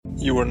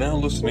You are now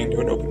listening to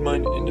an Open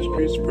Mind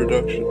Industries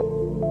production.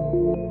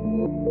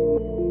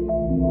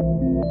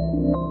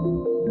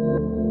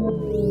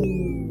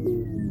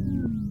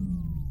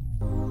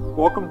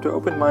 Welcome to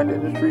Open Mind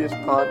Industries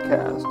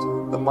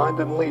podcast, The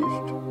Mind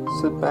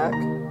Unleashed. Sit back,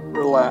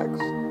 relax,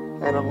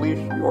 and unleash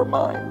your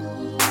mind.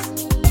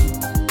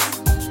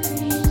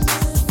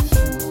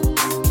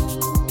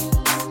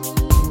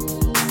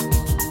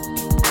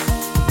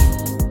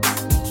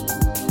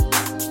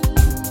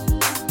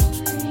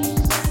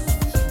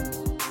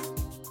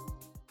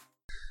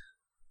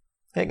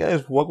 Hey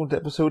guys, welcome to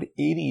episode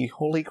 80.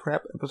 Holy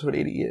crap, episode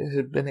 80. It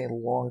has been a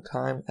long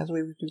time. As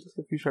we do this,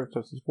 a few shout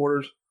outs and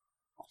supporters.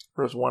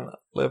 First one,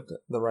 Lyft,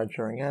 the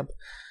ride-sharing app.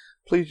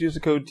 Please use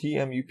the code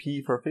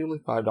TMUP for a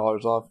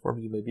 $5 off wherever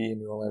you may be in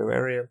the Orlando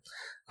area.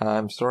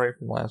 I'm sorry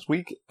from last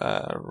week.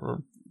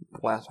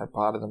 Last I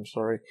potted, I'm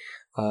sorry.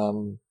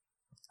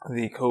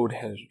 The code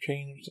has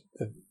changed.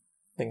 The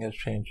thing has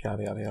changed,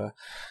 yada, yada, yada.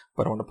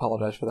 But I want to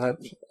apologize for that.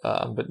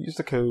 But use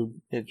the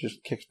code. It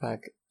just kicks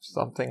back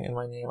something in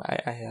my name.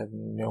 I have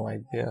no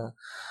idea.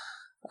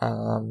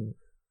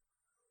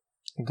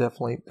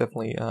 Definitely,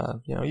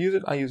 use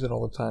it. I use it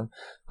all the time.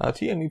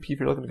 TMUP, if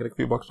you're looking to get a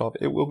few bucks off,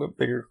 it will get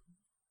bigger.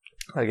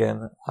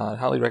 Again, I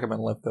highly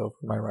recommend Lyft, though,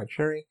 for my ride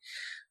sharing.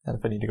 And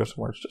if I need to go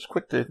somewhere, it's just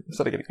quick to,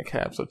 instead of getting a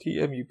cab. So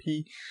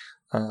TMUP,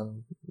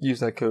 use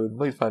that code,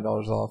 leave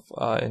 $5 off,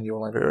 in the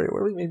Orlando area,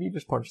 or maybe you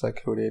just punch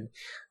that code in.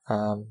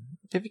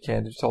 If you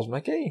can, it just tells them,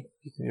 like, hey,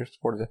 you can use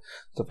support,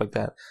 stuff like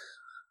that.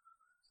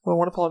 Well, I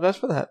want to apologize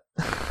for that.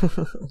 I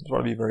just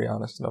want to be very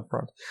honest and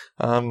upfront.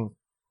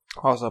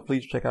 Also,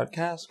 please check out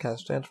CAS.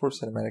 CAS stands for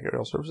Cinematic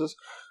Aerial Services.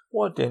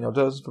 What Daniel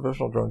does is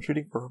professional drone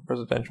shooting for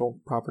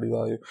residential property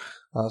value,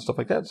 stuff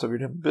like that. So if you're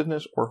doing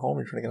business or home,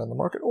 you're trying to get on the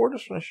market, or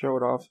just trying to show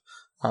it off,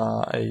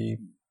 a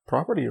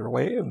property or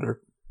land,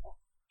 or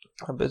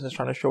a business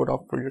trying to show it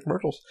off for your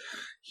commercials.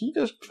 He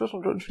does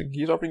professional drone shooting.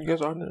 He's offering you guys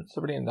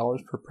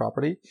 $179 per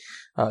property.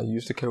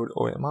 Use the code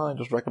OMI.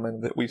 Just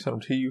recommend that we send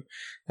him to you,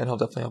 and he'll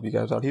definitely help you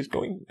guys out. He's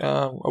going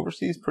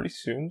overseas pretty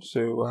soon,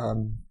 so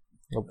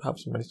he'll have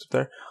some many stuff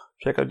there.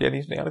 Check out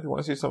Danny's Neon if you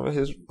want to see some of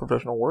his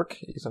professional work.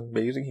 He's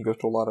amazing. He goes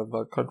to a lot of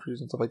countries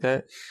and stuff like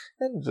that,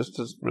 and just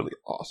does really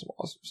awesome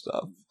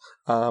stuff.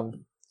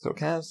 So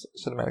CAS,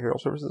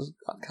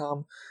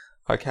 CinematicAerialServices.com,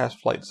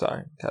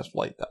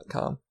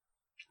 CASFlight.com.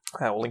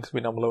 Links will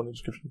be down below in the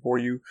description for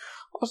you.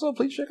 Also,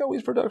 please check out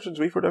Weez Productions.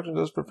 Weez Productions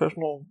does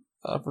professional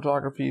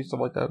photography, stuff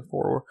like that,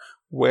 for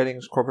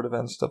weddings, corporate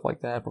events, stuff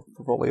like that,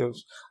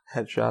 portfolios,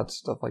 headshots,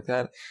 stuff like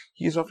that.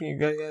 He's offering you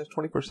guys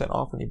 20%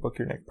 off when you book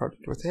your next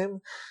project with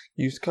him.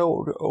 Use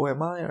code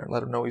OMI or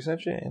let him know he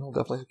sent you, and he'll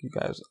definitely hook you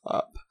guys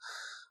up.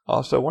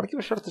 Also, I want to give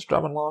a shout out to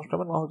Straumann Law.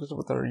 Straumann Law does it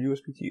with our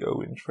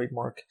USPTO and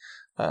trademark,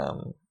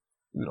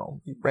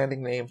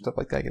 branding name, stuff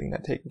like that, getting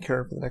that taken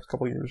care of for the next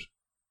couple of years.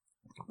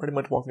 Pretty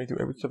much walking me through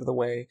every step of the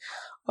way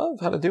of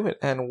how to do it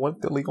and what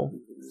the legal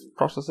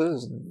process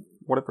is and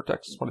what it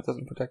protects, what it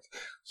doesn't protect,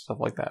 stuff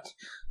like that.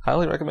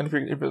 Highly recommend if you're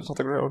getting business off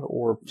the ground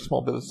or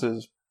small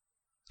businesses,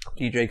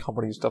 DJ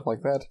companies, stuff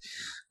like that.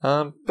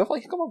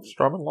 Definitely come up with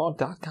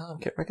StraumannLaw.com.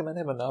 Can't recommend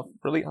him enough.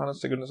 Really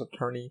honest to goodness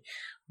attorney.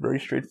 Very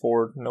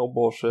straightforward. No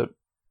bullshit.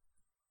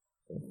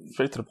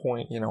 Straight to the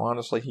point.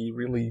 Honestly, he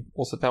really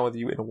will sit down with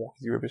you and walk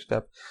you through every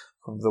step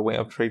of the way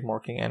of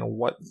trademarking and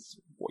what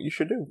you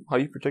should do, how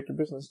you protect your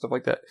business, stuff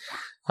like that.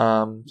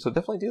 So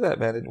definitely do that,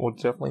 man. It will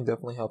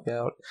definitely help you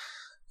out.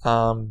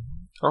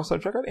 Also,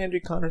 check out Angie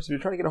Connors. If you're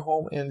trying to get a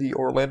home in the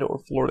Orlando or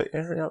Florida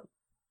area,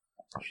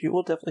 she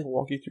will definitely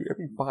walk you through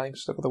every buying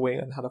step of the way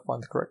and how to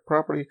find the correct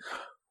property,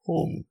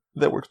 home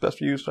that works best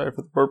for you. Sorry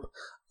for the burp.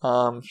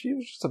 She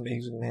was just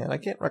amazing, man. I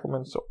can't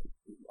recommend so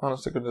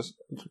honest to goodness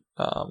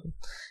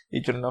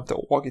agent enough to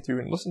walk you through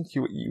and listen to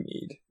what you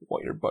need,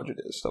 what your budget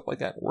is, stuff like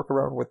that. Work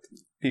around with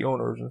the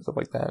owners and stuff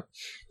like that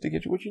to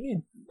get you what you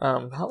need.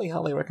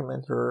 Highly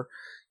recommend her.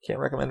 Can't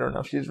recommend her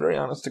enough. She's very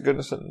honest to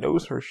goodness and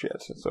knows her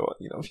shit. So,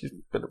 she's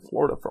been in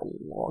Florida for a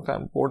long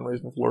time, born and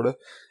raised in Florida,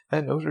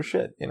 and knows her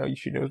shit.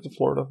 She knows the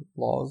Florida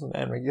laws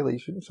and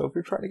regulations. So if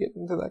you're trying to get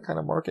into that kind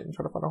of market and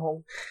try to find a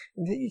home,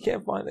 and you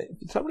can't find it,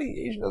 if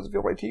somebody Asian doesn't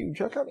feel right to you,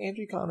 check out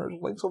Angie Connors.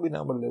 Links will be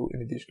down below in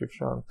the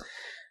description.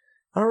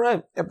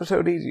 Alright,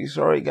 episode easy.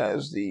 Sorry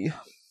guys,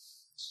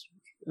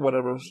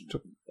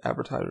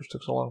 advertisers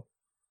took so long.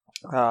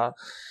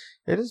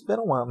 It has been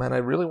a while, man. I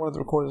really wanted to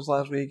record this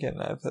last week,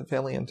 and I've had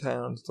family in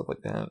town and stuff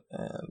like that,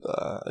 and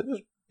I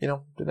just,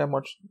 didn't have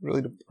much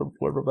really to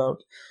blurb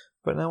about,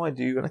 but now I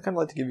do, and I kind of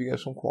like to give you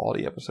guys some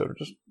quality episode of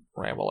just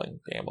rambling,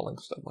 gambling,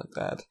 stuff like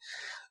that.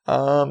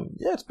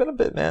 It's been a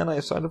bit, man. I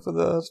signed up for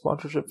the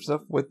sponsorship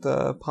stuff with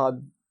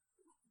Pod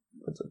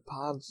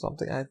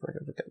something? I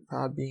forget.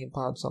 Pod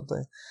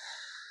something.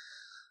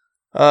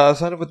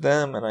 Signed up with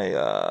them, and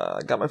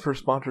I got my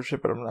first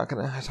sponsorship, but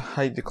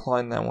I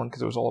declined that one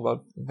because it was all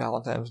about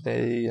Valentine's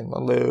Day and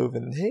love,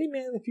 and hey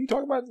man, if you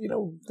talk about,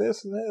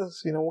 this and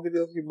this, we'll give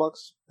you a few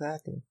bucks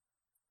back and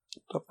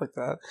stuff like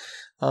that.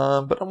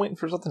 But I'm waiting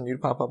for something new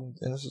to pop up,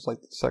 and this is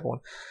like the second one.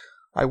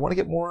 I want to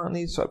get more on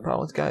these, so I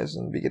promised guys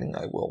in the beginning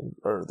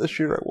or this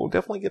year, I will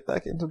definitely get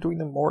back into doing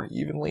them more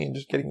evenly and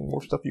just getting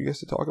more stuff you guys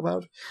to talk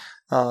about.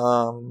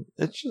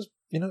 It's just,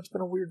 it's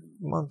been a weird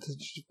month.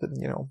 It's just been,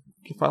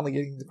 finally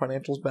getting the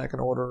financials back in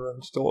order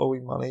and still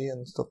owing money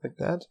and stuff like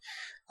that.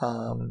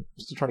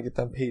 Still trying to get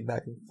them paid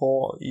back in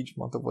full each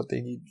month of what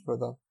they need for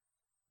the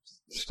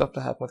stuff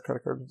to happen with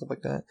credit cards and stuff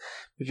like that.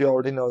 But you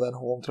already know that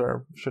whole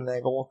entire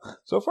shenagle.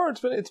 So far, it's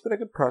been a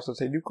good process.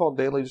 They do call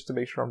daily just to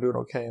make sure I'm doing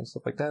okay and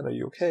stuff like that. Are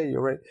you okay?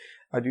 You're right.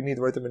 I do need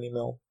to write them an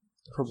email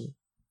from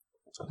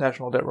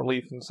National Debt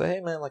Relief and say, hey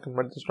man, I'm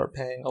ready to start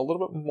paying a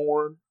little bit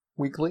more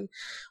weekly,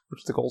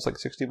 which the goal is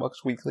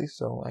 $60 weekly,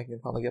 so I can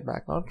finally get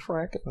back on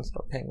track and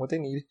start paying what they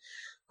need.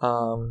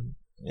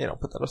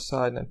 Put that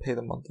aside and then pay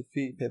the monthly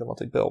fee, pay the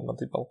monthly bill.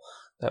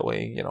 That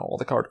way, all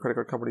the credit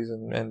card companies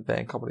and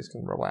bank companies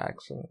can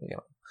relax. And,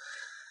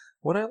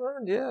 what I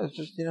learned, is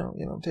just,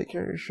 take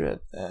care of your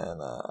shit. And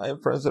I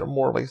have friends that are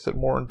more, like I said,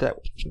 more in debt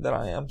than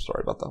I am.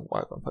 Sorry about the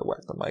whack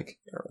the mic.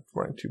 I'm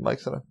wearing 2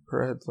 mics and a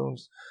pair of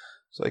headphones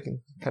so I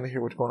can kind of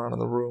hear what's going on in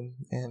the room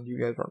and you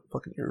guys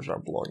fucking ears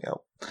aren't blowing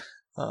out.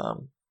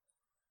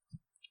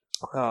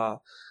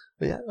 But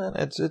yeah, man,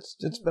 it's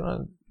been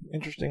an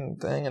interesting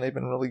thing, and they've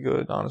been really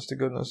good, honest to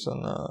goodness,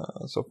 and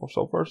so far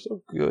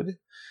so good.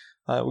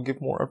 I will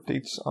give more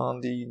updates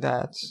on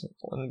that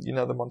and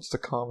the months to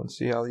come and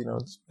see how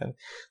it's been.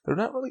 They're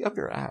not really up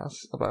your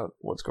ass about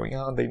what's going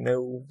on. They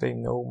know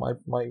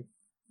my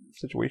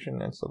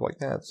situation and stuff like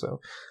that.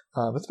 So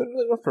it's been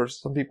really rough for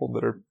some people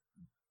that are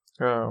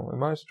in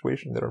my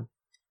situation that are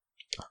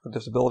the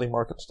disability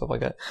market, stuff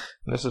like that.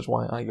 And this is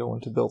why I go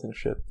into building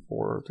shit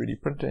for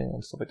 3D printing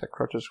and stuff like that,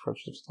 crutches,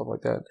 stuff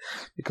like that,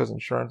 because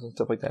insurance and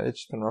stuff like that,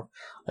 it's just been rough.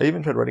 I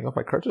even tried writing off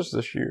my crutches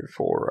this year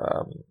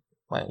for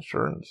my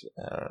insurance,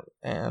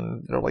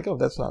 and they're like, oh,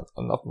 that's not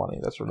enough money,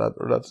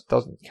 that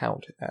doesn't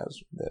count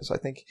as this. I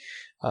think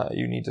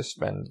you need to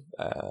spend,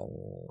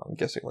 I'm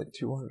guessing like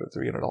 $200 to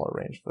 $300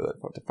 range for that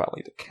to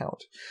finally to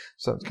count.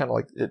 So it's kind of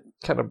like, it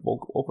kind of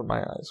opened my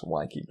eyes on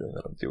why I keep doing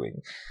what I'm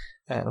doing.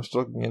 And I'm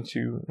still looking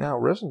into now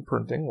resin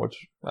printing,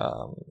 which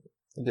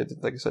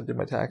like I said, did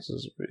my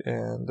taxes,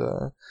 and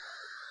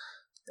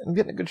I'm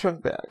getting a good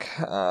chunk back.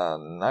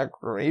 Not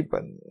great,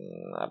 but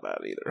not bad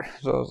either.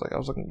 So I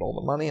was looking at all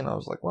the money, and I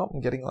was like, well,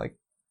 I'm getting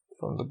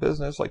from the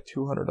business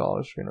 $200,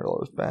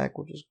 $300 back,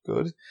 which is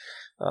good.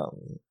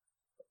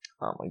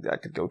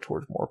 That could go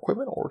towards more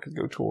equipment, or it could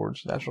go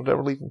towards National Debt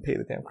Relief and pay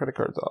the damn credit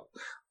cards off.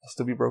 I'll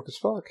still be broke as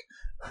fuck,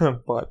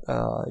 but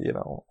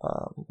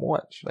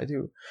what should I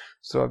do?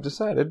 So I've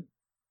decided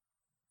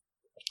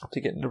to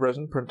get into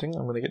resin printing.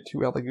 I'm going to get 2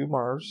 Elegoo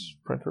Mars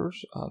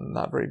printers,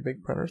 not very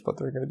big printers, but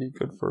they're going to be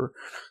good for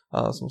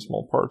some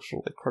small parts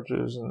like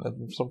crutches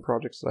and some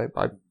projects that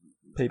I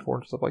paid for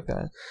and stuff like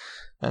that.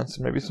 And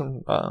so maybe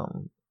some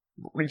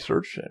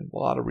research, and a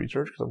lot of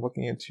research, because I'm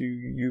looking into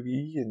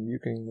UV and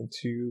looking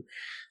into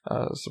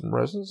some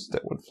resins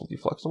that would be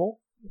flexible.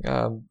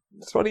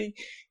 It's funny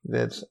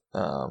that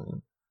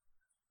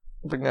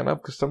bring that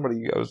up, because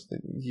somebody goes,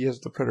 he has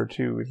the printer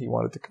too, and he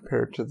wanted to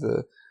compare it to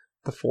the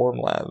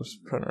Formlabs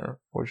printer,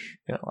 which,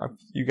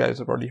 you guys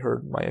have already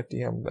heard my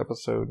FDM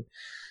episode,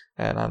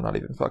 and I'm not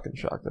even fucking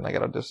shocked, and I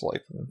got a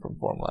dislike from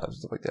Formlabs and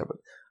stuff like that. But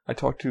I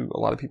talked to a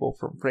lot of people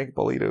from Frank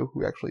Bolito,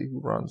 who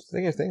runs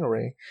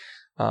Thingarray,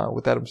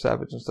 with Adam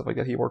Savage and stuff like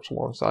that. He works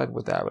alongside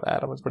with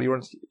Adams, but he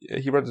runs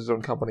his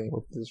own company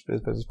with his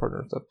business partner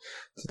and stuff.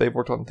 So they've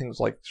worked on things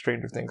like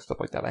Stranger Things, stuff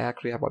like that. I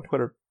actually have on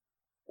Twitter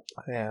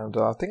and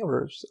Twitter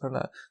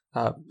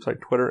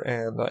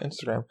and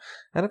Instagram,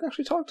 and I've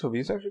actually talked to him.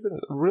 He's actually been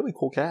a really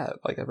cool cat.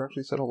 I've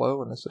actually said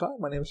hello, and I said, hi,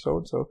 my name is so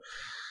and so,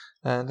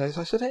 and I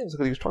said, hey,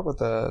 he was talking about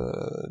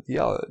the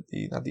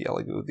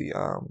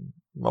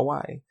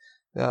Moai,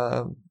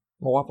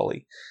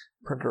 Moapali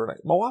printer.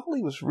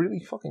 Moapali was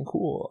really fucking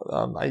cool.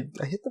 I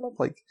hit them up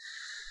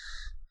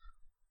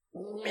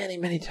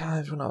many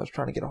times when I was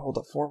trying to get a hold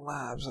of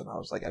Formlabs, and I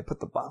was like, I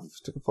took a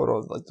photo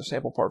of the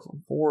sample part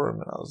from Form,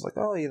 and I was like,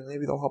 oh,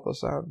 maybe they'll help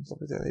us out and stuff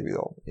like that. Maybe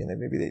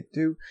they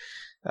do.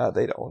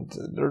 They don't.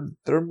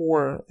 They're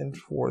more in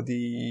for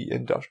the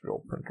industrial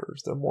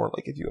printers. They're more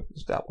like if you have an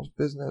established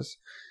business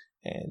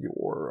and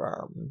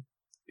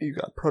you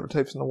got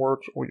prototypes in the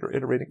works, or you're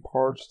iterating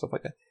parts, stuff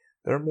like that.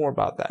 They're more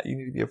about that. You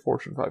need to be a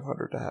Fortune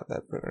 500 to have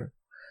that printer.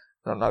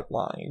 I'm not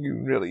lying.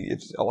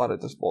 It's a lot of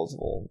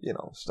disposable,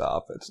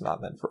 stuff. It's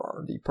not meant for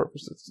R&D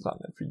purposes. It's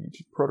not meant for you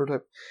to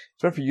prototype.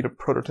 It's meant for you to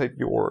prototype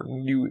your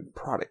new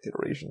product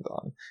iterations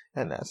on,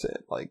 and that's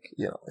it.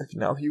 If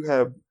you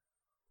have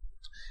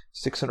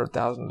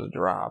 600,000 to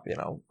drop,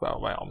 well,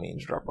 by all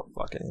means, drop a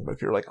fucking. But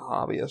if you're like a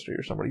hobbyist, or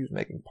you're somebody who's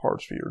making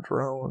parts for your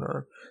drone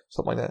or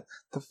something like that,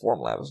 the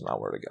Formlab is not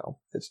where to go.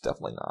 It's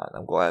definitely not.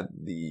 I'm glad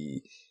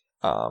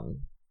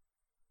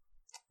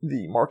the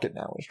market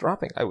now is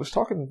dropping. I was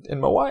talking in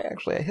Moai,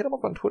 actually. I hit them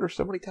up on Twitter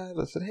so many times.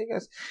 I said, hey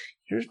guys,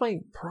 here's my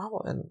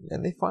problem.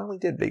 And they finally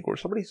did. They were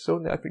somebody so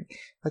nice.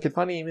 I could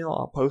find the email,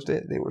 I'll post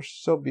it. They were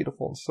so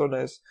beautiful and so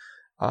nice.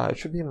 It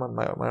should be in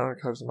my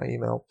archives in my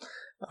email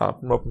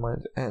from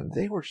OpenMind. And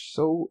they were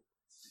so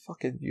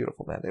fucking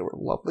beautiful, man. They were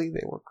lovely.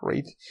 They were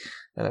great.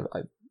 And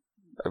I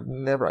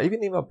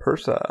even emailed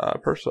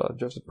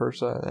Joseph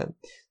Persa, and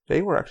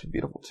they were actually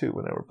beautiful too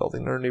when they were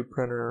building their new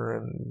printer,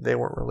 and they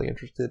weren't really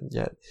interested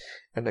yet.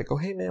 And they go,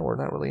 hey man,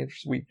 we're not really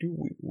interested. We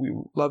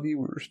love you,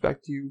 we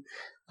respect you.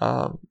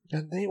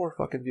 And they were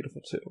fucking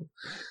beautiful too.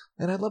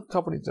 And I love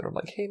companies that are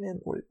like, hey man,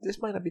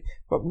 this might not be,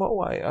 but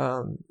Moai,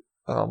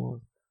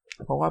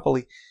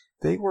 Moai,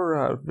 they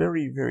were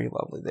very, very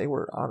lovely. They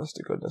were honest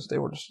to goodness. They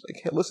were just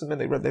like, hey, listen, man,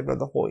 they read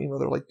the whole email.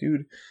 They're like,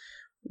 dude,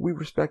 we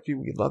respect you,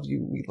 we love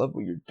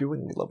what you're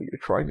doing, we love what you're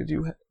trying to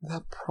do.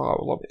 That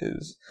problem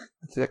is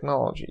the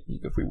technology.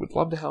 If we would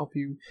love to help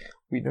you,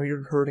 we know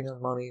you're hurting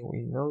on money,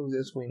 we know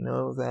this, we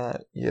know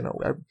that,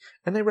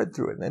 and they read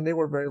through it, and they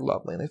were very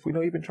lovely. And if we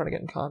know you've been trying to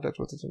get in contact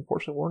with us,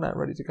 unfortunately, we're not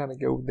ready to kind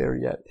of go there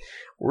yet.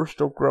 We're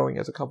still growing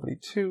as a company,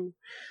 too.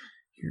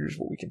 Here's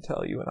what we can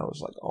tell you. And I was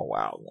like, oh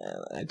wow,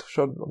 man. I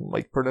showed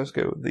Mike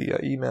Pernesco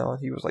the email, and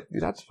he was like,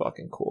 dude, that's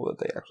fucking cool that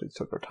they actually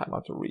took their time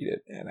out to read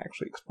it and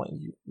actually explain to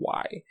you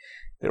why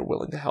they're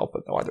willing to help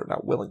and why they're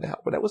not willing to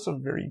help. But that was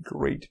some very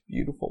great,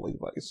 beautiful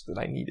advice that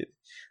I needed.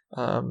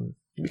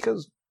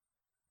 Because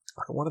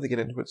I wanted to get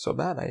into it so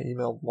bad. I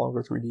emailed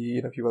Longer 3D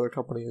and a few other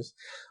companies.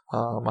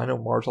 I know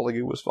Mars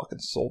Oligo was fucking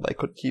sold. I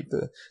couldn't keep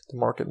the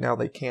market. Now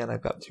they can.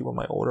 I've got 2 on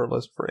my order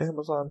list for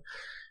Amazon.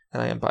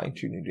 And I am buying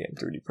 2 new damn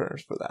 3D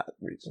printers for that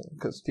reason.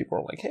 Because people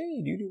are like,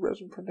 hey, do you do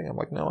resin printing? I'm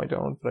like, no, I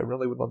don't. But I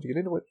really would love to get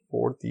into it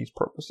for these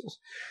purposes.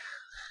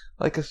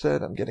 Like I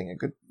said, I'm getting a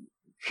good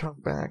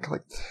chunk back.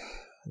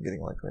 I'm getting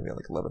maybe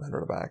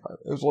 $1,100 back.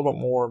 It was a little bit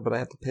more, but I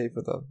have to pay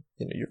for the,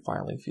 your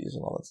filing fees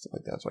and all that stuff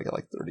like that. So I get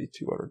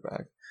 $3,200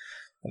 back.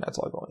 And that's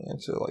all going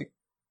into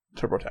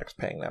TurboTax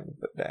paying them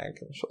back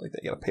and shit like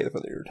that. You gotta pay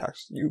for your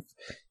tax.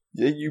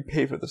 You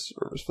pay for the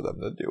service for them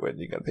to do it.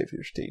 You gotta pay for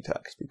your state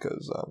tax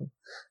because I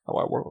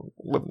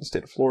live in the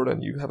state of Florida,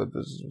 and you have a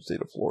business in the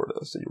state of Florida,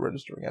 so you're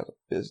registering as a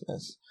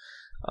business.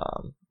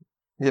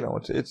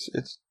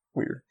 It's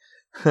weird,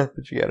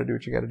 but you gotta do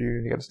what you gotta do,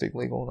 and you gotta stay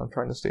legal. And I'm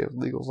trying to stay as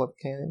legal as I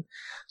can.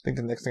 I think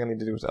the next thing I need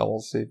to do is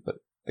LLC, but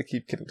I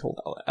keep getting told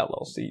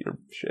LLC or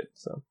shit.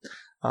 So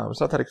it's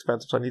not that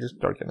expensive, so I need to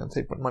start getting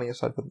and put money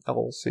aside for the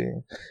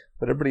LLC.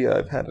 But everybody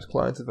I've had as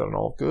clients have been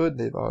all good.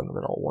 They've been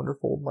all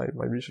wonderful.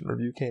 My recent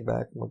review came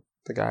back.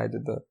 The guy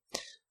did the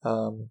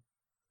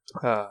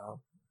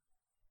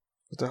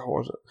what the hell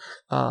was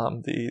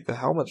it? The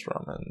helmets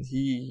from, and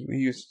he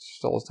used to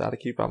sell his data.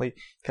 He finally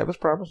kept his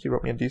promise. He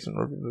wrote me a decent,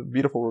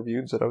 beautiful review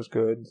and said I was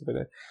good.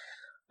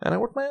 And I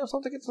worked my ass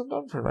off to get something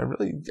done for him. I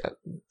really,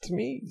 to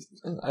me,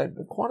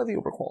 quantity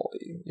over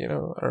quality,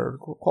 or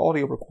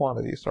quality over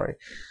quantity, sorry.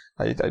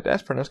 I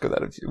asked Pernesco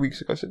that a few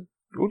weeks ago. I said,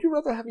 would you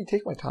rather have me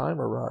take my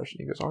time or rush? And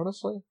he goes,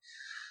 honestly,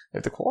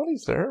 if the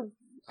quality's there,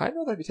 I'd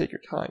rather have you take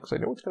your time because I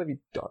know it's going to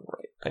be done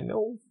right. I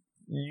know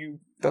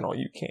you've done all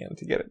you can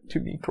to get it to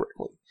me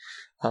correctly.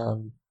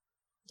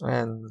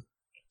 And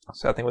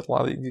sad thing with a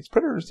lot of these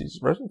printers, these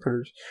resin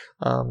printers,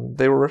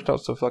 they were rushed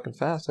out so fucking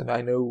fast. And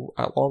I know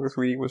Longer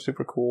 3D was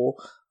super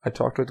cool. I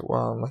talked with,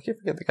 I can't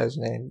forget the guy's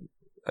name.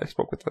 I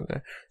spoke with them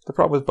there. The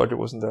problem was budget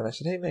wasn't there. And I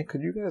said, hey man,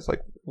 could you guys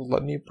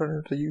let me a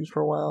printer to use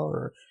for a while,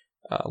 or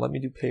let me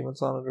do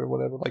payments on it or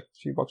whatever,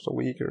 $2 a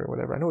week or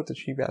whatever. I know it's a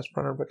cheap ass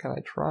printer, but can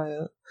I try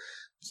it?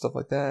 Stuff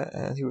like that.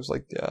 And he was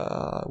like,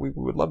 we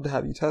would love to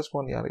have you test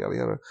one, yada yada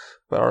yada.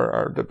 But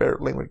our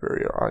language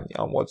barrier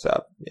on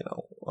WhatsApp,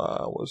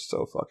 was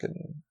so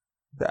fucking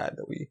bad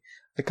that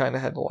I kind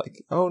of had to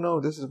oh no,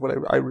 this is what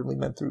I really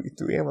meant through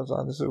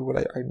Amazon. This is what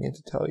I meant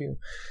to tell you.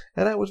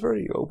 And I was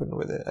very open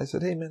with it. I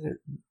said, hey man,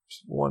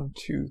 1,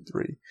 2,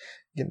 3.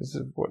 Again, this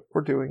is what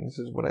we're doing. This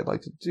is what I'd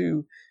like to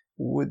do.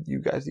 Would you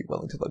guys be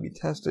willing to let me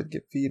test it,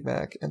 get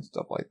feedback and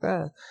stuff like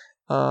that?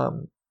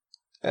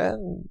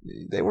 And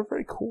they were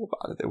very cool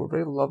about it. They were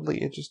very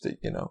lovely. It just,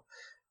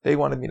 they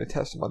wanted me to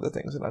test some other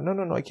things. And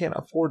no, I can't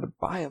afford to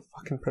buy a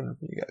fucking printer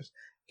from you guys.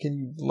 Can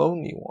you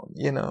loan me one,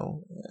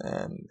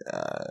 And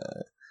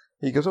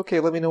he goes, okay,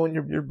 let me know when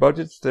your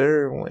budget's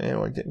there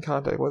and get in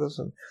contact with us.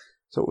 And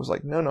so it was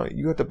like, no,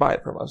 you have to buy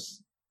it from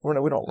us. We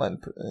don't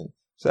lend.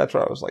 So that's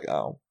why I was like,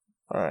 oh,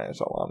 all right.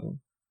 So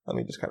let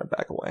me just kind of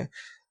back away.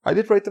 I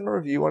did write them a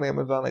review on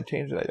Amazon. I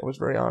changed it. I was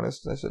very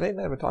honest. And I said, hey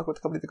man, I've been talking with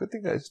the company. The good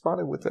thing that I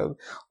spotted with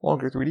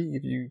Longer 3D,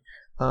 if you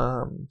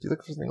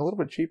look for something a little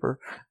bit cheaper,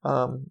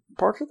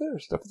 parts are there,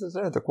 stuff is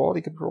there, the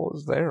quality control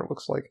is there. It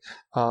looks like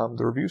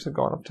the reviews have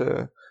gone up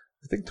to,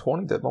 I think,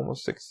 20 to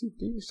almost 60.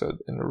 So,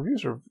 and the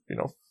reviews are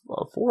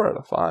 4 out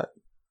of 5.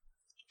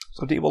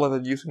 So people have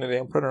been using the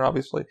damn printer,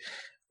 obviously,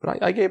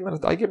 but I gave them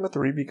a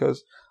 3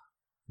 because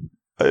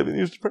I haven't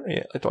used the printer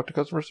yet. I talked to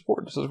customer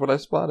support. This is what I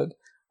spotted.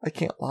 I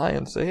can't lie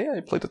and say, hey, I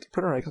played with the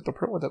printer. I got to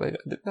print with it.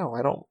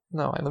 I don't.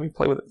 No, let me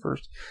play with it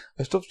first.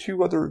 I still have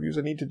 2 other reviews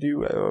I need to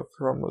do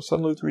from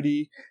Sunlu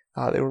 3D.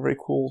 They were very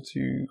cool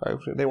too.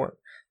 They weren't.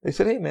 They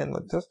said, hey man,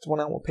 test one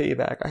out. We'll pay you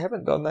back. I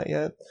haven't done that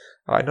yet.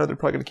 I know they're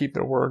probably going to keep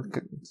their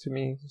word to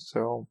me.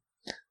 So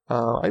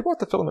I bought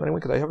the filament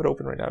anyway because I have it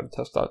open right now to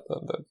test out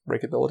the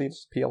breakability.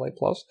 It's PLA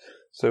Plus.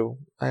 So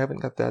I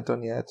haven't got that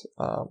done yet.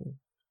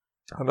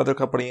 another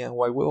company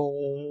who I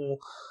will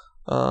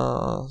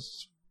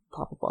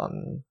pop up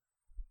on.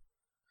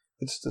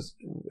 It's this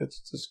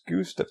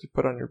goose that you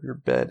put on your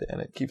bed and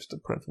it keeps the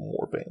print from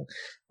warping,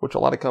 which a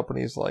lot of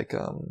companies like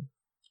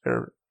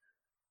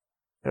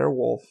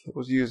Airwolf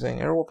was using.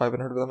 Airwolf, I haven't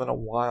heard of them in a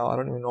while. I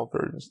don't even know if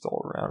they're even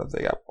still around, if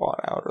they got bought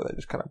out or they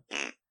just kind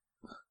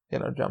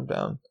of jumped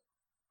down.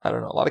 I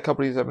don't know. A lot of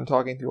companies I've been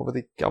talking to over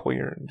the couple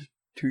years,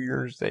 2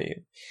 years,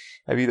 they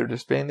have either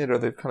disbanded or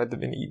they've kind of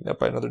been eaten up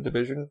by another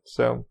division.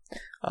 So,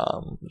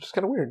 it's just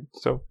kind of weird.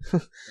 So,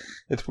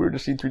 it's weird to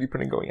see 3D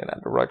printing going in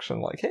that direction.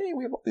 Like, hey,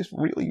 we have all these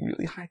really,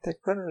 really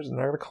high-tech printers and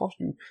they're going to cost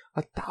you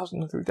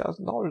 $1,000 to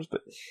 $3,000,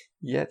 but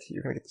yet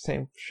you're going to get the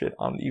same shit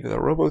on either the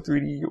Robo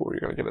 3D or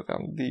you're going to get it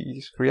on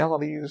these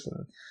Crealities.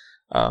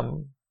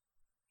 And,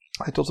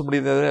 I told somebody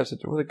the other day, I said,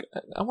 I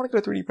want to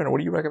get a 3D printer. What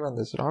do you recommend?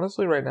 They said,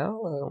 honestly, right now,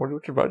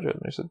 what's your budget?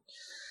 And I said,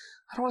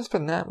 I don't want to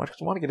spend that much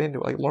because I want to get into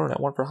it, like learn it.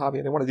 I want for a hobby,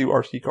 and they want to do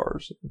RC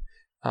cars.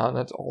 And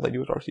that's all they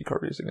do is RC car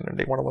racing, and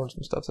they want to learn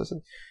some stuff. So I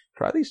said,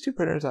 try these 2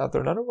 printers out.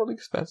 They're not really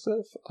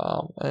expensive.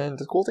 And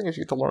the cool thing is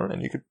you get to learn,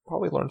 and you could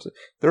probably learn.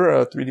 They're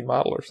a 3D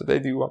modeler, so they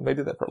do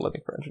that for a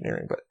living for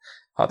engineering. But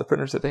the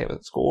printers that they have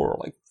at school are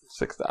like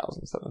 $6,000,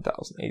 $7,000,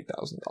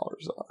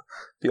 $8,000.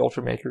 The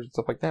Ultra Makers and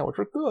stuff like that, which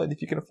are good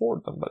if you can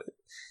afford them, but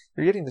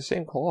you're getting the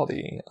same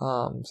quality.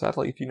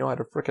 Sadly, if you know how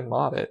to frickin'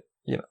 mod it,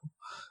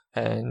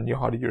 and you know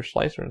how to do your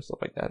slicer and stuff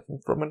like that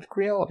from a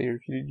Creality,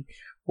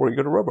 or you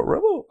go to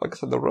Robo, like I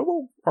said, the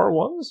Robo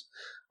R1s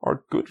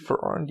are good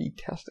for R&D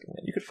testing,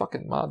 man. You could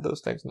fucking mod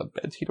those things, and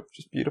the beds heat up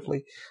just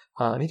beautifully.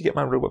 I need to get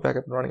my Robo back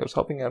up and running. I was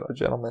helping out a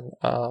gentleman,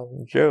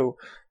 Joe,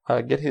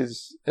 get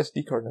his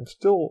SD card, and I'm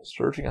still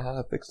searching on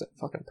how to fix that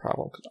fucking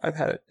problem, because I've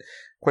had it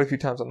quite a few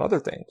times on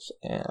other things,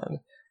 and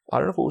I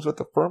don't know if it was with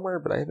the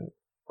firmware, but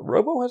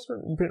Robo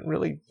hasn't been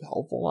really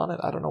helpful on it.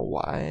 I don't know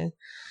why.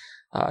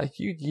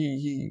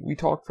 We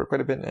talked for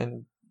quite a bit,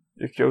 and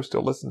if Joe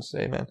still listens,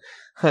 say, man,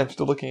 I'm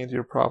still looking into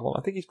your problem.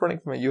 I think he's printing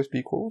from a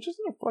USB core, which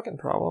isn't a fucking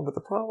problem, but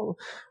the problem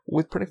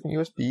with printing from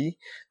USB,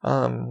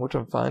 which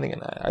I'm finding,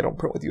 and I don't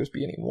print with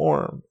USB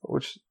anymore,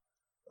 which,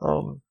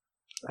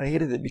 I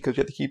hated it because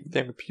you have to keep the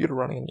damn computer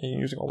running and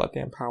you're using all that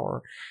damn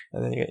power,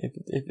 and then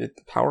if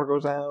the power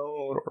goes out,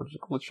 or there's a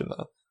glitch in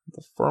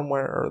the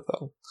firmware, or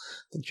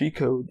the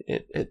G-code,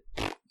 and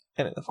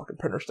in the fucking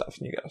printer stuff,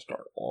 and you gotta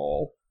start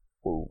all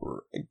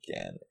over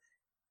again.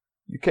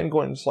 You can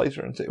go in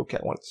Slicer and say, okay,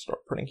 I want it to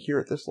start printing here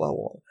at this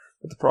level,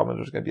 but the problem is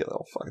there's going to be a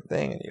little fucking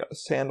thing, and you got to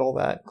sand all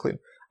that, clean.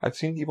 I've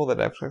seen people that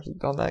have actually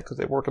done that because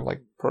they work in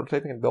like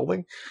prototyping and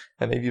building,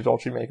 and they've used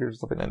Ultra Makers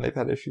and stuff, and they've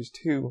had issues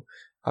too.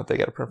 They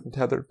got to print from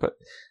tethered, but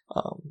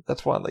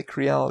that's why like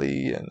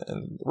Creality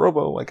and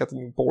Robo, I got the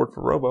new board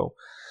for Robo.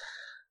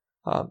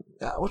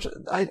 Which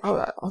I'm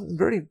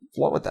very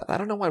flawed with that. I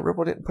don't know why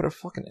Robo didn't put a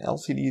fucking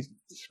LCD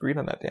screen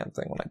on that damn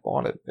thing when I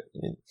bought it.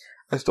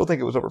 I still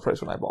think it was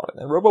overpriced when I bought it.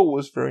 And Robo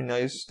was very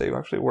nice. They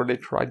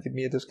tried to give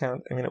me a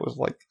discount. I mean, it was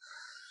like,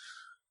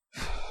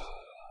 I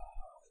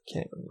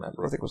can't even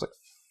remember. I think it was like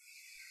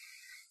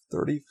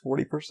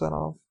 30-40%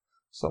 off,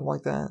 something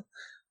like that.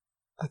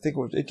 I think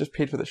it just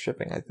paid for the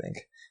shipping. I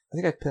think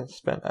I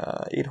spent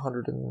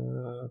 $800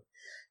 and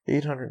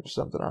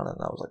something on it,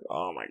 and I was like,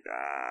 oh my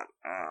god,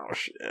 oh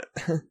shit.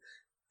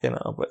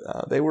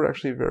 But they were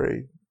actually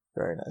very,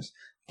 very nice.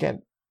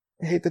 Can't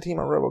hate the team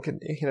on Robo,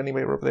 can't hate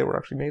anybody at Robo, they were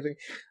actually amazing.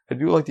 I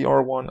do like the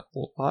R1 a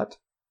lot.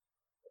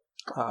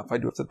 If I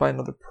do have to buy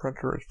another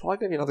printer, it's probably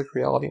going to be another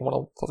Creality,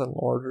 something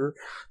larger.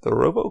 The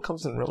Robo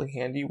comes in really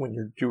handy when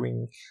you're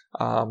doing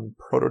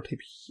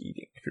prototype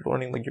heating. If you're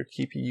learning like your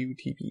TPU,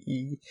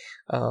 TPE,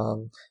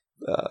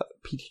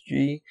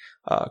 PTG,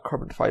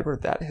 carbon fiber,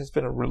 that has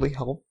been a really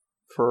help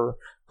for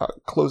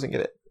closing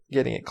it,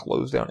 getting it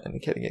closed down,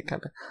 and getting it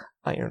kind of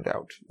ironed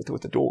out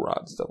with the dual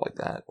rods, stuff like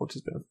that, which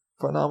has been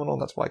phenomenal.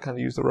 And that's why I kind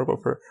of use the Robo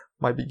for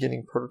my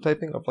beginning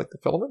prototyping of like the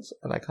filaments,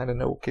 and I kind of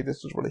know, okay,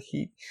 this is where the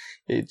heat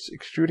it's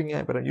extruding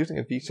at, but I'm using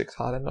a V6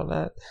 hot end on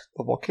that.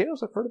 The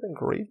Volcanoes I've heard have been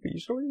great, but you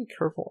still really be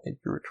careful if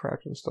you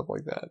retract and stuff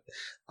like that.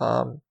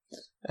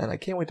 And I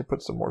can't wait to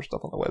put some more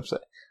stuff on the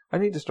website. I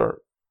need to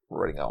start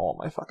writing out all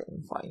my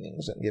fucking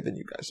findings and giving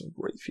you guys some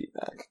great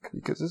feedback,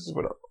 because this is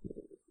what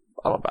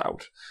I'm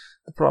about.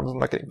 The problem is I'm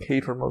not getting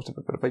paid for most of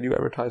it, but if I do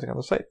advertising on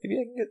the site, maybe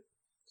I can get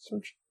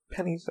some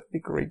pennies. That'd be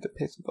great to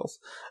pay some bills.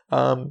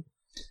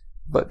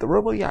 But the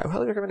Robo, yeah, I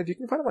highly recommend. If you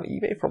can find them on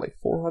eBay for like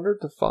 $400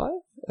 to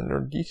 $500 and they're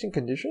in decent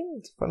condition,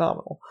 it's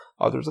phenomenal.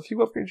 There's a few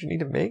upgrades you need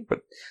to make,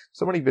 but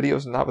so many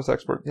videos and Novice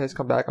Expert has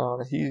come back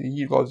on.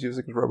 He loves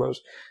using his Robos.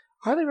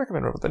 Highly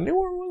recommend Robo. The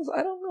newer ones,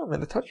 I don't know,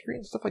 man. The touchscreen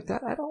and stuff like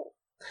that,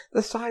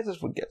 the size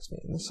is what gets me.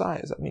 And the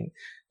size, I mean,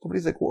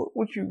 somebody's like, what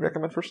would you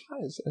recommend for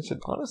size? And I said,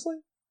 honestly,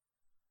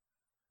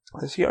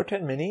 the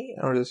CR10 Mini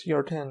or the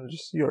CR10,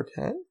 just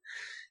CR10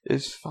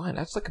 is fine.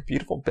 That's like a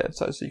beautiful bed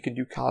size, so you can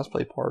do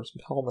cosplay parts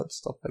and helmets,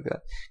 stuff like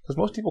that. Because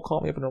most people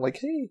call me up and they're like,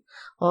 hey,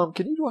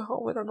 can you do a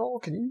helmet at all?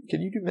 Can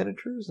you do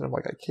miniatures? And I'm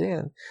like, I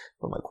can,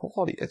 but my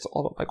quality, it's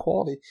all about my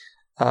quality.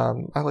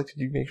 I like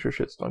to make sure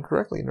shit's done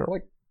correctly. And they're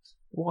like,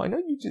 well, I know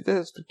you do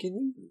this, but can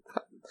you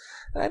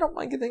And I don't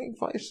mind getting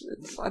advice.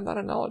 I'm not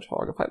a knowledge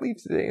hog. If I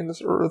leave today in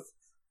this earth,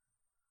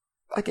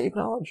 I gave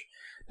knowledge.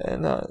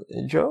 And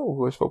Joe,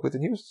 who I spoke with,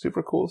 and he was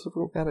super cool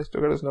guy. I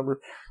still got his number.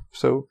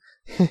 So,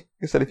 like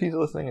I said, if he's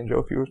listening, and Joe,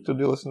 if you still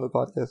do listen to the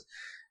podcast,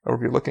 or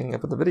if you're looking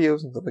up at the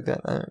videos and stuff like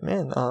that,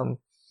 man,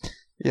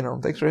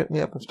 thanks for hitting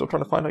me up. I'm still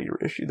trying to find out your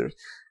issue.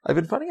 I've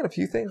been finding out a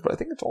few things, but I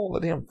think it's all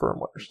in the damn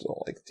firmware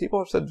still. Like, people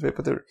have said they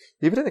put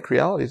even in the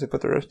Crealities, they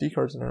put their SD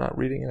cards and they're not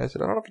reading it. I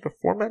said, I don't know if it's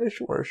a format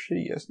issue or a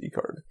shitty SD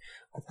card.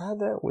 I've had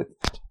that with,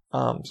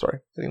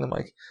 hitting the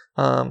mic.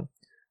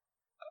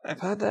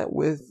 I've had that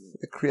with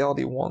the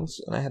Creality once,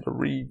 and I had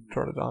to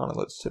turn it on and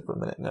let it sit for a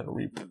minute and then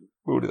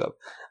reboot it up.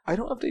 I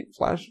don't update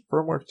Flash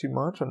firmware too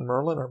much on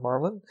Merlin or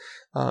Marlin,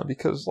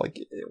 because, like,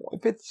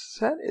 if it's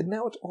set,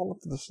 now it's all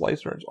up to the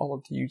slicer. It's all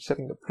up to you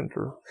setting the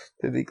printer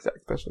to the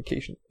exact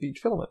specification of each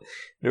filament.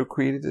 No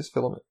created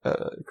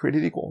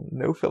equal.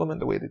 No filament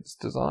the way it's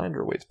designed or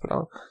the way it's put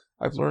on.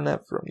 I've learned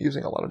that from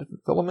using a lot of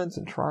different filaments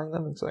and trying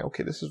them and saying,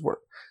 okay, this is what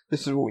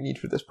we need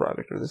for this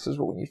project, or this is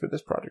what we need for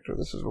this project, or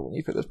this is what we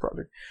need for this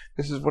project.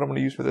 This is what I'm going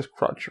to use for this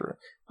crutch. Or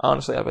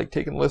honestly, I've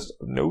taken lists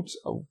of notes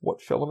of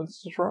what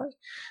filaments to try.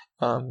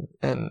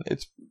 And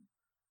it's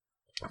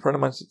a friend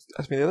of mine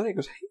asked me the other day, he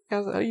goes, hey,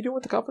 how are you doing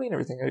with the company and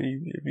everything?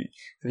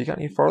 Have you got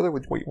any farther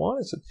with what you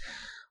want?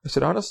 I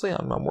said, honestly,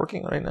 I'm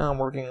working right now. I'm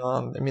working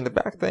on, the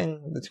back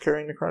thing that's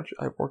carrying the crutch.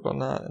 I've worked on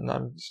that, and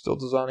I'm still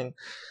designing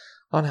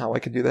on how I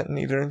could do that in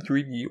either in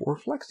 3D or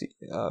Flexi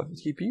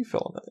TPU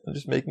filament, and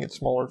just making it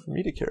smaller for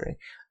me to carry.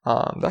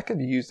 That can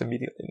be used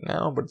immediately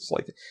now, but it's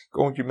like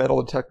going through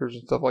metal detectors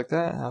and stuff like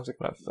that. How's it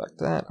going to affect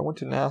that? I went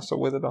to NASA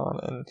with it on,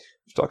 and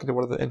was talking to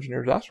one of the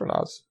engineers,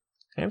 astronauts,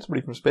 and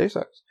somebody from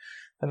SpaceX.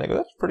 And they go,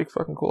 that's a pretty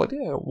fucking cool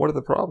idea. What are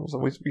the problems?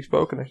 And we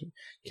spoke, and I said,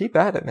 keep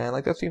at it, man.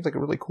 Like, that seems like a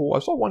really cool. I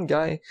saw one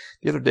guy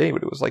the other day,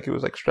 but it was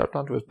like strapped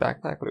onto his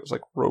backpack, but it was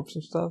like ropes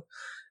and stuff.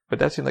 But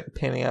that seemed like a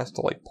pain in the ass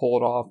to, like, pull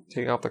it off,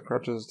 take off the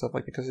crutches and stuff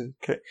like that, because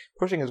he's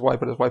pushing his wife,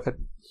 but his wife had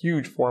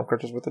huge forearm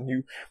crutches with a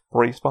new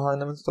brace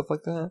behind them and stuff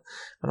like that.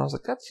 And I was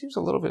like, that seems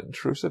a little bit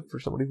intrusive for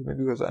somebody who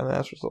maybe has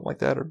MS or something like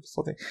that, or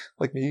something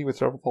like me with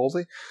cerebral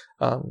palsy,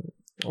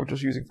 or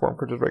just using forearm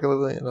crutches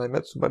regularly. And I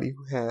met somebody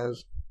who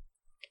has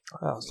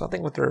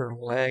something with their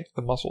leg,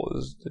 the muscle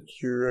is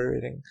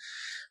deteriorating,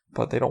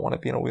 but they don't want to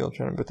be in a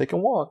wheelchair, but they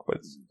can walk, but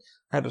it's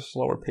at a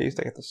slower pace.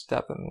 They get to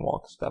step and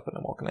walk. But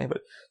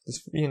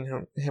me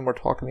and him were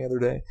talking the other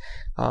day.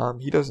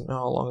 He doesn't know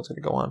how long it's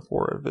going to go on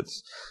for. If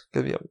it's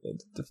going to be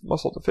a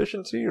muscle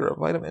deficiency or a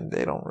vitamin,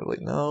 they don't really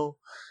know.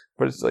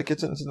 But it's like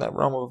it's in that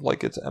realm of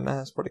like it's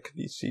MS, but it could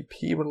be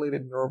CP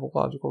related,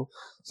 neurological.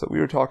 So we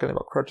were talking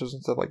about crutches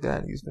and stuff like that,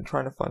 and he's been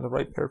trying to find the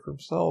right pair for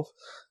himself.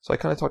 So I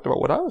kind of talked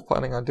about what I was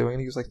planning on doing, and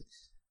he was like,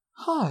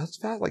 that's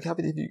fast. Like, how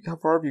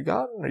far have you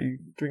gotten? Are you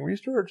doing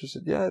research? I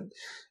said, yeah. I've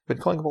been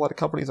calling up a lot of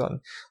companies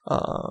on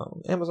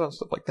Amazon,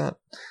 stuff like that.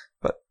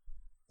 But,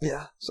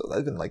 yeah, so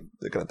I've been, like,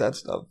 looking at that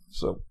stuff.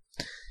 So,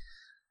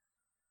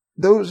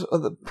 those are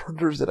the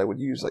printers that I would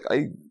use. Like,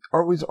 I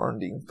always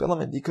R&D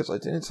filament because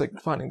it's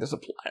like finding the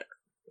supplier.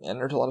 And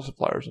there's a lot of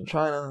suppliers in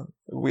China.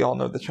 We all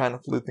know the China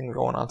flu thing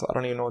going on, so I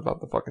don't even know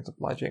about the fucking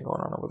supply chain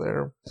going on over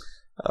there.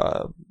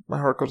 My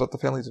heart goes out to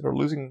families that are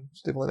losing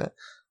stuff like that.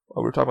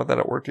 We were talking about that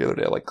at work the other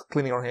day, like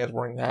cleaning our hands,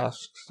 wearing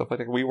masks, stuff like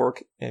that. We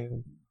work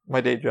in my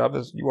day job,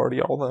 as you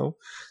already all know,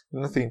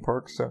 in the theme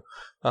park. So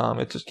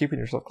it's just keeping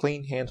yourself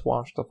clean, hands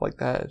washed, stuff like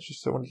that. It's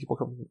just so many people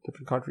come from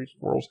different countries,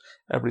 worlds,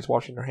 everybody's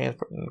washing their hands,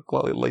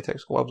 putting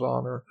latex gloves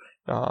on, or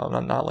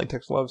not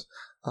latex gloves,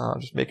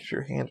 just making sure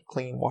your hands are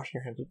clean, washing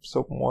your hands with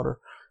soap and water.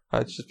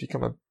 It's just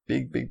become a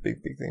big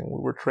thing.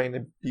 We're trained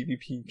in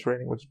BVP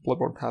training, which is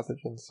bloodborne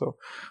pathogens, so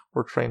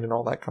we're trained in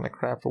all that kind of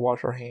crap to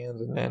wash our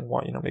hands and then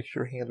make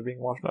sure your hands are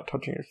being washed, not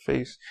touching your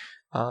face.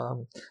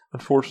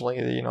 Unfortunately,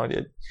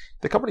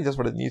 the company does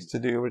what it needs to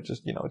do. It's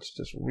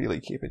just really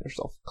keeping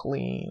yourself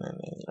clean,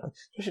 and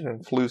especially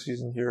in flu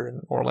season here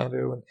in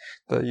Orlando and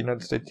the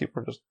United States,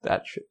 people are just,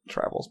 that shit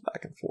travels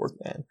back and forth,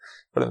 man.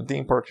 But in the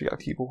theme parks, you got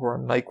people who are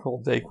on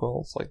NyQuil,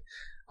 DayQuil. It's like,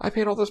 I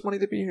paid all this money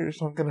to be here,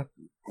 so I'm gonna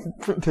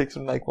take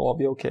some NyQuil, I'll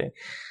be okay.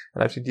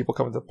 And I've seen people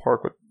come to the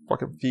park with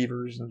fucking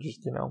fevers and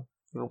just,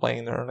 they're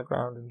laying there on the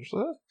ground and just,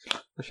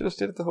 I should have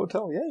stayed at the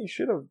hotel. Yeah, you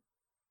should have,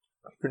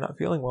 if you're not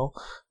feeling well.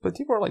 But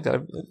people are like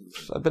that.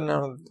 I've been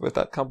now with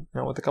that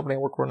with the company I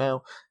work for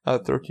now,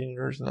 13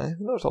 years, and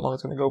who knows how long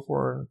it's gonna go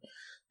for,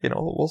 and,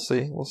 we'll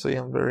see.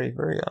 I'm very,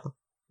 very,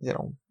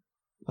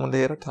 one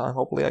day at a time.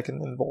 Hopefully I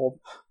can involve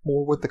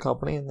more with the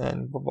company, and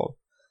then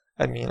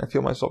I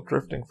feel myself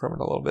drifting from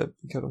it a little bit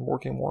because I'm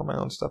working more on my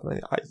own stuff,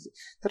 and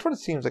that's what it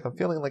seems like. I'm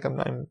feeling like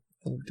I'm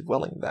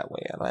dwelling that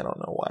way, and I don't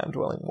know why I'm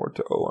dwelling more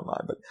to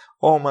OMI, but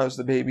OMI is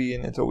the baby,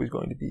 and it's always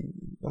going to be,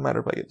 no matter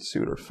if I get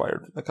sued or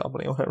fired from the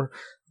company or whatever,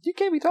 you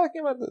can't be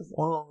talking about this.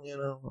 Well,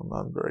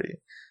 I'm very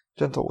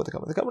gentle with the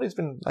company. The company's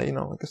been, like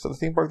I said, the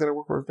theme park that I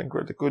work for has been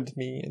good to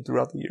me, and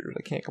throughout the years,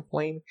 I can't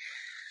complain.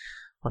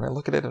 When I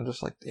look at it, I'm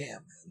just like,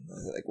 damn,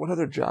 man, like, what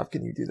other job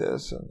can you do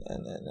this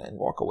and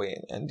walk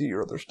away and do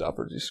your other stuff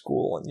or do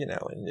school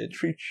and it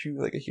treats you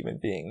like a human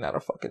being, not a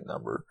fucking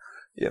number.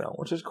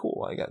 which is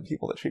cool. I got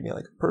people that treat me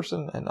like a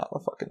person and not a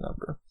fucking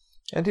number.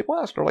 And people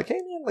ask her, like, hey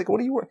man, like, what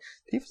are you,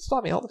 people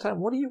stop me all the time,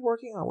 what are you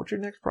working on? What's your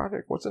next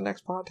project? What's the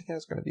next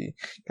podcast going to be?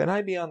 Can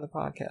I be on the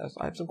podcast?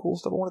 I have some cool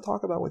stuff I want to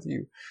talk about with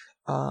you.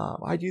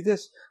 I do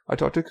this. I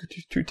talked to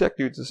two tech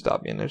dudes that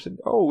stopped me and they said,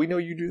 oh, we know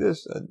you do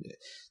this.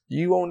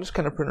 You own this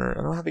kind of printer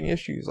and I'm having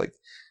issues. Like,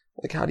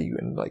 how do you,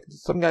 and like,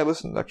 some guy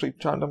listened, actually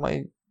chimed on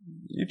my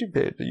YouTube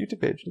page,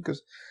 and he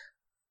goes,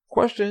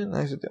 question. And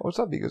I said, what's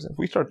up? Because if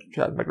we start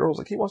chatting, my girl's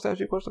like, he wants to ask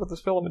you a question about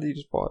this filament he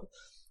just bought.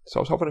 So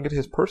I was hoping to get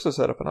his purse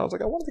set up, and I was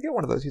like, I wanted to get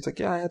one of those. He's like,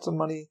 yeah, I had some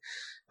money,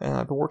 and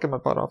I've been working my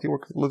butt off. He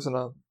lives in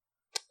a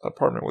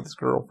apartment with his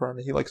girlfriend,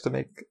 and he likes to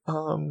make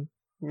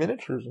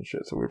miniatures and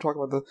shit. So we were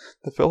talking about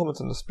the filaments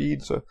and the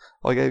speed. So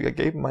like I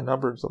gave him my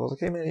number, and so I was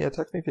like, hey man, yeah,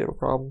 text me if you have a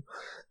problem.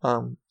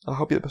 I'll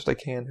help you the best I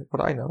can. But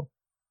I know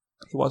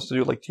he wants to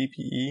do like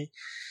TPE,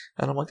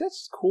 and I'm like,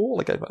 that's cool.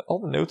 Like all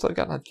the notes I've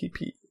gotten on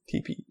TPG.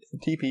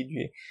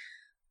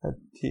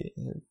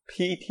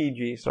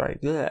 PTG, sorry.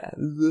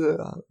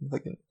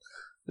 Like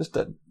just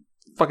that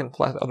fucking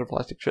other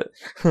plastic shit.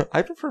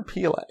 I prefer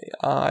PLA.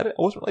 I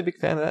wasn't really a big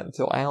fan of that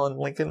until Alan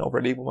Lincoln over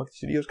at Able Monkey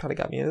Studios kind of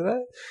got me into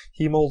that.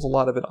 He molds a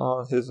lot of it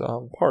on his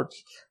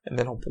parts, and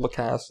then he'll pull the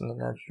cast, and then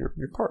that's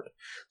your part.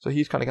 So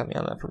he's kind of got me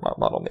on that for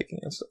model making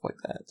and stuff like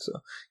that. So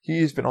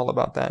he's been all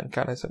about that and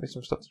kind of sent me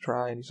some stuff to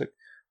try, and he's like,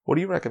 what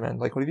do you recommend?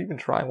 Like, what have you been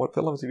trying? What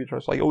filaments have you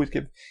tried? So I always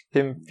give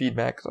him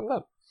feedback,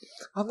 because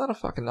I'm not a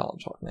fucking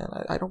knowledge hog, man.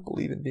 I don't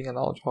believe in being a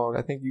knowledge hog.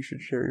 I think you should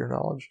share your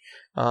knowledge.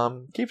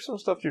 Keep some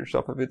stuff to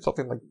yourself if it's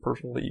something like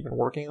personal that you've been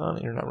working on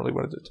and you're not really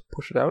wanting to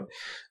push it out.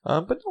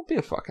 But don't be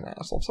a fucking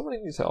asshole. If somebody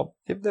needs help,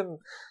 give them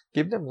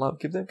love,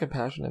 give them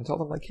compassion, and tell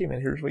them like, hey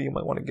man, here's where you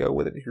might want to go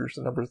with it. Here's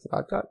the numbers that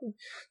I've gotten.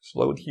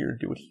 Slow it here,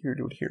 do it here,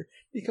 do it here.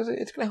 Because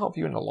it's going to help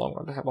you in the long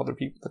run to have other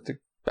people to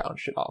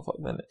bounce shit off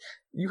of. And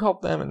you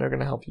help them and they're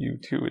going to help you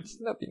too. It's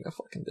not being a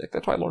fucking dick.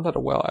 That's why I learned how to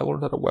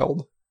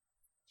weld.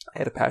 I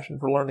had a passion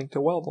for learning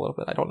to weld a little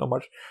bit. I don't know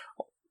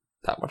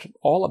that much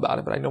all about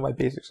it, but I know my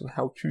basics on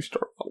how to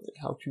start welding,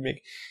 how to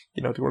make,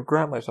 to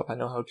grind myself. I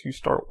know how to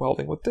start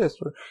welding with this,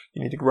 or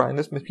you need to grind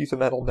this piece of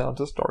metal down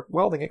to start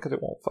welding it because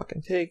it won't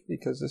fucking take,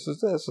 because this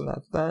is this and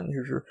that's that, and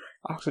here's your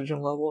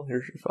oxygen level, and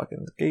here's your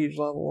fucking gauge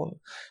level, and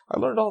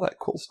I learned all that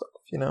cool stuff,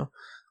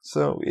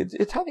 So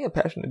it's having a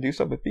passion to do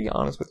so, but be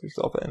honest with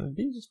yourself and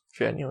be just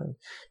genuine.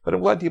 But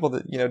I'm glad people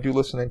that, do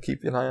listen and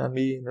keep an eye on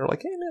me, and they're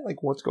like, hey man,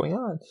 like, what's going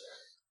on?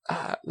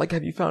 Like,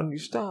 have you found new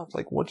stuff?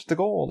 Like, what's the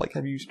goal? Like,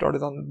 have you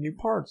started on new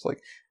parts? Like,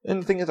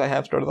 and the thing is, I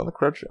have started on the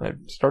crutch, and I've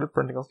started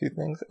printing a few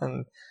things,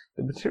 and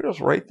the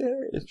material's right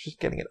there. It's just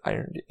getting it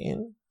ironed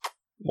in,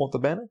 molto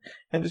bene,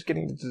 and just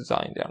getting the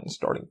design down and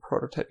starting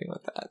prototyping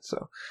with that.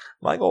 So,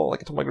 my goal,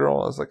 like I told my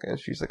girl, I was like,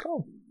 she's like,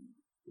 oh,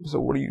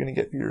 so what are you going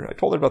to get for your, I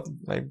told her about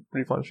my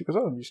refund. She goes,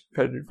 oh, you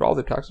paid for all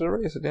the taxes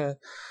already? I said, yeah.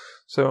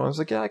 So I was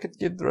like, yeah, I could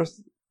give the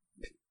rest,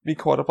 be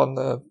caught up on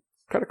the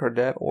credit card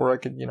debt, or I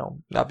could,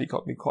 not be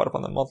caught up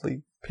on the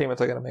monthly payments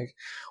I gotta make,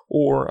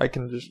 or I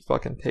can just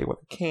fucking pay what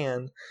I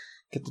can,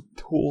 get the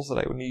tools that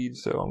I would need.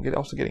 So I'm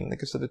also getting,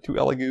 like I said, the 2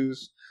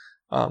 Elegoo's,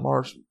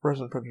 Mars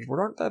resin printers, which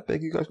aren't that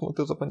big. You guys can look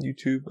those up on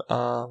YouTube,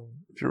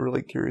 if you're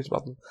really curious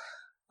about them.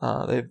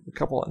 They have a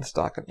couple in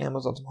stock on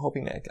Amazon, so I'm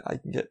hoping that I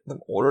can get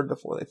them ordered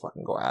before they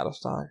fucking go out of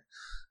stock,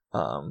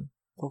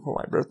 before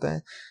my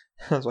birthday,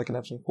 so I can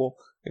have some cool.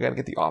 I gotta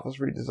get the office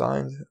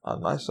redesigned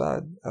on my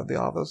side of the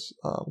office,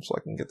 so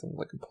I can get them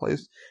like in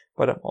place.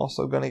 But I'm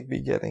also gonna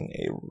be getting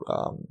a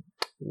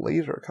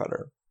laser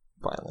cutter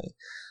finally.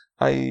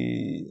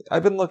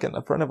 I've been looking.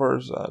 A friend of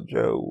ours,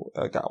 Joe,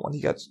 got one.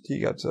 He got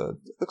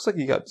looks like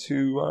he got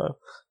two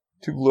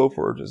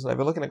Glowforges, and I've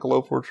been looking at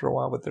Glowforge for a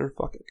while, but they're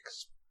fucking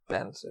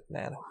expensive,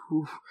 man.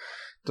 Whew.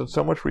 Done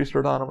so much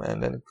research on them,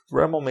 and then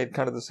Dremel made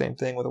kind of the same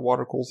thing with a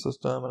water cooled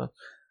system, and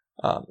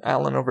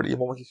Alan over at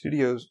Able Monkey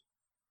Studios.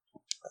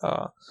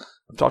 I've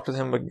talked to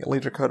him about a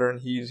laser cutter,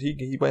 and he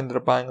ended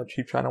up buying a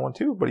cheap China one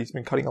too, but he's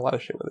been cutting a lot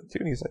of shit with it too.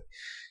 And he's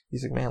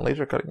like, man,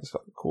 laser cutting is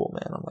fucking cool,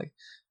 man. I'm like,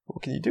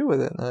 what can you do with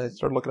it? And I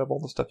started looking up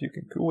all the stuff you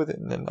can do with it,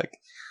 and then like,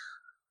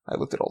 I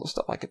looked at all the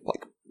stuff I could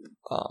like,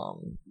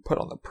 put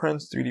on the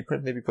prints, 3D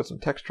print, maybe put some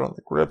texture on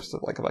the grips,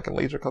 like if I can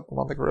laser cut them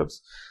on the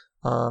grips.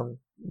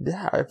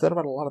 Yeah, I've thought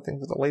about a lot of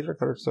things with the laser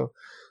cutter, so.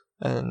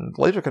 And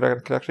laser cutter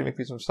could actually make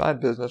me some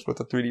side business with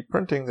the 3D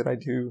printing that I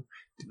do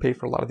to pay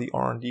for a lot of the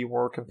R&D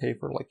work and pay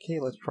for like, hey,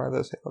 let's try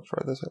this, hey, let's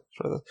try this, hey, let's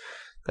try this.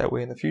 That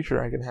way in the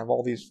future I can have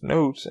all these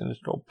notes and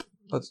just go,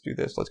 let's do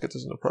this, let's get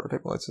this in a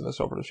prototype, let's send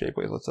this over to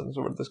Shapeways, let's send this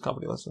over to this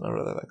company, let's send it over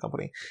to that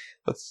company.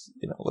 Let's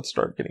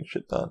start getting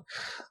shit done.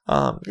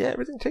 Yeah,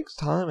 everything takes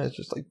time. It's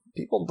just like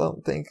people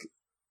don't think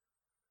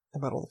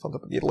about all the fun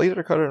stuff. The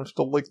laser cutter I'm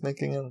still like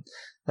thinking, and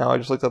now I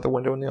just looked out the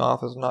window in the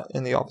office, not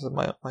in the office of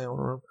my own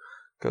room,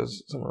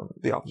 because some of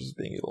the office is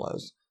being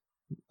utilized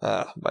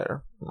by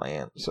my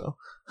aunt, so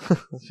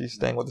she's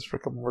staying with us for a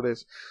couple more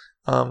days.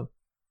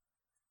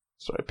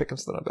 Sorry, picking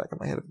something back in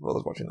my head while I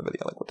was watching the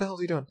video. Like, what the hell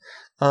is he doing?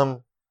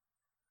 So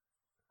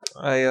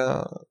I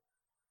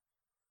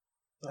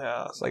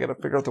gotta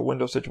figure out the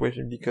window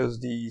situation because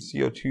the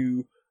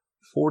CO2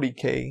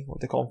 40K,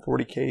 what they call them,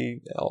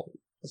 40K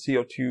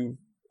CO2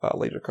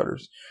 laser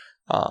cutters.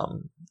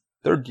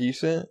 They're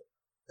decent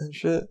and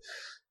shit,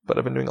 but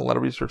I've been doing a lot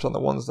of research on the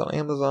ones on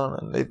Amazon,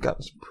 and they've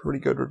gotten some pretty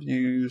good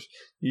reviews.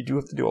 You do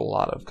have to do a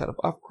lot of kind of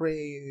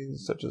upgrades,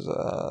 such as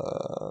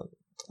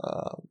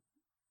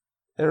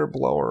air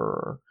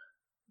blower,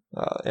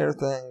 air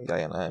thing,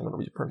 and I'm going to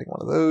be printing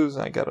one of those,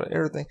 and I got an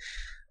air thing.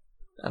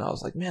 And I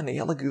was like, man, the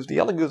Yellow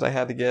Goose I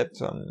had to get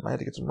some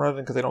resin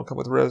because they don't come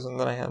with resin.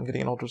 Then I'm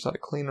getting an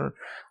ultrasonic cleaner.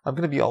 I'm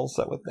going to be all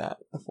set with that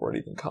before it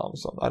even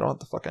comes. So I don't have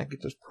to I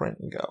could just print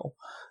and go.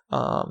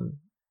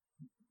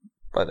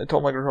 But I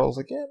told my girl, I was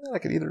like, yeah, man, I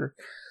could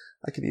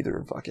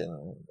either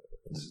fucking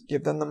just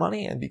give them the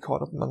money and be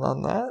caught up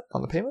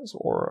on the payments,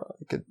 or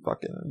I could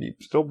fucking be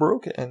still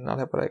broke and not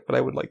have what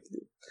I would like to do.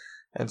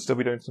 And still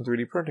be doing some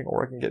 3D printing,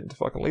 or I can get into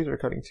fucking laser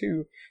cutting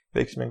too,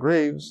 make some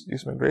engraves, do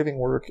some engraving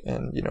work,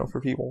 and,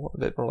 for people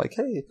that are like,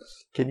 hey,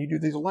 can you do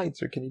these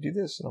lights, or can you do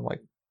this? And I'm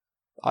like,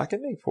 I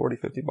can make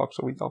 $40-50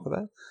 a week off of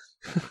that.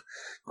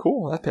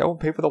 Cool, I will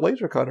pay for the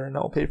laser cutter, and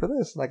I'll pay for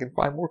this, and I can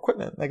buy more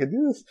equipment, and I can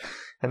do this,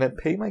 and then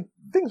pay my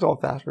things off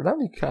faster. That'd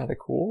be kind of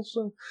cool.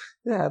 So,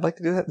 yeah, I'd like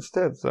to do that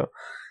instead. So,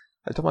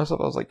 I told myself,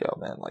 I was like, yo,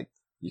 man, like,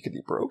 you could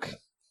be broke,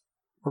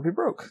 or be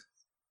broke.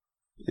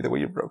 Either way,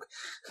 you're broke.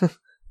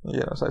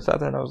 So I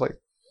sat there and I was like,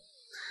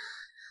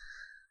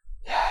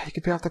 yeah, you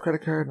could pay off the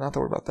credit card, not to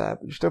worry about that,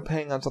 but you're still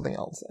paying on something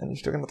else, and you're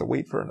still gonna have to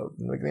wait for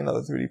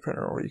another 3D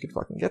printer, or you could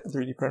fucking get the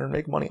 3D printer and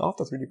make money off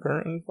the 3D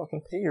printer and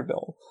fucking pay your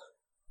bill.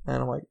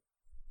 And I'm like,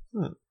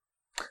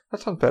 that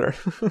sounds better.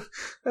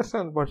 That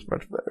sounds much,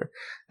 much better.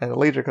 And the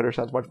laser cutter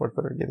sounds much, much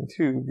better getting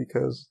too,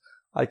 because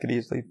I could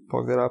easily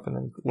plug that up and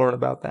then learn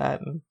about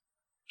that and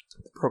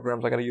the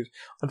programs I gotta use.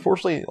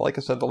 Unfortunately, like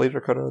I said, the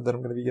laser cutter that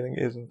I'm gonna be getting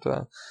isn't,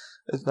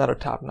 it's not a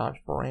top-notch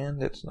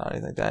brand. It's not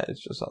anything like that.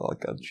 It's just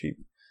like a cheap,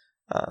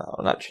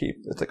 not cheap.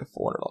 It's like a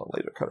 $400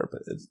 laser cutter,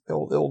 but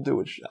it'll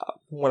do its job.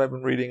 What I've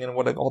been reading and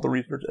all the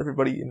research,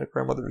 everybody in the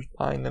grandmother is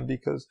buying them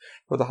because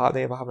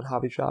they have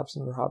hobby shops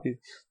and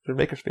their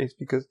makerspace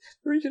because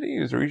they're easy to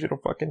use. They're easy to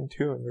fucking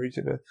tune. They're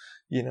easy to,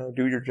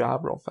 do your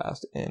job real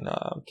fast. And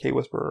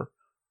K-Whisperer,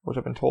 which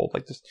I've been told,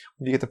 like, just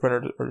when you get the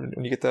printer or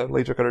when you get the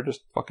laser cutter,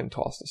 just fucking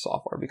toss the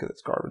software because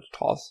it's garbage.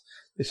 Toss.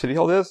 They said,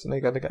 all this, and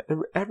they got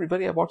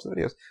everybody I've watched the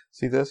videos.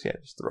 See this? Yeah,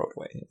 just throw it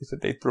away. They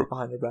said they threw it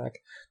behind their back.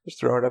 Just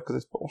throw it up because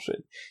it's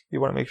bullshit.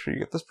 You want to make sure you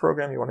get this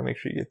program. You want to make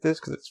sure you get this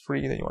because it's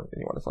free. Then you want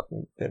to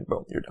fucking, then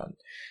boom, you're done.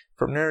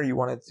 From there, you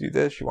want to do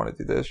this. You want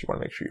to do this. You want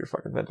to make sure your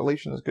fucking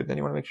ventilation is good. Then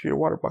you want to make sure your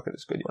water bucket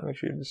is good. You want to make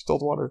sure you have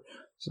distilled water.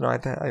 So now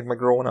my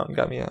girl went out and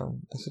got me I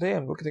said, hey,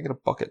 I'm looking to get a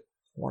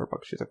water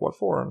bucket. She's like, what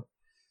for? And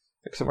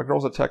except my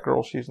girl's a tech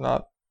girl. She's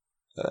not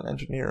an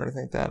engineer or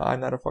anything like that.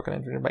 I'm not a fucking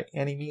engineer by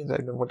any means. I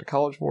even went to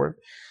college for it.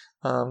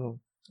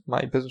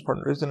 My business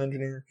partner is an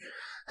engineer.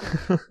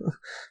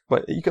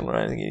 But you can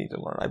learn anything you need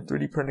to learn.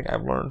 3D printing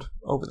I've learned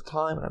over the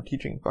time, and I'm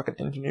teaching fucking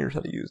engineers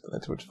how to use them.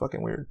 That's what's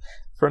fucking weird.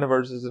 A friend of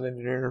ours is an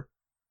engineer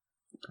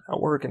at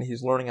work, and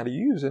he's learning how to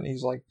use it, and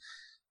he's like,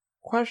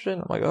 question?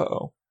 I'm like,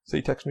 uh-oh. So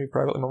he texts me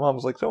privately. My mom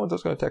was like,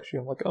 so-and-so's going to text you.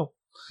 I'm like, oh,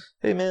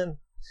 hey, man.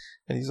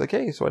 And he's like,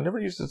 hey, so I never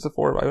used this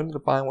before, but I ended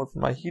up buying one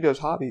for he does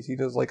hobbies. He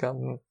does, like,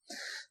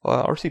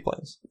 RC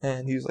planes.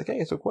 And he's like,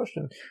 hey, so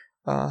question,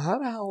 how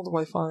the hell do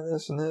I find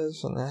this and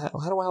this, and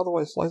how do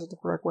I slice it the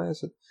correct way? I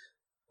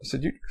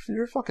said,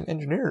 you're a fucking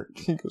engineer.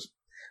 He goes,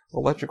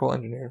 electrical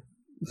engineer.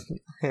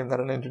 I am not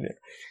an engineer.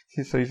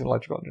 He's an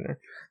electrical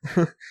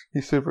engineer.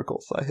 He's super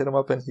cool. So I hit him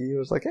up and he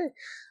was like, hey,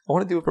 I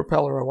want to do a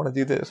propeller. I want to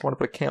do this. I want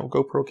to put a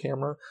GoPro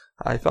camera.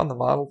 I found the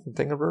model from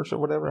Thingiverse or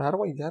whatever. How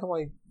do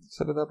I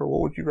set it up, or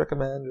what would you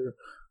recommend?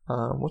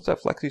 Or what's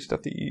that flexi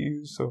stuff that you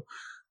use? So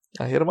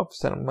I hit him up,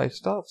 sent him my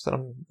stuff, sent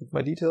him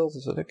my details. I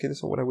said, okay, this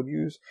is what I would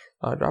use.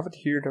 Drop it to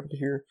here, drop it to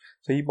here.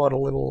 So he bought a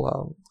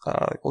little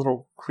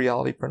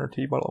Creality printer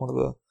too. He bought one of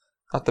the,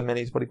 not the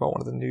minis, but he bought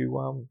one of the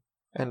new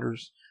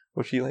Enders,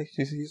 which he likes.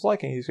 He's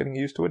liking. He's getting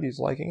used to it. He's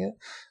liking it.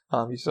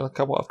 He's done a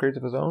couple upgrades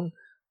of his own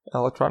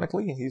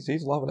electronically, and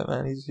he's loving it,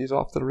 man. He's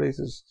off to the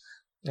races.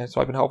 And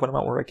so I've been helping him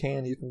out where I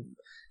can. He's been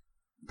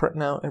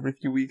printing out every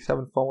few weeks,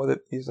 having fun with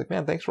it. He's like,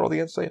 man, thanks for all the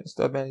insight and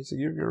stuff, man. He said,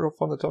 you're real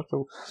fun to talk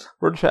to.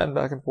 We're chatting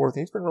back and forth.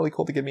 He's been really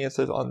cool to give me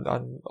insight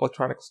on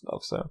electronic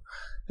stuff. So,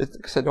 like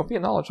I said, don't be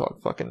a knowledge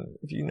hog. Fucking,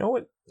 if you know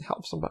it,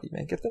 help somebody,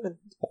 man. Get them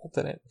involved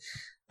in it.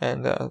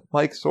 And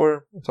Mike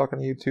Sawyer, I'm talking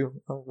to you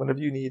too. Whenever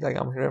you need,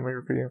 I'm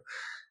here for you.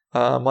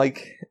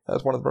 Mike,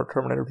 as one of the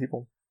Terminator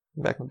people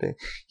back in the day,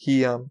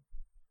 he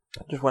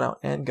just went out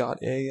and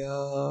got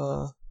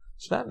a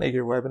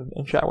Snapmaker where I've been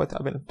in chat with.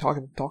 I've been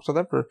talking to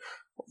them for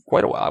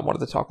quite a while. I wanted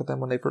to talk with them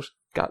when they first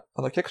got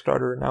on the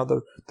Kickstarter, and now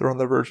they're on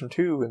their version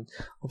 2, and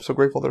I'm so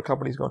grateful their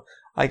company's going.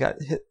 I got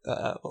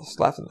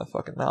slapped in the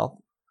fucking mouth.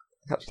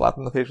 I got slapped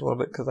in the face a little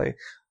bit because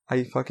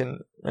I fucking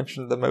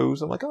mentioned the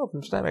Moze. I'm like, oh,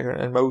 from Snapmaker,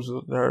 and Moze,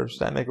 or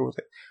Snapmaker was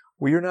like,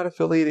 we are not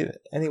affiliated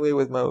anyway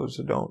with Moze,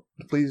 so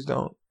please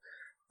don't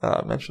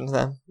mention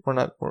them.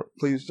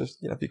 Please just,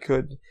 if you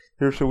could,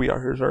 here's who we are,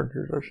 here's our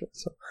shit.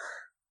 So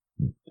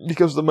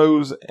because the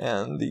Moe's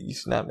and the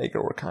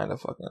Snapmaker were kind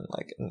of fucking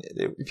like,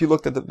 if you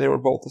looked at them, they were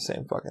both the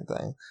same fucking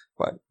thing,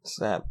 but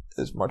Snap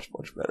is much,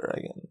 much better.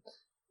 Again,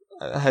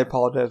 I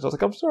apologize. I was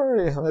like, I'm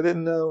sorry, I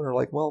didn't know. And they're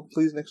like, well,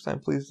 please next time,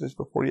 please just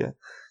before you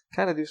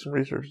kind of do some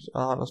research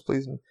on us,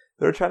 please. And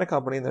they're a China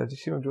company, and they're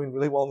doing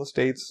really well in the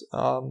States.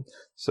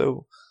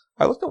 So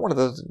I looked at one of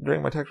those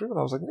during my text room, and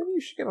I was like, maybe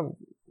you should get a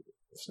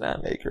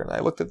Snapmaker. And I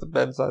looked at the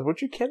bed size,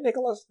 which you can make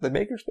a lot. The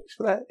maker space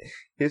for that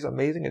is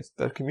amazing. It's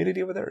the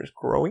community over there is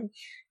growing.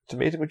 It's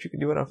amazing what you can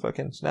do in a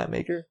fucking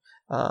Snapmaker.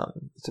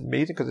 It's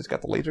amazing because it's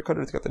got the laser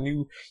cutter. It's got the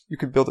new. You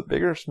can build it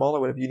bigger, smaller,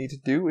 whatever you need to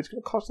do. It's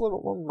going to cost a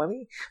little more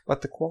money,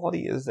 but the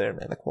quality is there,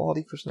 man. The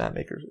quality for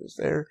Snapmakers is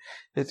there.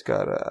 It's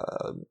got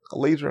a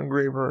laser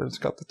engraver. It's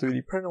got the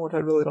 3D printer, which I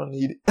really don't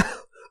need.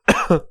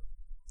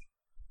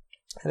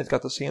 And it's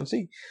got the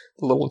CNC,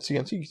 the little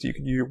CNC, so you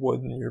can do your wood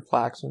and your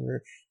plaques and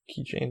your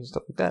keychains and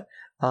stuff like that.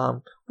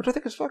 Which I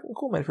think is fucking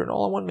cool, man. If you're an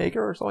all-in-one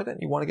maker or something like that,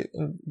 and you want to get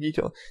in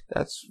detail,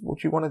 that's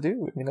what you want to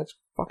do. I mean, that's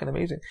fucking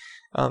amazing.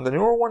 The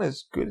newer one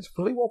is good. It's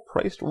really well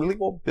priced, really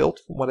well built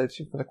from what I've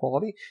seen from the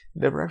quality.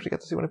 Never actually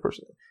got to see one in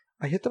person.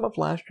 I hit them up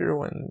last year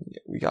when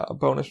we got a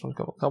bonus from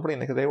the company,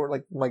 and they were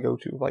like my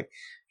go-to. Like,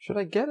 should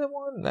I get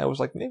one? And I was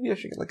like, maybe I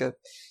should get like a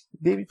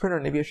baby printer,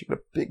 and maybe I should get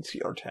a big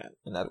CR10.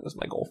 And that was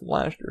my goal from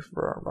last year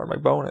for my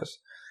bonus.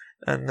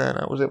 And then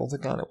I was able to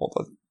kind of, well,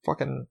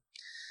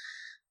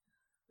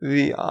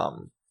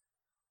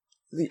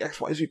 the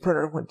XYZ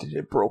printer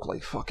it broke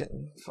like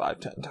fucking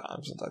 5-10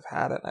 times since I've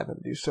had it. And I've had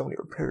to do so many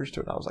repairs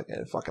to it. And I was like,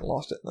 I fucking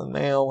lost it in the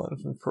mail,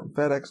 and from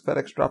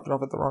FedEx dropped it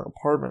off at the wrong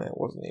apartment. It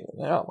wasn't even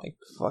there. Oh my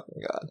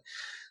fucking god.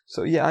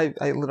 So yeah,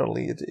 I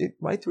literally,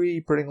 my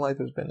 3D printing life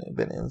has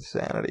been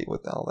insanity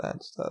with all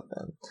that stuff,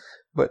 man.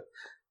 But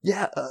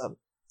yeah,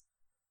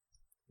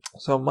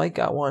 so Mike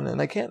got one,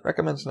 and I can't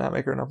recommend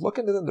Snapmaker enough. Look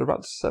into them. They're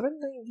about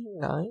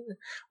 $7.99,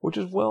 which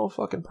is well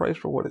fucking priced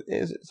for what it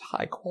is. It's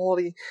high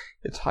quality.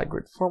 It's high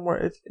grade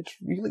firmware. It's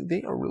really,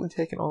 they are really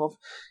taking off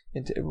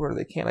into everywhere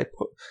they can.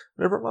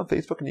 Whenever I'm on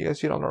Facebook and you guys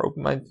see it on our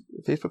Open Mind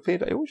Facebook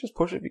page, I always just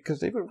push it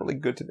because they've been really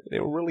good to me. They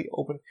were really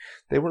open.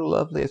 They were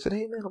lovely. I said,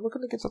 hey man, I'm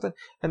looking to get something.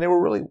 And they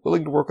were really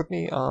willing to work with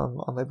me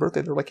on my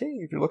birthday. They're like, hey,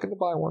 if you're looking to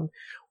buy one,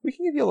 we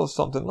can give you a little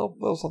something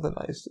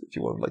nice if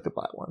you would like to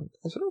buy one.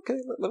 I said, okay,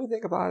 let me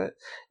think about it.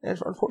 And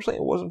unfortunately,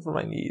 it wasn't for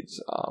my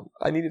needs.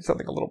 I needed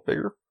something a little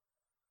bigger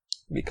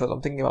because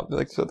I'm thinking about,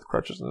 like I said, the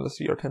crutches and the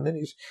CR10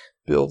 minis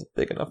build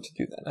big enough to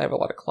do that. And I have a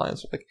lot of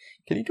clients who are like,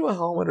 can you do a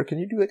helmet, or can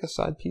you do like a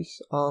side piece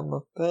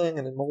thing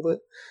and then mold it?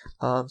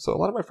 So a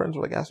lot of my friends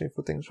were like asking me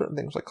for certain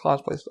things like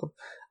cosplay stuff.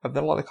 I've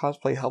done a lot of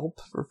cosplay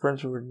help for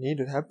friends who need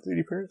to have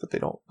 3D printers, but they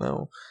don't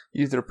know.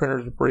 Either their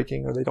printers are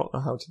breaking or they don't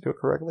know how to do it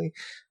correctly.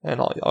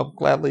 And I'll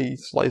gladly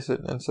slice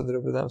it and send it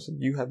over to them. So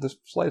you have this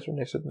slicer? And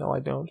they said, no,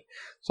 I don't.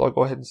 So I'll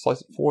go ahead and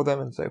slice it for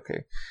them and say,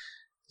 okay,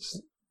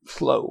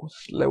 slow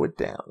it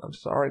down. I'm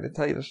sorry to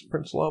tell you to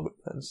print slow, but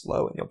print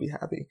slow and you'll be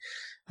happy.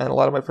 And a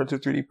lot of my friends who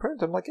 3D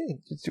print, I'm like, hey,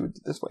 just do it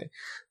this way.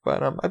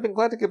 But I've been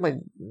glad to get my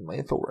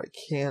info where I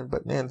can,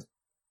 but man,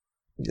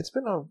 it's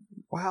been a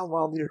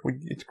wild year.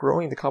 It's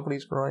growing, the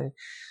company's growing.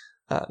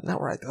 Not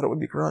where I thought it would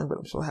be growing, but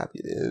I'm so happy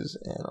it is,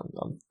 and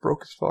I'm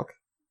broke as fuck,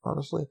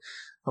 honestly,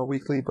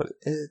 weekly, but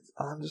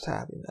I'm just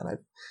happy, man.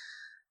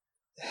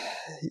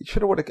 You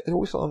should have, would have, I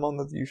always tell my mom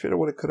that you should have,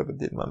 would have, could have,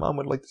 did. My mom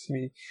would like to see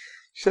me.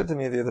 She said to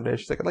me the other day,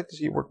 she's like, I'd like to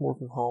see you work more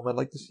from home. I'd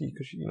like to see,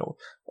 because,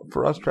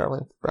 for us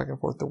traveling back and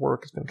forth to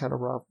work, it's been kind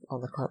of rough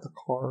on the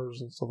cars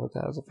and stuff like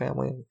that as a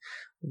family, and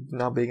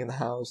not being in the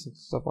house and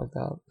stuff like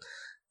that.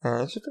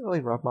 It's just been really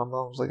rough. My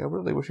mom was like, I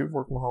really wish you'd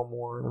work from home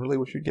more, and I really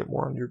wish you'd get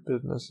more on your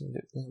business and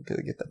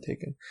get that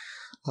taken.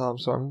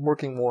 So I'm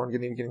working more on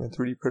getting the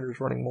 3D printers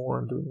running more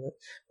and doing it.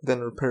 But then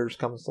the repairs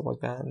come and stuff like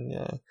that,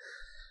 and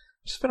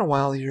it's been a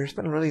wild year. It's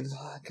been really,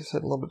 like I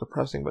said, a little bit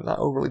depressing, but not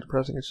overly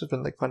depressing. It's just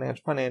been like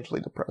financially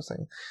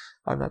depressing.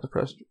 I'm not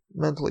depressed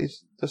mentally.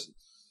 It's just,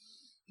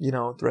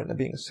 threatening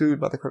being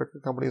sued by the credit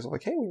card companies.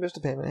 Like, hey, we missed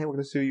a payment. Hey, we're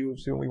going to sue you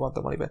soon. We want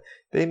the money back.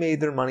 They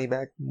made their money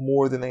back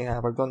more than they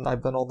have. I've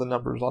done all the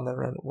numbers on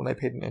their end when I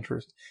paid an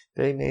interest.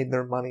 They made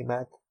their money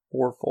back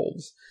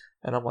fourfolds.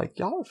 And I'm like,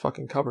 y'all are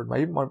fucking covered.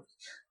 Like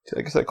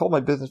I said, I called my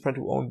business friend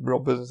who owned real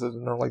businesses,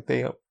 and they're like,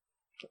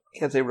 I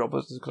can't say real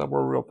business because we're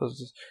a real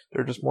business.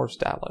 They're just more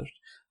established.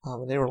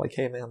 And they were like,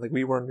 hey man, like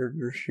we were in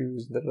your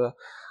shoes.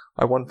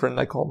 I one friend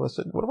I called him and I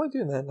said, what do I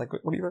do, man? Like,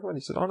 what do you recommend?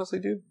 He said, honestly,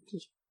 dude,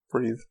 just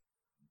breathe.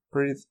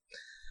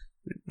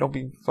 Don't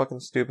be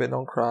fucking stupid.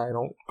 Don't cry.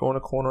 Don't go in a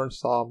corner and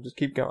sob. Just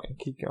keep going.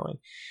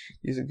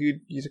 He's like,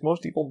 dude,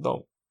 most people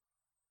don't.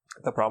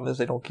 The problem is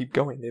they don't keep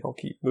going. They don't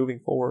keep moving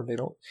forward.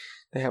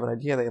 They have an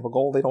idea. They have a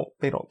goal. They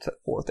don't step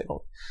forth.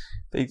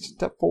 They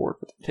step forward,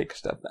 but they take a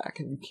step back,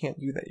 and you can't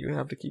do that. You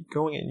have to keep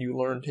going, and you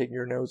learn taking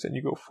your notes, and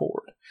you go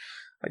forward.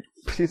 Like,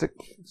 he's like,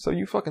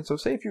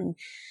 say if you,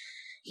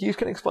 he's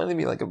going to explain to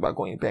me, like, about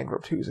going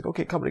bankrupt too. He's like,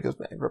 okay, company goes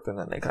bankrupt, and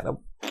then they kind of,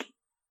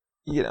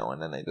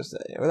 and then they just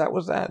say, that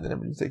was that. And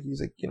everybody's like, he's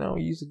like,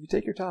 you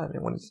take your time,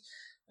 and when it's,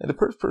 And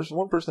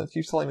one person that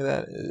keeps telling me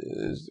that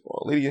is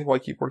a lady who I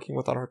keep working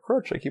with on her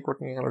crutch. I keep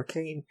working on her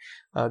cane,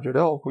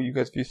 Jodelle, who you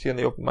guys, if you see on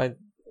the Open Mind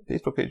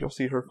Facebook page, you'll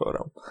see her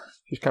photo.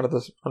 She's kind of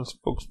this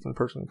unspoken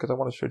person because I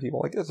want to show people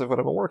like this is what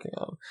I've been working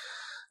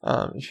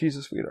on. She's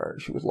a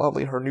sweetheart. She was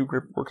lovely. Her new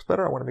grip works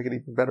better. I want to make it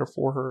even better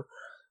for her.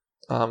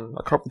 A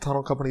carpal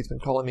tunnel company's been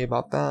calling me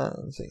about that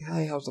and saying,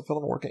 hey, how's the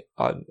filament working?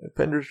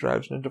 Fender's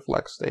Drives, Ninja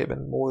Flex, they have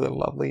been more than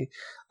lovely.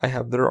 I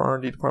have their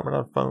R&D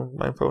department on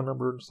my phone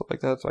number and stuff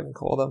like that, so I can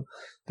call them.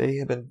 They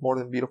have been more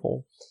than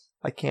beautiful.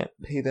 I can't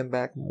pay them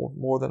back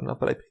more than enough,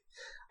 but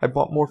I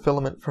bought more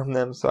filament from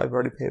them, so I've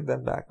already paid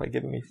them back by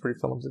giving me free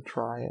films to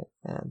try it.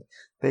 And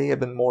they have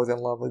been more than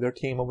lovely. Their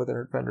team over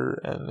there at Fender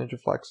and Ninja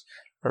Flex,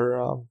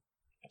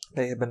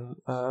 they have been,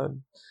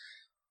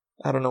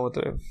 I don't know what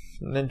the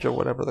Ninja,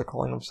 whatever they're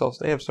calling themselves.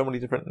 They have so many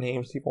different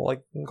names people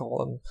like can call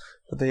them,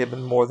 but they have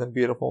been more than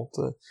beautiful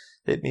to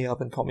hit me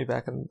up and call me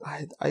back, and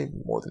I'm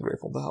more than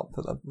grateful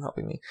to them for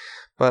helping me.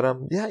 But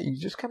yeah, you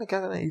just kind of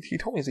gotta. He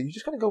told me, you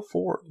just gotta go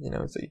forward. You know,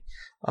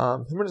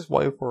 him and his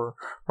wife were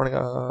running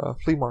a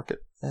flea market,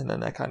 and then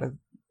that kind of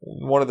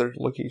one of their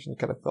locations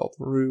kind of fell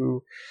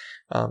through.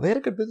 They had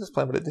a good business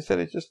plan, but they said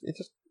it just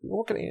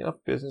wasn't getting enough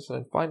business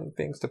and finding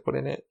things to put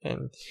in it,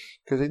 and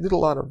because they did a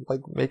lot of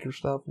like maker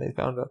stuff, and they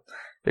found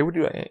they would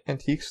do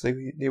antiques,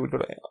 they would go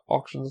to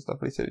auctions and stuff.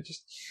 But he said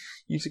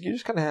you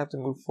just kind of have to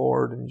move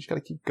forward, and you just got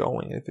to keep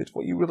going. If it's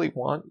what you really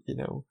want, you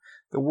know,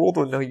 the world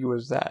will know you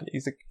as that.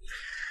 He's like,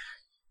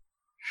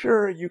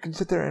 sure, you can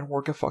sit there and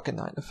work a fucking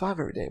 9 to 5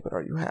 every day, but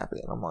are you happy?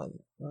 And I'm like,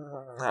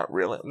 not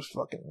really. I'm just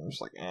like,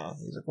 eh.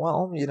 He's like,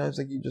 well, you know, it's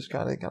like you just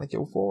gotta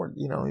go forward.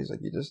 You know, he's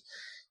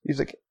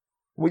like,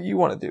 what you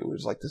want to do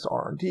is like this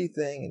R&D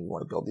thing, and you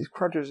want to build these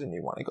crutches, and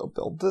you want to go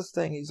build this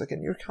thing. He's like,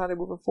 and you're kind of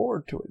moving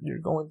forward to it.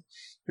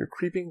 You're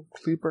creeping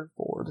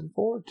forward and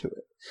forward to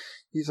it.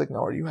 He's like,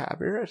 no, are you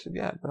happy? I said,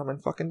 yeah, but I'm in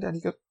fucking debt.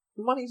 He goes,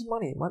 money's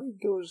money. Money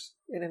goes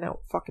in and out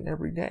fucking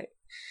every day.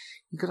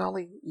 He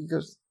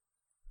goes,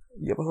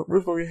 you have a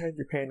roof over your head,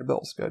 you're paying the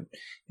bills, good.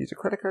 He's a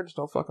credit cards,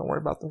 don't fucking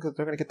worry about them because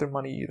they're going to get their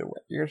money either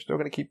way. You're still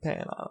going to keep paying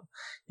on them.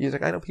 He's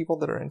like, I know people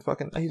that are in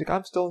he's like,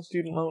 I'm still in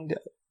student loan debt.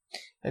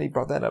 And he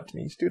brought that up to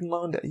me. Student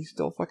loan debt. He's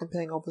still fucking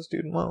paying off the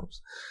student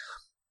loans.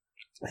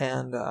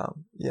 And,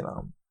 you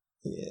know,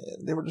 yeah,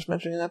 they were just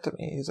mentioning that to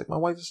me. He's like, my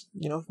wife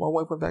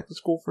went back to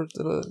school for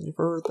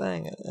her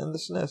thing and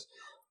this and this.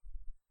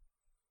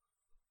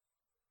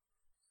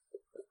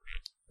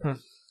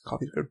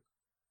 Coffee's good.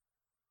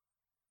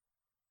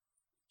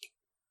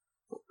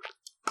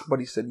 But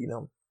he said, you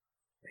know,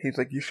 he's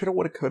like, you should have,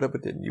 would have, could have,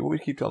 but didn't. You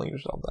always keep telling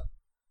yourself that.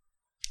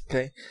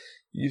 Okay?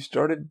 You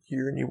started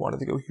here and you wanted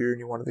to go here and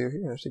you wanted to go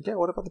here. And I said, yeah,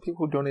 what about the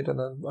people who donated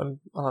on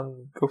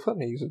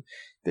GoFundMe? He said,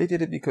 they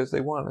did it because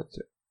they wanted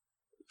to.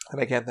 And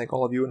I can't thank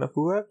all of you enough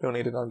who have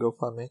donated on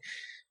GoFundMe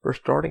for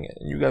starting it.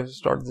 And you guys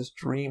started this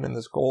dream and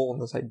this goal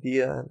and this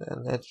idea,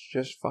 and that's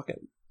just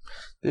fucking...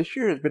 This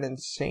year has been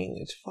insane.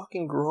 It's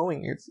fucking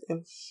growing. It's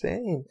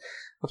insane.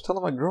 I was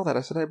telling my girl that.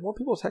 I said, I have more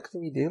people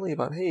texting me daily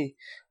about, hey,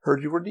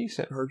 heard you were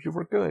decent, heard you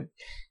were good.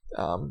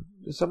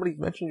 Somebody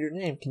mentioned your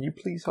name. Can you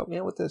please help me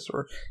out with this?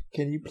 Or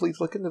can you please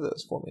look into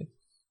this for me?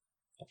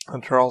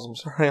 And Charles, I'm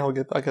sorry, I'll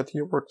get to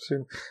your work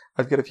soon.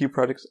 I've got a few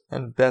projects.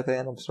 And Beth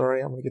Ann, I'm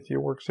sorry, I'm going to get to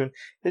your work soon.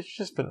 It's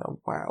just been a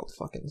wild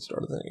fucking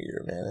start of the new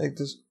year, man. I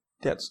just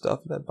get stuff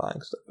and then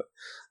buying stuff. But,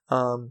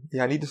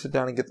 yeah, I need to sit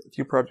down and get a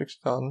few projects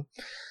done.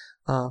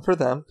 For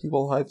them,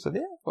 people have said,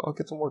 yeah, well, I'll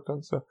get some work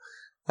done. So,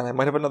 and I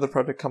might have another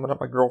project coming up.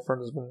 My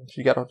girlfriend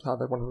she got on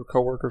top of one of her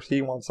coworkers.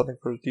 He wants something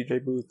for his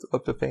DJ booth,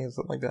 up to fame,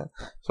 something like that.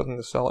 Something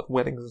to sell at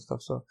weddings and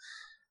stuff. So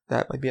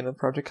that might be another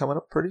project coming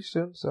up pretty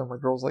soon. So my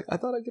girl's like, I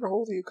thought I'd get a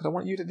hold of you because I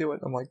want you to do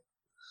it. I'm like,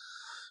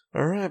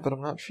 all right, but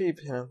I'm not cheap,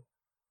 you know.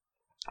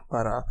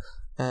 But,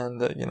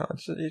 you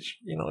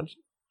know,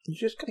 you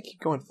just gotta keep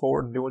going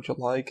forward and do what you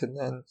like. And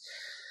then,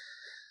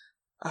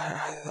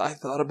 I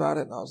thought about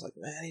it and I was like,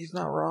 man, he's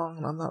not wrong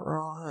and I'm not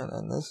wrong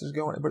and this is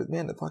going, but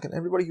man, the fucking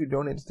everybody who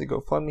donates to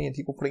GoFundMe and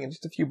people putting in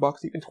just a few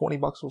bucks, even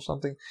 $20 or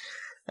something.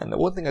 And the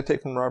one thing I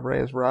take from Rob Ray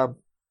is, Rob,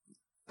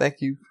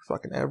 thank you for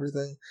fucking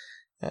everything.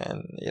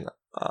 And, you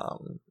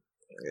know,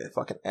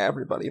 fucking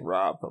everybody,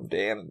 Rob, from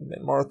Dan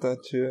and Martha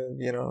to,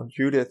 you know,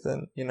 Judith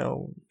and, you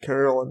know,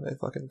 Carol and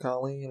fucking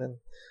Colleen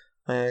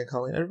and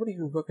Colleen, everybody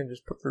who fucking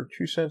just put their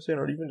 2 cents in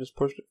or even just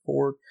pushed it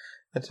forward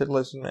and said,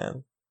 listen,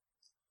 man,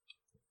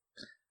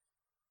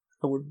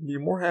 I would be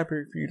more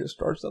happy for you to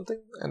start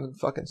something and then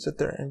fucking sit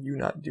there and you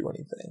not do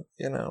anything,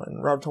 you know.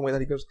 And Rob told me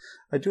that. He goes,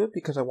 I do it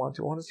because I want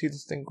to. I want to see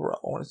this thing grow. I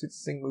want to see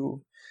this thing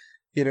move.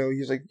 You know,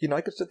 he's like, you know,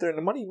 I could sit there and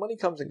the money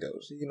comes and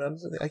goes. You know,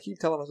 I keep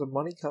telling him, I said,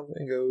 money comes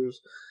and goes,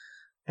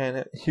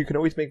 and you can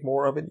always make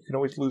more of it. You can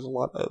always lose a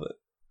lot of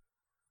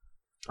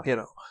it. You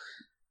know,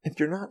 if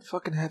you're not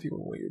fucking happy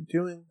with what you're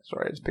doing,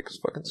 sorry, I just picked this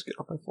fucking skin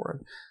off my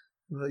forehead.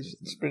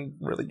 It's been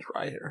really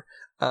dry here.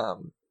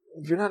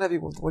 If you're not happy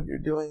with what you're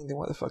doing, then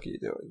what the fuck are you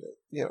doing?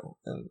 You know,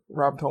 and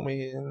Rob told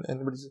me, and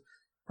everybody's,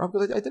 Rob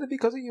goes, I did it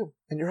because of you,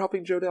 and you're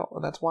helping Jodelle,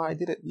 and that's why I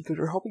did it, because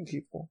you're helping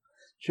people.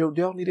 Joe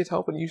Dell needed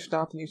help and you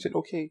stopped and you said,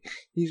 okay,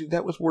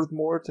 that was worth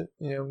more to,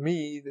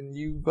 me than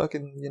you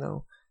fucking,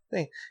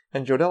 thing.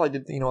 And Jodelle, I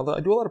did, I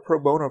do a lot of pro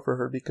bono for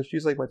her because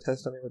she's like my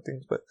testimony with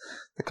things, but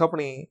the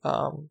company,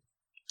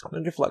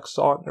 NinjaFlex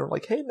saw it and they were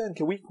like, hey man,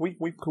 can we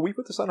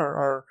put this on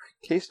our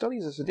case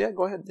studies? I said, yeah,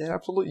 go ahead. Yeah,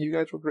 absolutely. You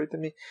guys were great to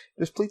me.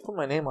 Just please put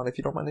my name on it if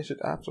you don't mind. They said,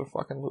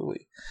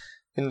 absolutely.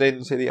 And they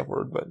didn't say the F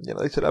word, but,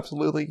 they said,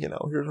 absolutely,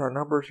 here's our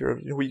numbers,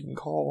 here's who you can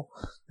call.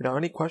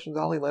 Any questions,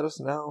 Ollie, let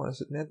us know. And I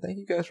said, man, thank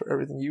you guys for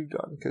everything you've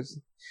done, because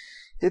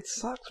it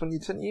sucks when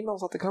you send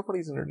emails out to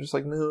companies and they're just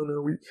like,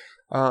 no, we,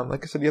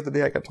 like I said the other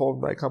day, I got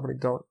told by a company,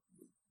 don't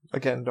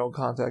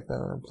contact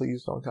them, and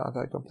please don't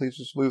contact them, please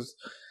just lose,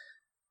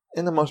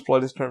 in the most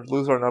politest terms,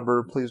 lose our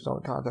number, please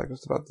don't contact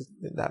us about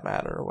that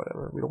matter or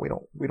whatever.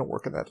 We don't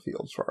work in that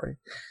field, sorry,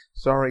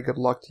 good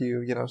luck to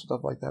you,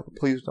 stuff like that, but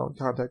please don't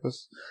contact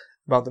us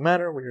about the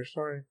matter when you're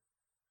sorry,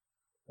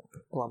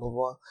 blah, blah,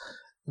 blah.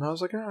 And I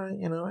was like, alright,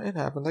 it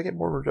happens. I get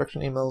more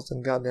rejection emails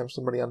than goddamn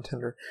somebody on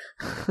Tinder.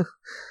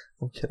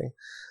 I'm kidding.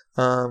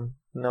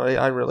 No,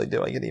 I really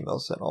do. I get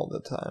emails sent all the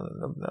time.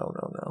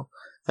 No.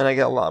 And I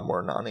get a lot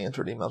more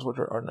non-answered emails, which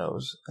are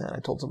no's. And I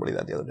told somebody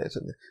that the other day.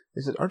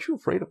 They said, aren't you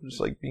afraid of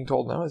just like being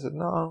told no? I said,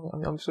 no,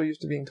 I'm so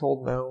used to being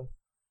told no.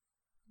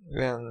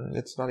 And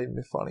it's not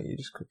even funny. You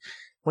just,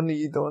 when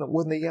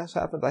the yes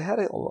happened, I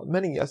had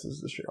many yeses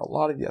this year, a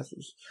lot of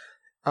yeses.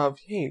 Of,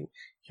 hey,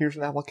 here's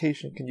an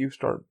application, can you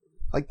start,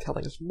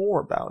 telling us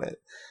more about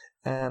it?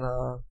 And,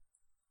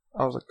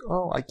 I was like,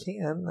 oh, I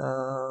can,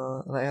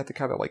 and I had to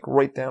kind of,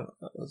 write down,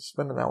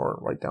 spend an hour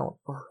and write down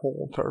our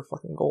whole entire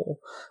fucking goal.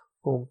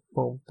 Boom,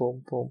 boom,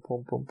 boom, boom,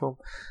 boom, boom, boom.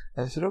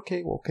 And I said,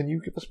 okay, well, can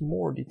you give us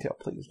more detail,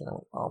 please? And I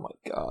went, oh my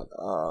god,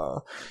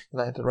 and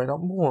I had to write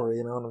out more,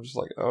 and I'm just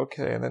like,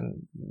 okay, and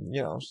then,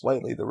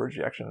 slightly the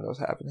rejection was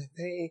happening.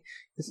 Hey,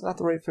 it's not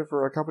the right fit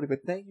for our company,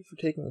 but thank you for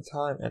taking the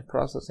time and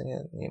processing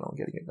it,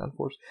 getting it done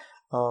for us.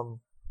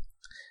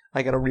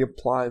 I gotta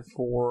reapply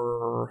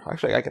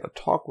I gotta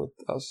talk with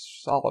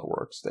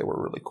SolidWorks. They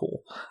were really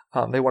cool.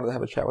 They wanted to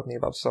have a chat with me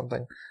about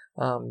something,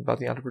 about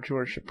the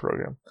entrepreneurship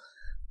program.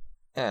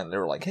 And they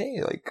were like, hey,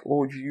 what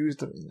would you use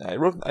I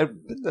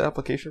did the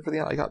application for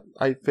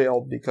I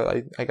failed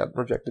because I got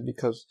rejected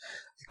because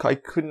I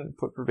couldn't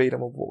put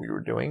verbatim of what we were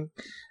doing.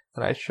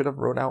 And I should have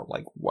wrote out,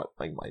 what,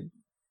 my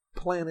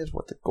plan is,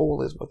 what the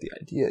goal is, what the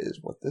idea is,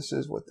 what this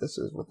is.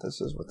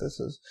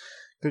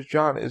 Because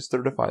John is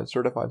certified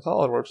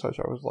SolidWorks, so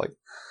I was like,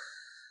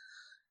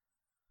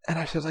 and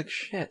I was like,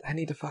 shit, I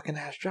need to fucking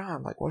ask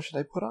John, what should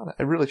I put on it?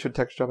 I really should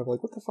text John and be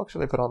like, what the fuck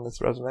should I put on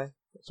this resume?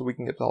 So we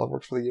can get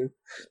SolidWorks for the year.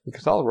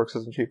 Because SolidWorks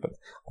isn't cheap, but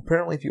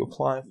apparently if you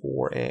apply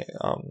for a,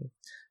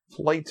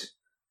 flight,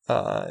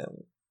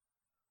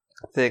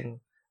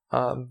 thing,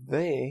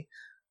 they,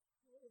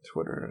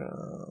 Twitter, it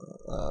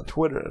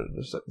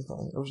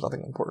was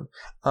nothing important.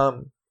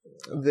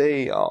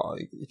 They,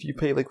 if you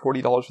pay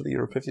 $40 for the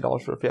year or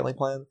 $50 for a family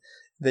plan,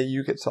 then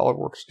you get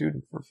SolidWorks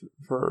Student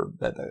for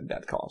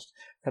that cost.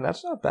 And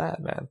that's not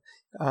bad, man.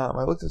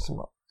 I looked at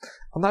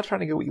I'm not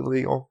trying to go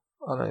illegal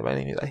on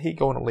any means. I hate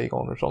going illegal,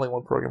 and there's only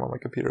one program on my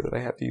computer that I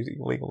have to use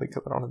illegally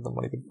because I don't have the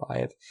money to buy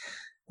it.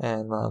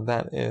 And,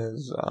 that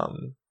is,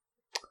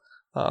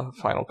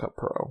 Final Cut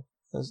Pro.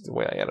 That's the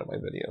way I edit my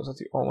videos. That's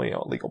the only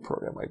legal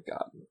program I've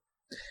got.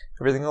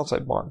 Everything else I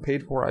bought and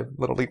paid for, I've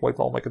literally wiped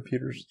all my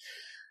computers.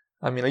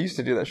 I mean, I used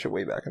to do that shit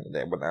way back in the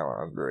day, but now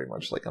I'm very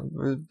much I'm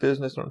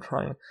business and I'm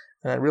trying.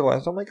 And I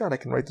realized, oh my god, I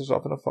can write this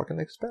off in a fucking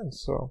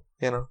expense. So,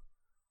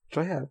 which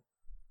I have.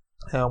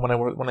 When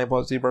I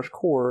bought ZBrush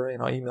Core, I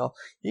emailed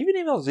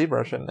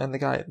ZBrush, and the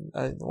guy,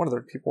 one of the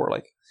people were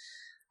like,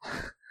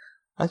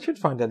 I should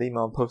find that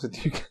email and post it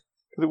to you because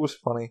it was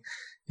funny.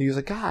 He was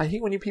like, God, I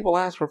hate when you people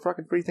ask for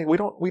fucking free things. We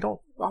don't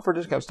offer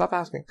discounts. Stop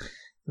asking.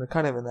 And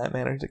kind of in that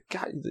manner. He's like,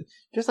 God,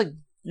 just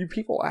you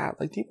people ask,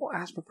 people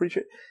ask for free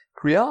shit.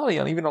 Reality,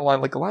 on even online,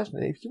 Elijah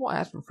today, people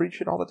ask for free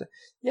shit all the time.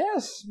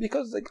 Yes,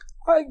 because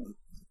I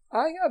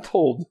got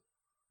told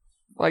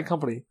by a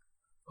company,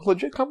 a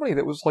legit company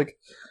that was like,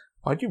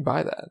 why'd you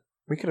buy that?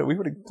 We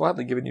would have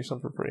gladly given you some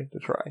for free to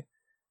try.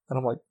 And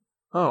I'm like,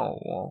 oh,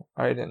 well,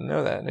 I didn't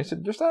know that. And they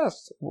said, just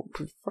ask.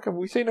 Fucking,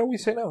 we say no, we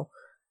say no.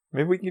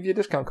 Maybe we can give you a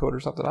discount code or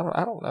something.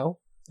 I don't know.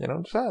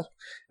 Just ask.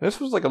 And this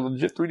was a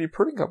legit 3D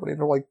printing company.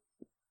 And they're like,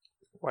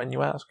 why didn't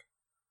you ask?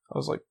 I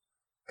was like,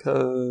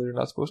 because you're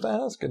not supposed to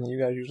ask, and you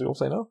guys usually will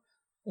say no.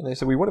 And they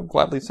said, we would have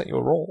gladly sent you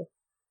a roll.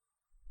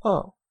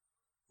 Oh.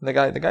 And the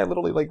guy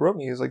literally wrote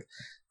me. He's like,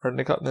 or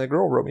the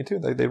girl wrote me too.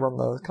 They run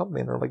the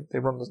company, and they're like, they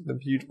run the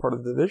huge part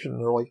of the division.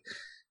 And they're like,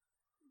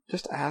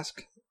 just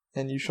ask,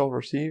 and you shall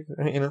receive.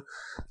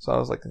 So I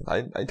was like,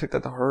 I took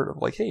that to heart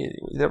of hey, it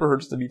never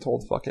hurts to be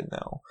told fucking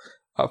no.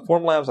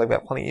 Formlabs, I've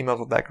got plenty of emails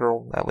with that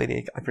girl, that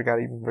lady. I forgot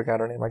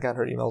her name. I got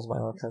her emails in my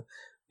archive.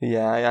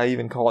 Yeah, I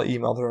even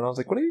emailed her, and I was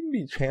like, would it even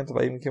be a chance if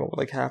I even came up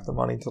with half the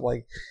money to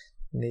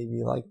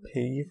maybe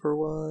pay for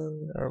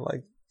one,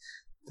 or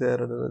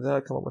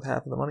come up with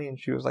half of the money. And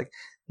she was like,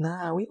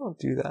 nah, we don't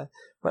do that.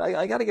 But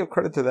I got to give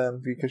credit to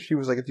them, because she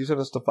was like, if you send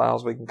us the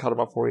files, we can cut them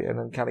up for you and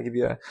then kind of give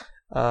you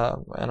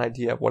an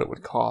idea of what it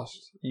would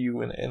cost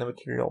you and the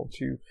material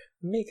to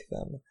make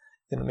them.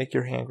 Make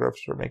your hand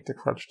grips or make the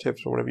crutch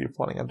tips or whatever you're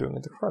planning on doing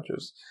with the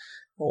crutches.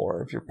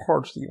 Or if your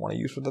parts that you want to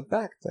use for the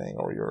back thing,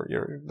 or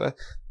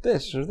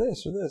this or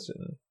this or this.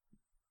 And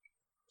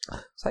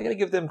so I gotta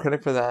give them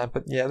credit for that.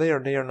 But yeah, they are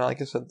not,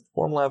 like I said,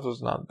 Formlabs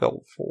was not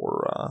built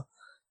for,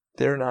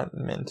 they're not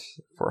meant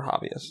for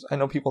hobbyists. I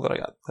know people that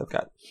have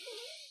got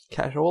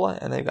cashola,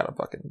 and they've got a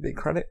fucking big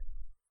credit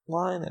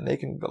line, and they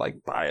can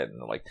like buy it,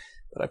 and like,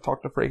 but I've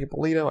talked to Frankie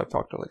Polito, I've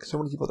talked to like so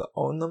many people that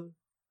own them,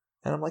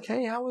 and I'm like,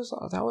 hey, how was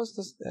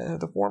this,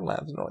 the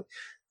Formlabs? And they're like,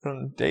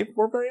 and Dave,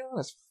 we're very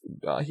honest.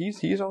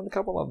 He's owned a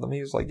couple of them.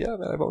 He was like, yeah,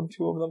 man, I've owned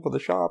 2 of them for the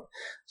shop.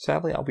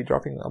 Sadly, I'll be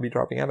dropping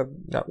out of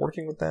not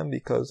working with them,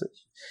 because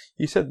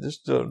he said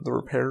just the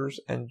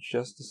repairs and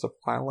just the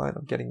supply line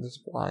of getting the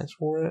supplies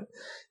for it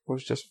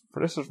was just,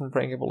 this is from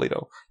Frank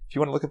Ippolito. If you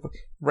want to look at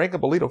Frank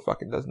Ippolito,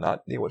 fucking does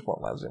not deal with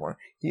Formlabs anymore.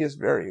 He is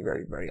very,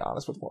 very, very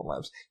honest with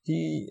Formlabs.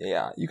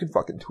 You can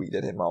fucking tweet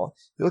at him all.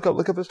 Look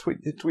up his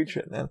tweet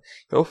shit, man.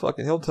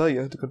 He'll tell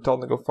you to tell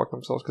them to go fuck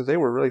themselves, because they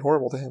were really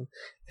horrible to him.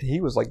 And he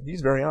was like,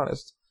 he's very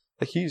honest.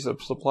 Like, he's a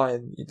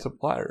supplier,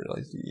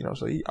 like,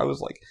 so I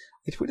was like,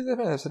 I tweeted him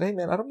and I said, hey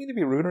man, I don't mean to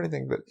be rude or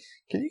anything, but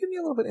can you give me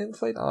a little bit of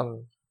insight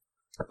on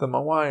the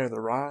Moai or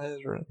the Rise?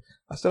 Or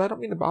I said, I don't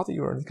mean to bother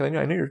you or anything,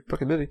 I know you're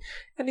fucking busy.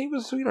 And he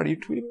was sweetheart. He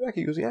tweeted me back.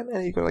 He goes, yeah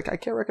man, he goes, like, I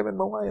can't recommend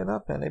Moai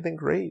enough, man. They've been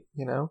great,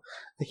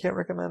 I can't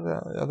recommend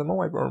the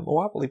Moai or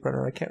Moapoli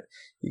printer. I can't.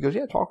 He goes,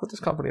 yeah, talk with this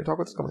company.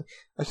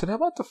 I said, how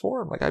about the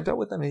Forum? Like, I've dealt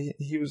with them.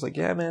 He was like,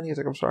 yeah man. He's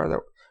like, I'm sorry that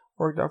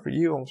worked out for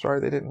you. I'm sorry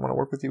they didn't want to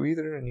work with you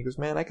either. And he goes,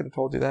 man, I could have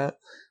told you that.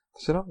 I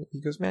said, oh. He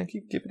goes, man,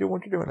 keep doing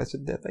what you're doing. I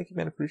said, yeah, thank you,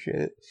 man, appreciate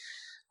it.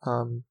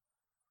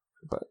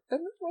 But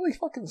it really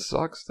fucking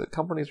sucks that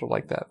companies are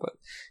like that. But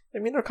I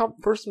mean, they're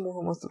first and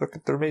foremost,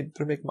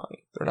 they make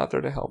money. They're not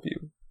there to help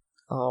you.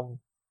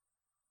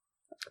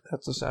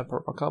 That's the sad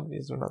part about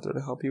companies. They're not there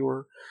to help you,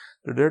 or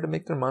they're there to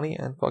make their money,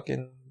 and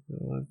fucking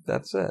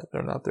that's it.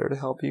 They're not there to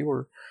help you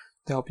or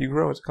to help you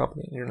grow as a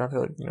company. You're not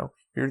there,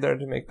 you're there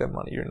to make them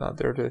money. You're not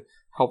there to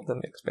help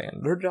them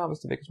expand. Their job is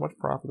to make as much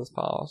profit as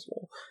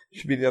possible. It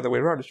should be the other way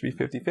around. It should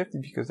be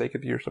 50-50, because they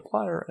could be your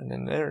supplier, and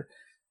then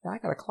I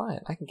got a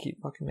client. I can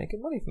keep fucking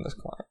making money from this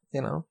client,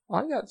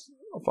 I got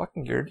a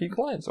fucking guaranteed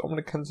client, so I'm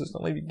going to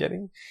consistently be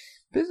getting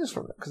business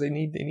from them, because they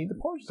need the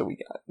parts that we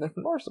got. They're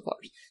from our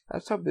suppliers.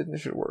 That's how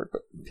business should work,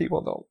 but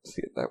people don't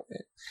see it that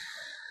way.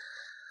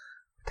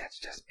 That's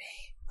just me.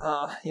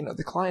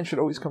 The client should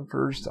always come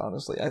first,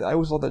 honestly. I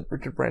always love that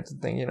Richard Branson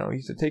thing,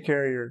 he said, take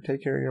care of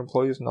your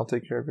employees, and I'll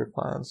take care of your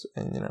clients.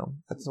 And,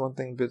 that's the one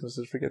thing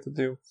businesses forget to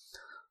do.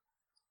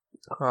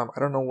 I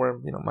don't know where,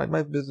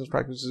 my business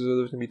practices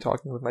are going to be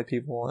talking with my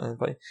people, and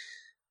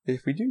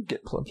if we do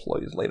get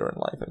employees later in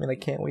life, I mean, I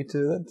can't wait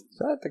to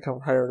come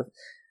hire.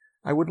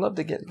 I would love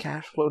to get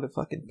cash flow to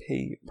fucking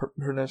pay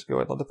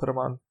Pernesco. I'd love to put them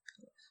on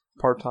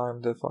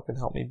part-time to fucking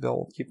help me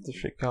keep the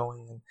shit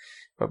going.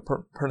 But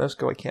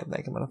Pernesco, I can't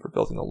thank him enough for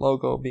building the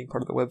logo, being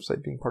part of the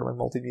website, being part of my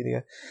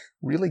multimedia,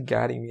 really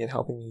guiding me and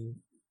helping me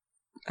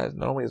as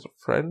not only as a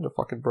friend, a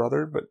fucking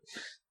brother, but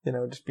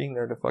just being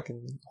there to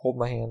fucking hold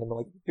my hand and be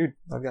like, dude,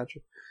 I've got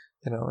you,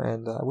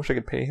 and I wish I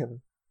could pay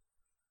him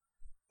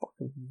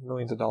fucking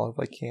millions of dollars if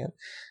I can't.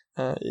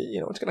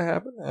 It's gonna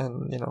happen,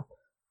 and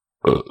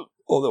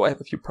although I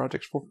have a few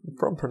projects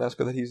from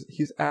Pernesco that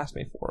he's asked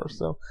me for,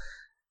 so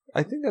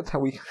I think that's how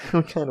we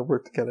kind of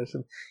work together.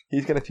 So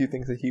he's got a few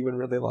things that he would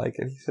really like,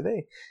 and he said,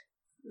 hey,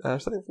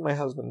 something for my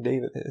husband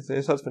David.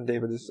 His husband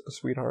David is a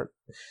sweetheart,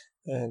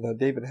 and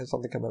David has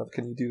something coming up.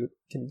 Can you do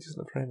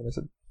something for him? And I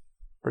said,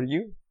 for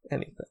you,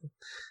 anything.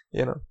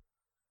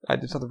 I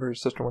did something for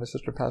his sister when his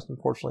sister passed,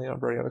 unfortunately,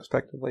 very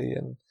unexpectedly,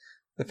 and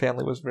the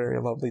family was very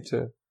lovely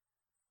to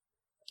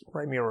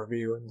write me a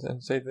review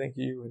and say thank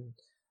you.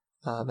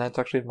 And that's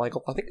actually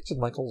Michael. I think it's in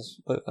Michael's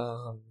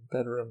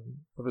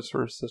bedroom of his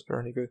first sister,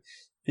 and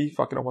he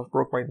fucking almost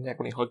broke my neck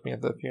when he hugged me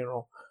at the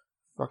funeral.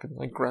 Fucking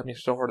grabbed me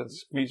so hard and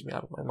squeezed me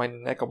out of my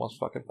neck almost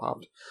fucking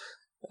popped.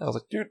 I was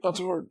like, dude, not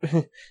so hard.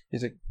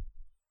 He's like,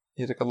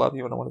 I love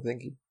you and I want to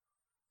thank you.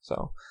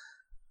 So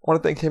I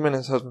want to thank him and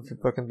his husband for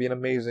fucking being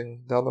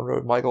amazing down the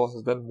road. Michael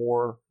has been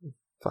more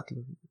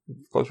fucking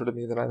closer to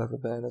me than I've ever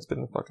been. It's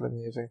been fucking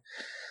amazing.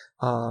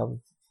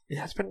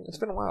 Yeah, it's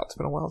been a while. It's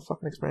been a wild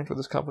fucking experience where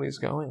this company is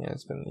going. And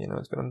it's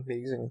been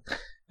amazing.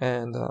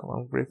 And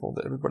I'm grateful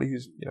that everybody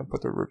who's,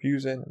 put their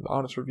reviews in,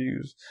 honest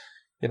reviews,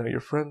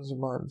 your friends of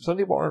mine. Some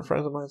people aren't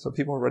friends of mine. Some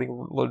people are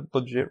writing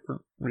legit,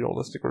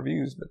 realistic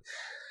reviews. But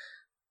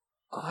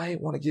I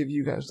want to give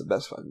you guys the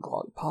best fucking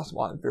quality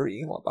possible. I'm very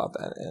anal about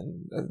that.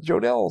 And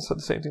Jodelle said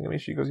the same thing to me.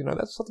 She goes,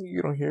 that's something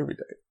you don't hear every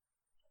day.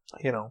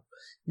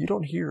 You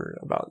don't hear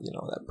about,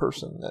 that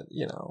person that,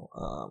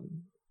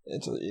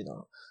 it's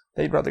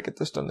they'd rather get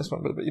this done, this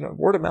one, but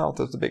word of mouth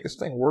is the biggest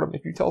thing.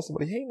 If you tell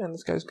somebody, hey man,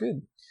 this guy's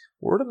good,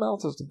 word of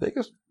mouth is the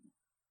biggest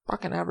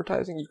fucking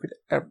advertising you could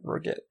ever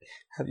get.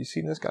 Have you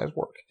seen this guy's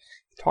work?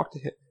 Talk to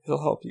him.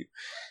 He'll help you.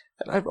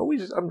 And I've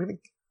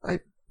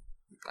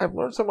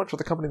learned so much with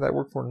the company that I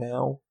work for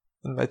now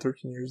in my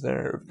 13 years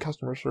there of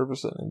customer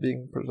service and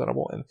being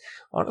presentable. And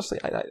honestly,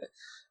 I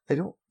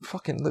don't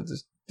fucking live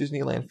this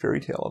Disneyland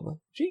fairy tale of,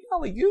 gee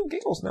golly, you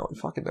giggles now, and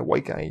fucking the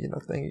white guy,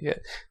 thing you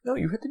get. No,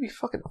 you have to be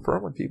fucking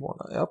upfront with people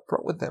and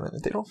upfront with them, and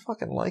if they don't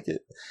fucking like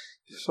it,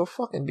 so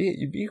fucking be it.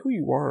 You be who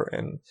you are,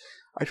 and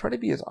I try to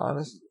be as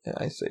honest, and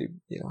I say,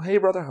 hey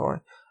brother, how are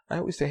you? I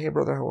always say, hey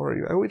brother, how are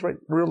you? I always write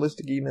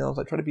realistic emails.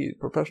 I try to be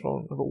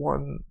professional, number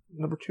one.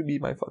 Number two, be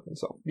my fucking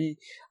self.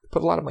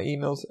 Put a lot of my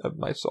emails of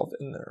myself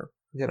in there,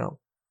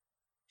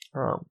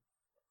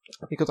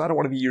 because I don't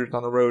want to be years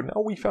down the road, and,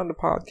 we found a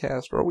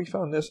podcast, or we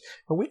found this,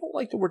 and we don't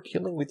like that we're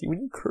dealing with you.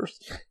 When you curse,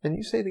 and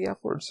you say the F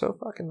word so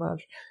fucking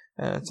much,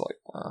 and it's like,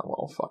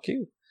 well, fuck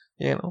you,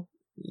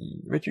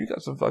 but you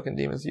got some fucking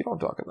demons you don't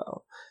talk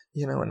about,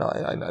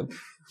 and I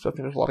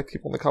there's a lot of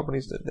people in the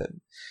companies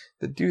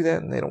that do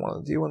that, and they don't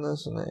want to deal with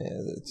this, and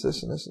it's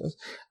this and this and this.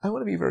 I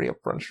want to be very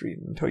upfront street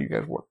and tell you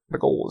guys what the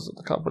goal is of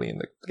the company,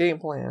 and the game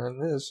plan,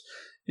 and this,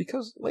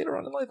 because later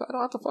on in life, I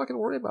don't have to fucking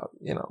worry about,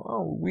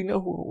 we know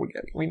who we're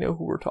getting, we know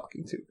who we're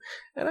talking to,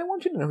 and I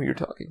want you to know who you're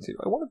talking to.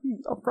 I want to be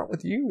upfront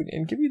with you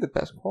and give you the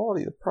best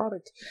quality, the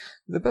product,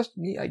 the best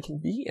me I can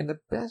be, and the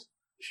best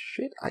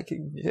shit I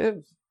can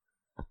give.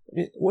 I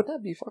mean, wouldn't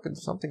that be fucking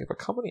something if a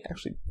company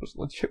actually was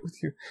legit with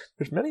you?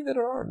 There's many that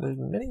are, and there's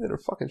many that are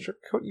fucking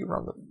sugarcoating you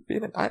around the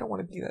bin, and I don't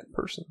want to be that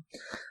person.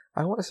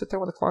 I want to sit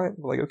down with a client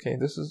and be like, okay,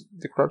 this is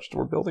the crutch that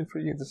we're building for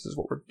you, this is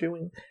what we're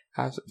doing,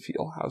 how's it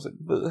feel, how's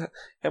it, bleh.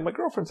 And my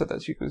girlfriend said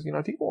that, she goes,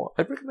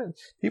 I recommend,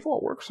 people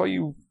at work saw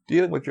you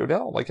dealing with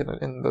Jodell, like in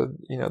the,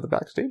 the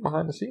backstage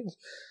behind the scenes.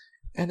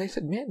 And they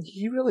said, man,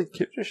 he really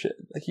gives a shit.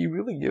 Like, he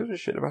really gives a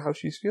shit about how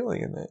she's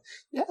feeling. And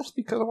yes,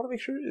 because I want to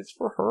make sure it's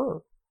for her.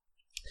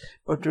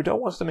 But Jodell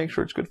wants to make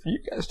sure it's good for you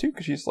guys too,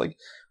 because she's like,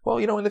 well,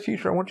 in the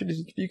future, I want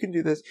you can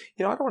do this.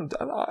 I don't want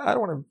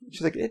to.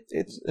 She's like,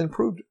 it's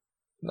improved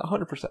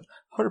 100%.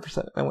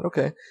 I went,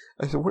 okay.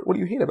 I said, what do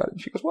you hate about it?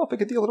 And she goes, well, if I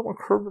could do a little more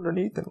curve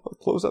underneath and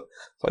close up.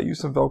 So I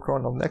used some Velcro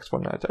on the next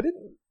one. Did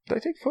I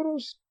take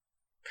photos?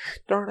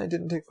 Darn, I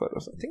didn't take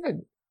photos. I think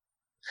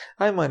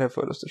I might have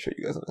photos to show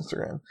you guys on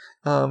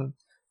Instagram.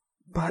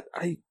 But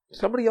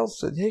somebody else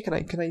said, hey,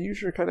 can I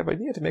use your kind of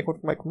idea to make one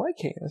for my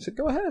cane? I said,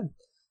 go ahead.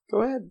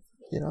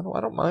 I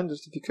don't mind,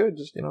 just if you could,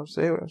 just,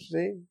 say,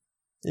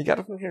 you got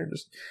it from here,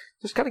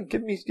 just kind of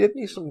give me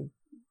some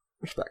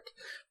respect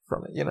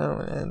from it,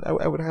 and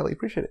I would highly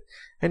appreciate it.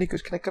 And he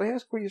goes, can I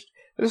ask where you,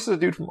 this is a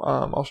dude from,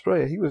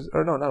 Australia,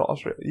 not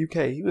Australia,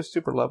 UK, he was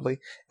super lovely,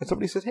 and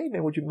somebody said, hey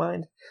man, would you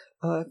mind,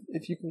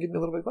 if you can give me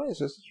a little bit of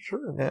advice? I said,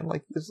 sure man,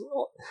 like, this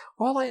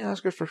all I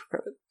ask is for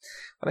credit.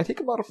 When I take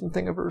a model from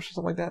Thingiverse or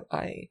something like that,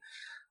 I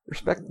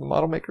respect the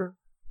model maker.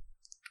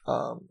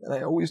 And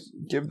I always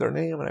give their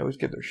name and I always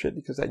give their shit,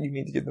 because that you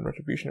need to give them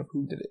retribution of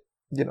who did it.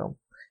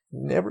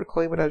 Never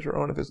claim it as your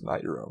own if it's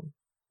not your own.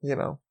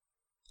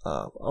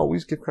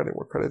 Always give credit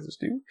where credit is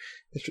due.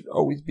 It should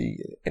always be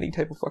any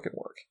type of fucking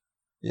work.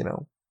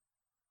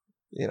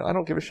 I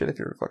don't give a shit if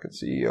you're a fucking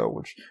CEO,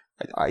 which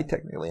I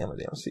technically am a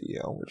damn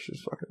CEO, which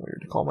is fucking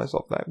weird to call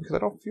myself that, because I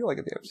don't feel like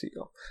a damn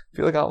CEO. I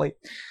feel like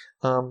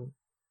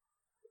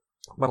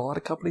but a lot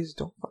of companies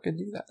don't fucking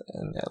do that.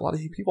 And a lot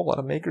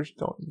of makers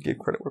don't give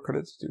credit where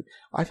credit's due.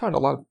 I found a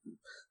lot of,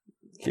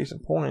 case in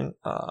point,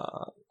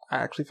 I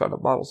actually found a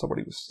model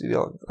somebody was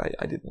stealing, but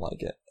I didn't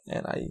like it.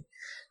 And I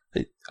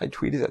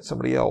tweeted at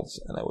somebody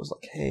else, and I was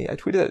like, hey, I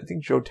tweeted at, I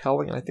think, Joe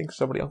Telling, and I think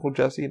somebody, Uncle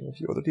Jesse, and a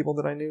few other people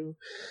that I knew.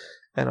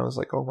 And I was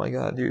like, oh my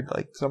god, dude,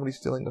 like, somebody's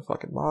stealing the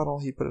fucking model.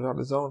 He put it on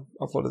his own,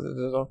 uploaded it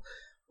on his own.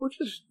 Which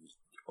is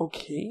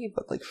okay,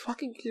 but, like,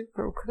 fucking give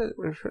credit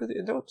where credit,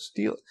 and don't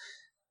steal it.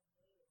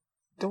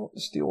 Don't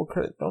steal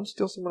credit. Don't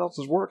steal someone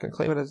else's work and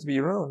claim it as to be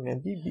your own, man.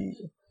 Be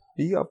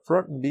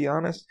upfront and be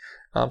honest.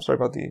 I'm sorry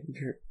about if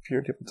you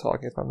hear people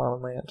talking. It's my mom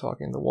and my aunt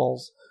talking. The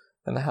walls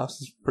and the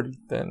house is pretty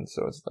thin,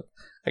 so it's like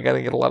I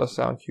gotta get a lot of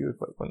sound cues.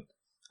 But when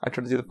I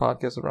try to do the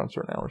podcast around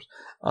certain hours,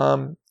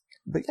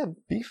 but yeah,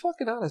 be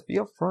fucking honest. Be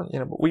upfront.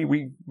 But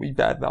we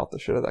badmouth the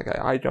shit of that guy.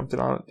 I jumped in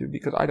on it, dude,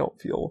 because I don't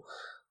feel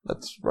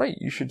that's right.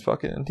 You should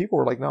fucking. And people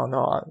were like, no,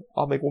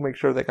 we'll make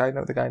sure the guy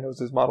knows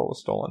his model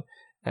was stolen.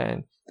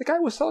 And the guy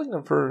was selling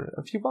them for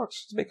a few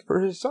bucks to make for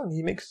his son.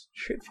 He makes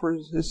shit for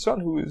his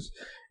son,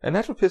 and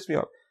that's what pissed me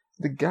off.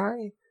 The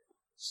guy's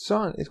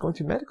son is going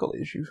through medical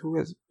issues, who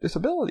has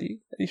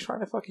disability, and he's trying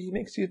to he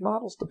makes these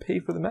models to pay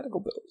for the medical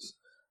bills.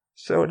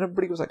 So, and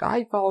everybody was like,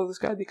 I follow this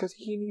guy because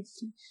he needs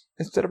to,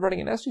 instead of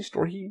running an Etsy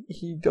store, he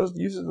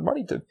uses the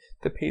money to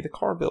pay the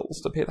car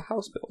bills, to pay the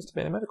house bills, to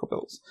pay the medical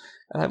bills.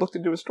 And I looked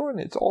into his store, and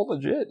it's all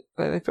legit.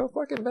 And I felt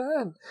fucking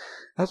bad.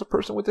 As a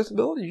person with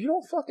disabilities, you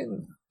don't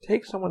fucking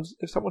take someone's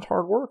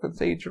hard work and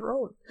say it's your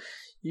own.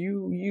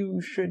 You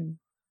should,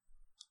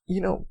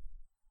 I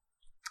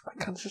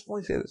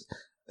consistently say this.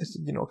 I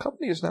said, a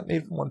company is not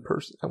made from one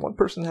person. And one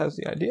person has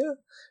the idea,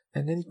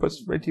 and then he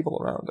puts great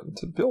people around him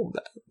to build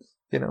that.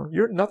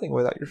 You're nothing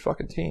without your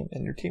fucking team,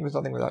 and your team is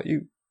nothing without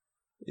you.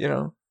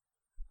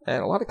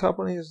 And a lot of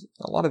companies,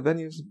 a lot of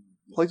venues,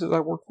 places I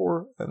work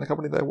for, and the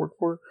company that I work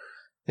for,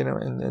 you know,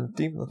 in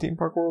the theme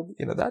park world,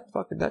 you know, that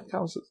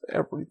counts as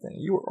everything.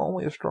 You are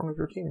only as strong as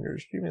your team.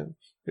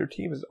 Your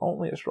team is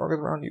only as strong as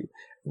around you.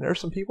 And there's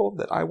some people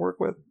that I work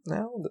with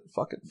now that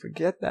fucking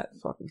forget that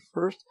fucking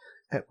first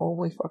and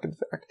only fucking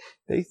fact.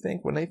 They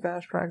think when they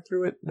fast track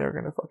through it, they're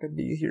gonna fucking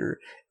be here.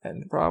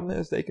 And the problem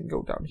is they can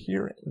go down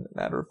here in a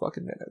matter of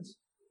fucking minutes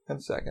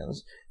and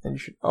seconds. And you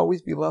should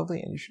always be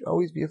lovely, and you should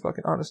always be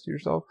fucking honest to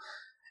yourself.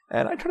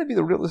 And I try to be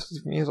the realist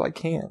as me as I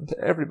can to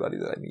everybody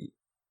that I meet.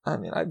 I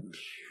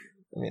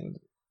mean,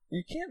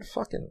 you can't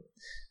fucking...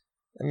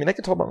 I mean, I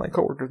can talk about my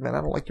coworkers, man,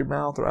 I don't like your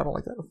mouth, or I don't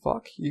like that.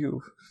 Fuck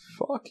you.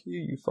 Fuck you,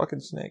 you fucking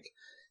snake.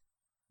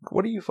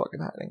 What are you fucking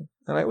hiding?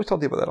 And I always tell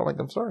people that. I'm like,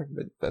 I'm sorry,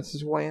 but that's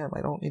just who I am.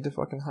 I don't need to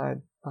fucking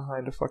hide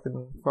behind a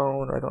fucking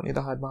phone, or I don't need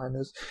to hide behind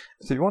this.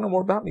 So if you want to know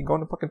more about me, go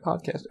on the fucking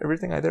podcast.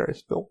 Everything I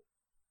spill.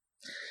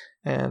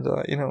 And,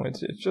 you know,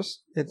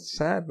 it's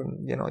sad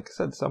when, you know, like I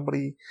said,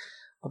 somebody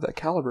of that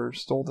caliber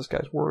stole this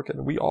guy's work,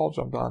 and we all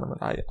jumped on him.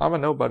 And I'm a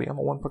nobody. I'm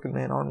a one fucking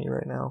man army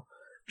right now.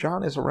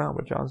 John is around,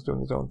 but John's doing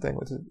his own thing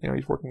with it. You know,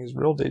 he's working his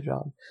real day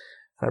job.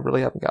 And I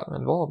really haven't gotten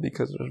involved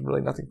because there's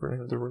really nothing for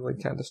him to really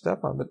kind of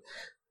step on. But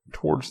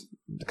towards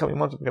the coming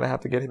months, I'm going to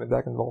have to get him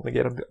back involved and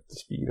get him up to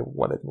speed of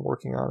what I've been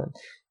working on. And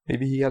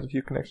maybe he has a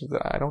few connections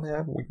that I don't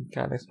have, and we can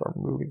kind of start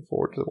moving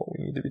forward to what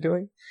we need to be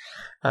doing.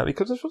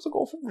 Because this was a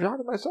goal from John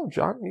and myself.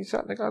 John, he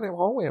sat in the goddamn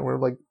hallway, and we're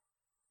like,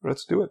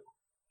 let's do it.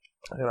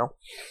 You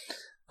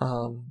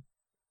know?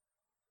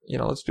 You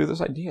know, let's do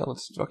this idea.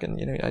 Let's fucking,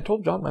 you know, I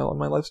told John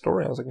my life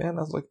story. I was like, man,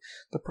 I was like,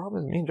 the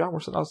problem is me and John were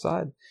sitting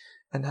outside.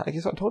 And I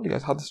guess I told you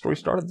guys how the story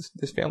started.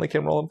 This family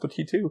came rolling up to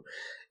T2.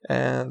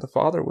 And the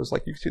father was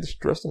like, you could see the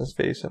stress in his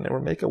face, and they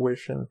were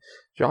Make-A-Wish. And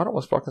John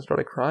almost fucking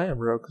started crying,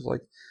 bro. Cause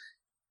like,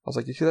 I was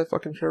like, you see that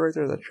fucking chair right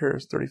there? That chair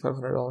is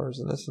 $3,500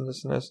 and this and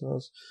this and this and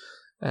this.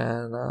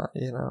 And,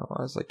 you know,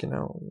 I was like, you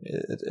know,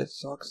 it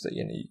sucks that,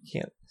 you know, you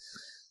can't,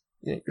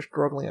 you know, you're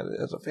struggling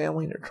as a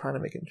family, and you're trying to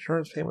make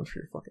insurance payments for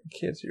your fucking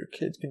kids so your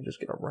kids can just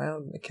get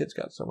around, and the kids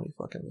got so many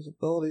fucking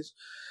disabilities,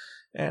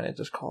 and it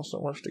just costs so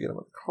much to get them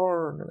in a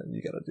car, and then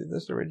you gotta do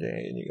this every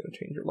day, and you gotta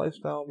change your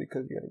lifestyle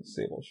because you got a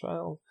disabled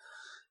child,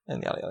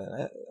 and yada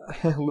yada.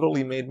 I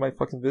literally made my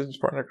fucking business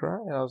partner cry,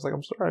 and I was like,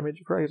 I'm sorry I made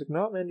you cry. He's like,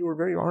 no man, you were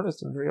very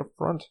honest and very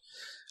upfront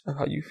of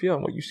how you feel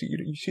and what you see.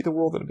 You see the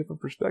world in a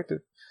different perspective.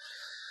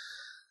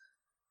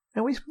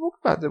 And we spoke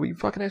about that.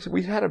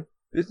 We had a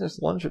business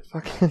lunch at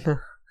fucking...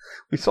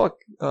 We saw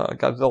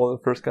Godzilla,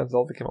 the first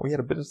Godzilla that came out. We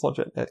had a business lunch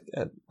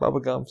at Bubba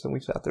Gump's, and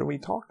we sat there and we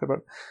talked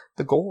about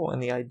the goal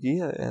and the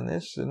idea and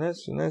this and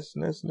this and this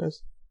and this and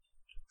this.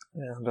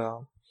 And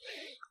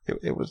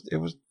it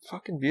was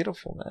fucking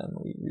beautiful, man.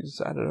 We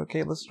decided,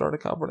 okay, let's start a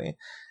company.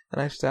 And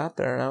I sat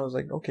there and I was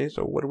like, okay,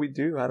 so what do we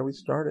do? How do we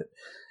start it?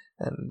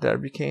 And there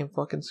became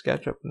fucking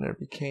SketchUp, and there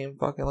became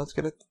fucking, let's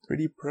get a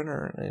 3D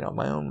printer, and, you know,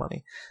 my own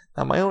money.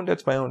 Now, my own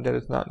debt's my own debt.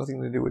 It's not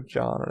nothing to do with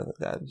John or anything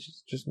like that.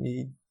 It's just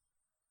me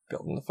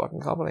building the fucking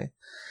company.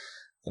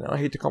 You know, I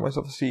hate to call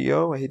myself a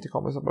CEO. I hate to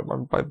call myself,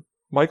 but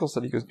Michael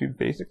said, he goes, dude,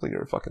 basically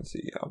you're a fucking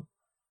CEO.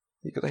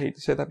 Because I hate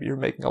to say that, but you're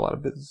making a lot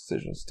of business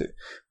decisions to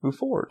move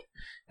forward.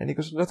 And he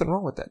goes, there's nothing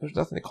wrong with that. There's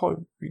nothing to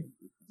call you.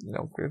 You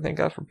know, thank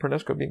God for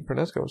Pernesco being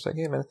Pernesco. It's like,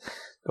 hey man,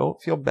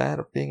 don't feel bad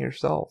of being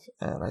yourself.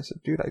 And I said,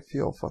 dude, I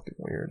feel fucking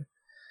weird.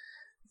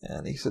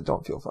 And he said,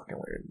 don't feel fucking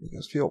weird. He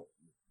goes,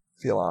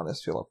 feel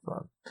honest, feel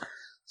upfront.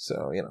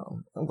 So, you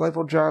know, I'm glad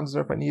for John's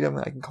there. If I need him,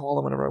 I can call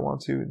him whenever I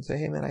want to and say,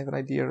 hey man, I have an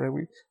idea, right?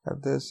 We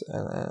have this,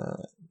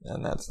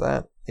 and that's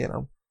that, you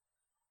know.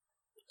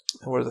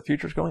 And where the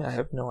future's going, I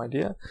have no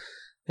idea.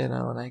 You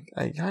know, and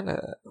I kind of,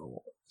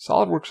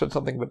 SolidWorks said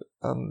something, but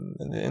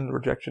in the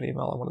rejection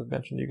email I wanted to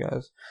mention to you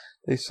guys,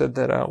 they said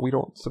that we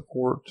don't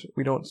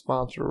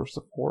sponsor or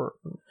support,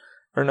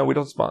 or no, we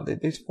don't sponsor.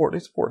 They support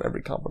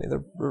every company. They're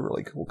a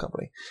really cool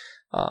company.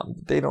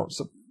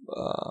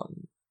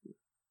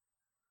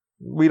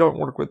 We don't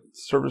work with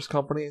service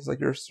companies like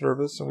your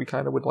service, and we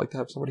kind of would like to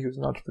have somebody who's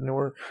an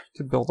entrepreneur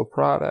to build a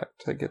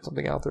product, to get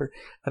something out there.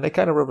 And they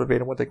kind of wrote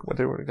verbatim what they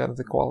were kind of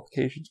the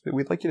qualifications. But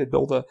we'd like you to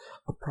build a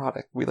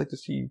product. We'd like to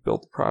see you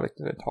build the product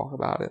and then talk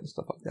about it and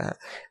stuff like that.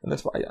 And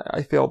that's why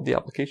I failed the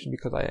application,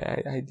 because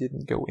I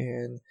didn't go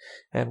in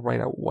and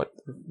write out what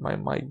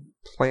my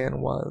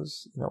plan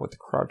was, you know, with the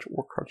crutch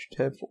or crutch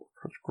tips or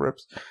crutch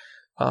grips.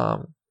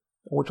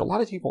 Which a lot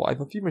of people, I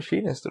have a few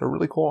machinists that are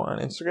really cool on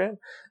Instagram.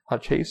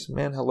 Chase,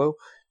 man, hello.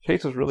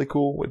 Chase is really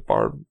cool with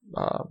Barb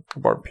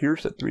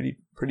Pierce at 3D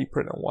Pretty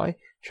Print NY.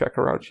 Check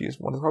her out. She is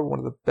probably one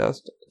of the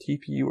best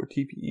TPU or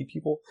TPE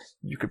people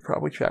you could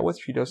probably chat with.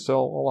 She does sell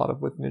a lot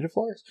with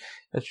NinjaFlex,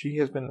 and she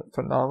has been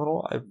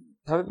phenomenal. I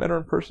haven't met her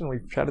in person.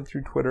 We've chatted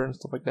through Twitter and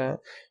stuff like that.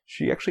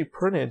 She actually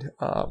printed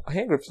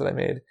hand grips that I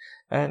made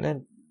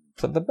and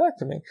sent them back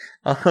to me.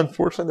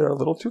 Unfortunately, they're a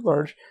little too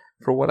large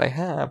for what I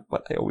have,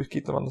 but I always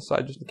keep them on the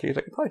side just in case.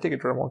 I could probably take a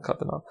Dremel and cut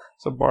them out.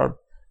 So Barb,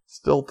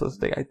 still to this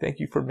day, I thank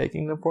you for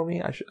making them for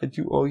me. I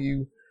do owe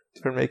you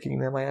for making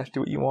them. I asked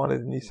you what you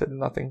wanted, and you said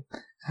nothing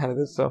out of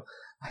this. So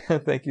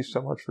Thank you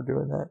so much for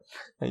doing that.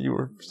 And you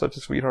were such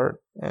a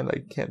sweetheart, and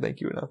I can't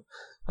thank you enough.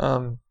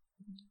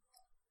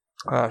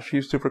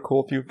 She's super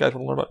cool. If you guys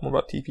want to learn more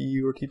about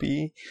TPU or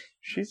TPE,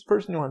 she's the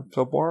person you want.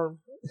 So Barb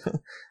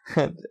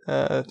at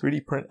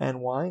 3D Print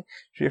NY.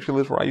 She actually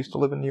lives where I used to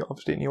live in the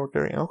upstate New York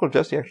area. And Uncle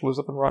Jesse actually lives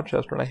up in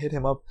Rochester, and I hit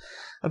him up.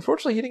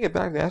 Unfortunately, he didn't get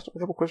back. They asked him a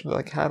couple questions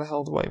like, how the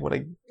hell do I, when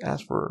I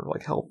ask for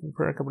like help from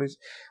printer companies?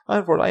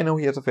 Unfortunately, I know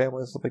he has a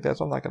family and stuff like that,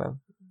 so I'm not gonna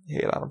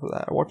hate on him for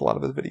that. I watched a lot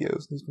of his videos,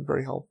 and he's been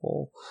very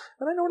helpful.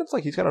 And I know what it's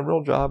like. He's got a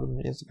real job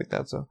and stuff like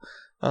that. So,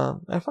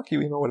 and fuck you,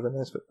 email would have been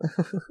nice, but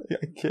yeah,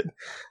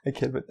 I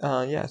kid, but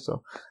yeah.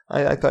 So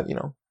I thought,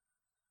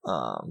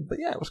 but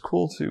yeah, it was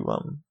cool to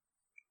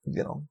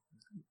get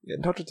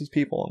in touch with these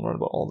people and learn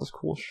about all this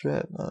cool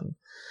shit. And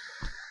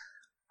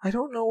I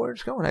don't know where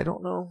it's going. I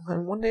don't know. I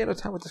mean, one day at a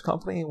time with this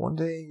company. One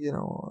day,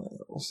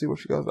 we'll see where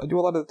she goes. I do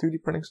a lot of the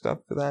 3D printing stuff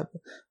for that.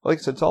 But like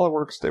I said,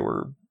 SolidWorks, they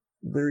were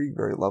very,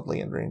 very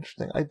lovely and very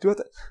interesting.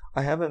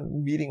 I have a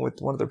meeting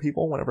with one of their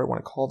people whenever I want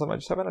to call them. I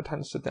just haven't had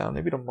time to sit down.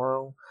 Maybe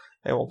tomorrow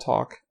and we'll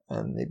talk,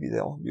 and maybe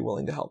they'll be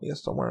willing to help me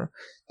somewhere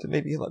to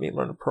maybe let me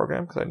learn a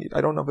program, because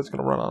I don't know if it's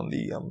going to run on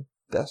the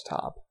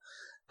desktop,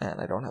 and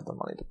I don't have the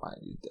money to buy a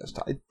new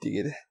desktop. I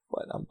did,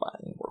 but I'm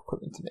buying more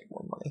equipment to make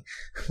more money.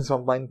 So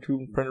I'm buying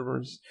two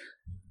printers.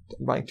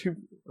 I'm buying two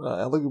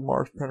Elegoo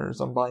Mars printers.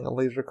 I'm buying a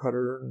laser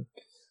cutter, and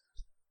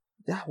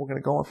yeah, we're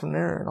gonna go on from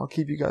there, and I'll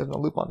keep you guys in the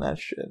loop on that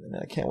shit. And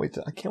I can't wait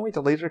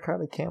to laser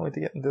cut. I can't wait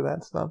to get into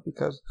that stuff,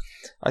 because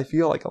I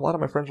feel like a lot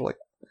of my friends are like,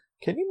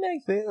 "Can you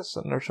make this?"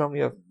 And they're showing me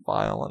a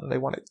file, and they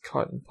want it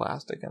cut in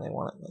plastic, and they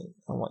want it.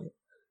 I'm like,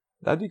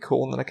 that'd be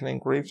cool, and then I can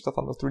engrave stuff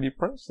on the 3D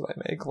prints that I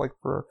make, like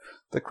for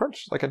the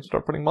crunch. Like, I can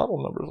start putting model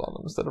numbers on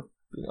them instead of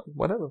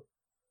whatever.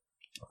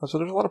 So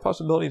there's a lot of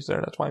possibilities there.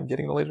 That's why I'm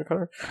getting the laser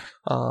cutter.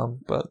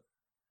 But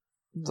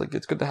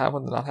it's good to have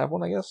one to not have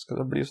one, I guess, because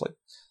everybody's like,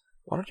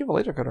 why don't you have a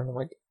laser cutter? And I'm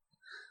like,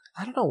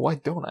 I don't know, why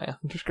don't I?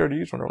 I'm just scared to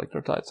use one. Or like,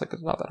 it's like,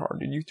 it's not that hard,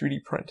 dude. You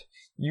 3D print.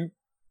 You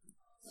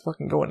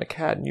fucking go into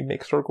CAD and you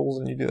make circles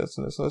and you do this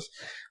and this and this.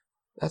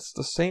 That's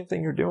the same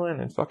thing you're doing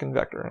in fucking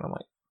Vector. And I'm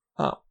like,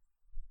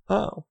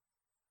 oh.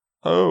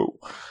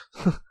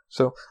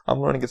 So I'm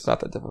learning it's not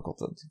that difficult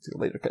to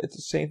laser cut. It's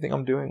the same thing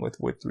I'm doing with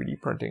 3D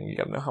printing. You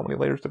gotta know how many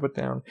layers to put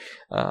down,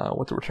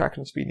 what the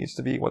retraction speed needs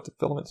to be, what the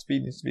filament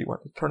speed needs to be,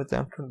 what to turn it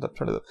down, turn it up,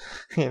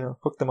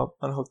 hook them up,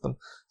 unhook them,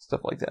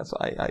 stuff like that. So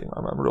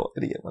I'm a real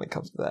idiot when it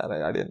comes to that.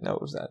 I didn't know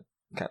it was that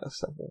kind of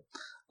simple.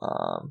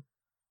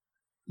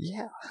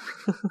 Yeah.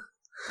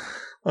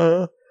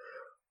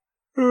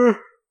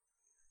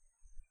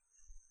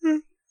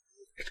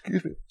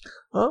 Excuse me.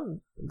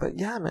 But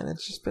yeah, man,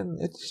 it's just been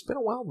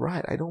a wild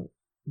ride. I don't,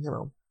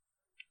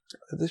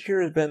 this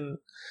has been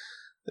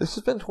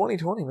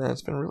 2020, man.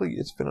 It's been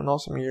an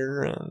awesome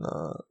year, and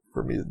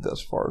for me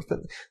thus far, it's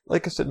been,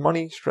 like I said,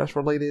 money, stress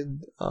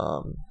related.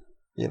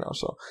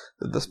 So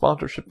the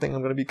sponsorship thing,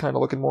 I'm going to be kind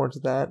of looking more into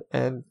that,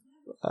 and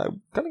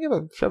I'm going to give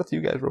a shout out to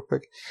you guys real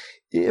quick.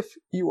 If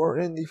you are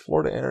in the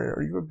Florida area,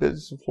 or you have a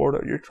business in Florida,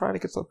 or you're trying to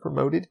get stuff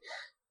promoted,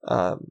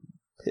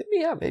 hit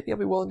me up. Maybe I'll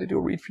be willing to do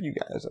a read for you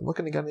guys. I'm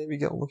looking to maybe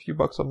get a few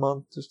bucks a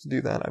month just to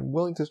do that. I'm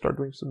willing to start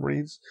doing some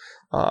reads.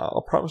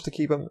 I'll promise to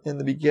keep them in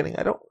the beginning.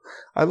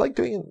 I like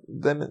doing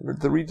them,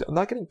 the reads. I'm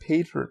not getting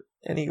paid for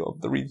any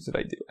of the reads that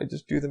I do. I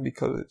just do them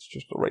because it's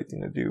just the right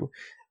thing to do.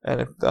 And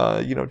if,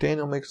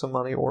 Daniel makes some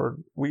money, or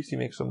Weezy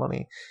makes some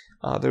money,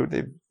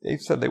 they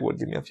said they would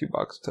give me a few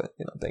bucks to,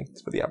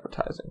 thanks for the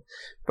advertising.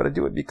 But I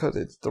do it because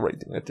it's the right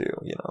thing to do,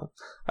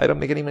 I don't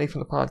make any money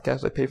from the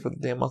podcast. I pay for the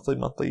damn monthly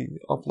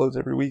uploads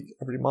every week,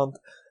 every month,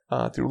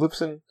 through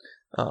Libsyn,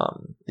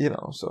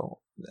 so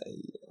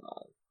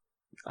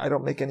I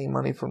don't make any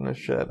money from this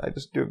shit. I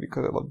just do it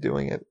because I love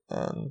doing it.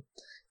 And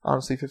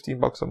honestly,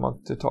 $15 a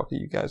month to talk to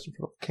you guys in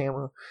front of a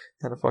camera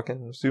and a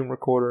fucking Zoom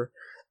recorder,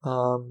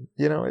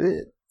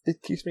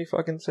 it keeps me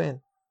fucking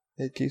sane.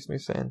 It keeps me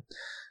sane.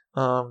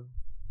 My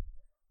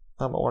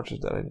watch is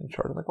dead. I didn't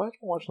charge. I'm like, why is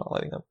my watch not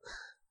lighting up?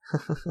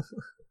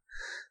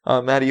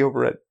 Maddie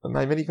over at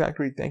My Mini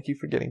Factory, thank you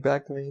for getting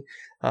back to me.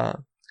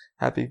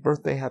 Happy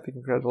birthday, happy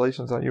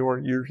congratulations on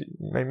your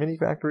My Mini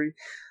Factory.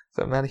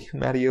 So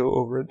Maddie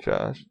over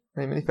at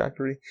My Mini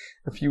Factory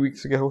a few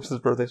weeks ago was his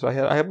birthday. So I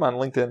have him on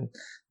LinkedIn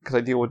because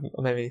I deal with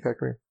My Mini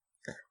Factory,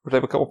 which I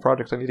have a couple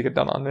projects I need to get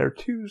done on there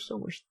too. So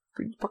much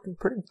fucking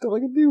printing stuff I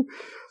can do.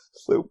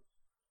 So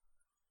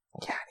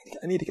yeah,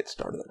 I need to get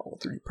started on all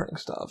the 3D printing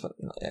stuff,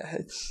 and yeah,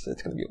 it's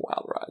gonna be a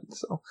wild ride.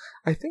 So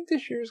I think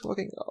this year is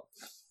looking up.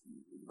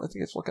 I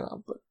think it's looking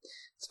up, but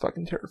it's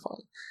fucking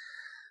terrifying.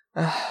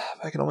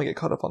 If I can only get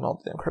caught up on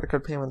all the damn credit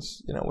card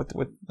payments, with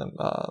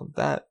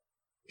that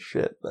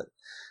shit, but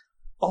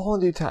all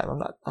in due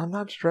time. I'm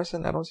not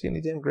stressing. I don't see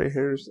any damn gray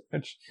hairs.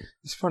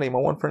 It's funny. My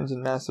one friend's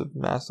in massive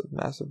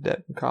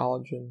debt in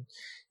college, and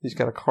he's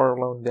got a car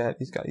loan debt.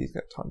 He's got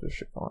tons of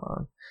shit going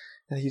on,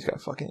 and his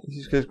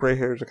gray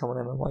hairs are coming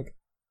in. I'm like,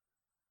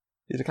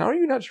 he's like, how are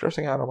you not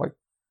stressing out? I'm like,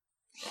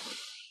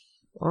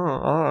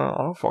 I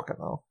don't fucking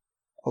know.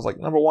 I was like,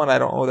 number one, I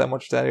don't owe that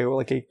much debt. I owe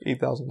like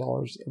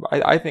 $8,000.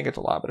 I think it's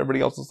a lot, but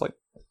everybody else is like,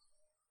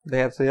 they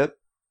have to say it.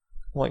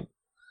 I'm like,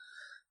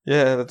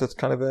 yeah, that's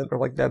kind of it. Or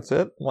like, that's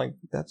it. I'm like,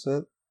 that's it.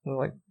 And they're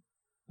like,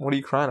 what are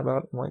you crying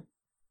about? I'm like,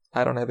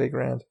 I don't have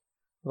 $8,000.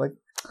 Like,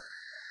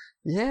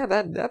 yeah,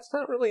 that's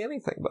not really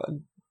anything,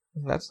 bud.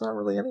 That's not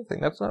really anything.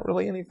 That's not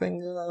really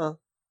anything.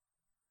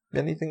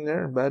 Anything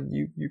there, bud.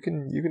 You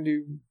can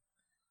do.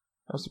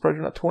 I'm surprised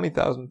you're not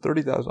 20,000,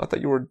 30,000. I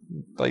thought you were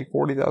like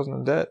 40,000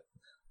 in debt.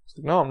 It's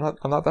like, no, I'm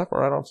not that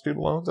far. I don't have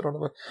student loans. I don't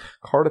have a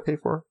car to pay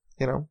for.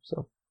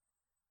 So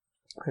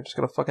I just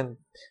gotta fucking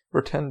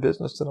pretend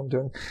business that I'm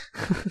doing.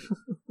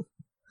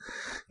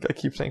 I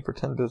keep saying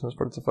pretend business,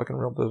 but it's a fucking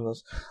real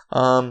business.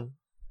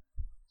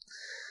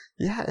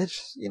 Yeah,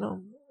 it's just,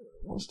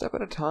 one step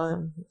at a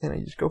time, and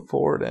you just go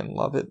forward and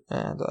love it.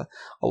 And a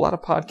lot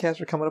of podcasts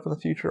are coming up in the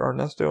future.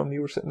 Ernesto and me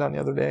were sitting down the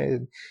other day,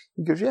 and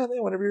he goes, "Yeah,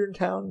 man, whenever you're in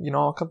town,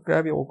 I'll come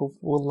grab you.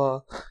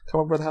 We'll come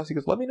over to the house." He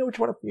goes, "Let me know what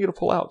you want me to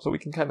pull out, so we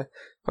can kind of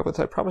talk about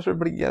that." I promise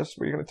everybody, yes,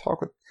 we're going to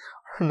talk with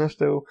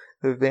Ernesto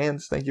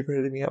Vance. Thank you for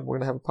hitting me up. We're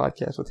going to have a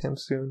podcast with him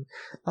soon.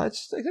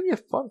 It's going to be a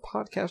fun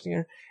podcasting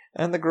here.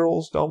 And the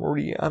girls,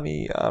 Marie,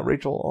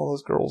 Rachel, all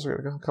those girls are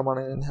going to come on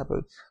in and have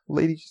a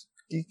ladies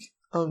geek.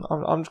 I'm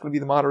just going to be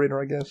the moderator,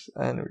 I guess,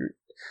 and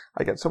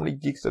I got so many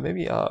geeks that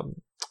maybe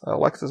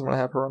Alexa's going to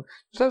have her on.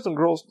 Just have some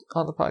girls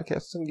on the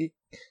podcast, some geekdom,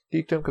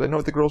 because I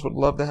know the girls would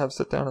love to have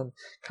sit down and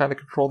kind of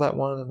control that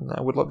one, and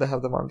I would love to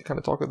have them on to kind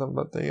of talk with them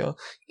about the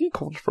geek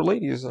culture for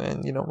ladies.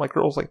 And my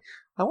girls like,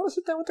 I want to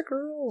sit down with the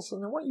girls,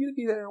 and I want you to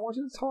be there. I want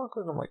you to talk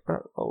with them. I'm like,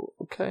 oh,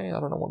 okay, I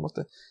don't know what must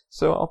have.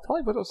 So I'll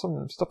probably put up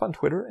some stuff on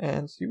Twitter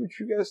and see what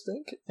you guys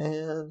think.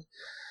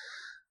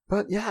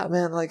 But yeah,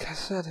 man, like I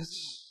said,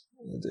 it's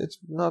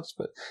nuts,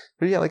 but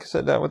yeah, like I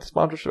said, with the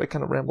sponsorship, I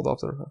kind of rambled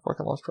off there. I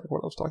fucking lost track of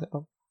what I was talking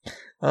about.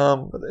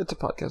 But it's a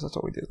podcast. That's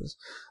all we do. This.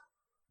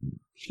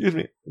 Excuse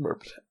me.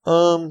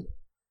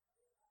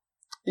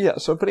 Yeah.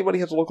 So if anybody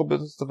has a local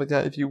business stuff like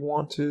that, if you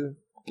want to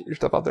get your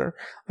stuff out there,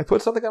 I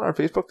put something on our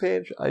Facebook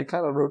page. I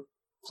kind of wrote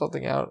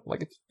something out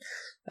like it's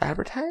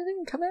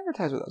advertising. Come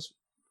advertise with us.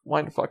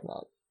 Why the fuck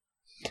not?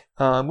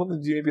 I'm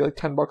willing to do maybe like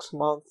 $10 a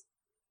month.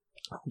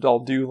 I'll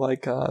do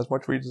like as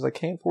much reads as I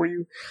can for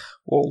you.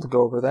 We'll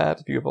go over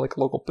that. If you have like a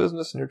local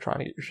business and you're trying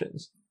to get your shit in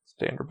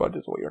standard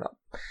budgets, well,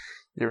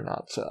 you're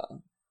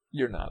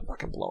not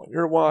fucking blowing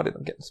your wad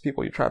and getting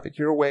people your traffic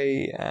your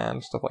way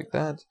and stuff like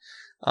that.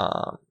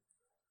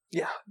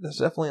 Yeah, there's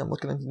definitely I'm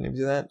looking into maybe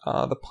that.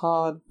 The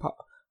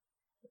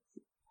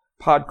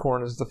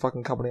Podcorn is the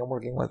fucking company I'm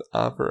working with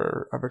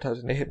for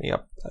advertising. They hit me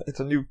up.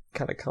 It's a new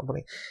kind of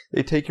company.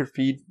 They take your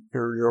feed,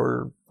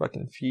 your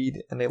fucking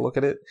feed, and they look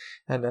at it,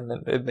 and then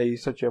they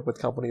set you up with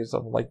companies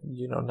of like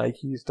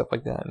Nike, stuff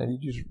like that, and then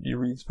you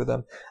reads for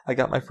them. I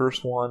got my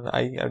first one.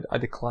 I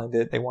declined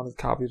it. They wanted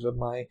copies of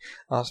my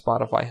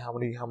Spotify. How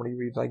many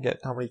reads I get?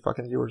 How many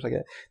fucking viewers I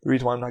get? The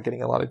reason why I'm not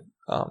getting a lot of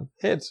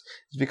hits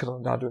is because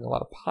I'm not doing a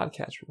lot of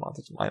podcasts per month.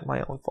 It's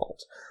my own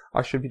fault.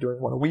 I should be doing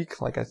one a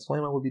week, like I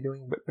claim I would be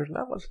doing, but there's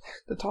not much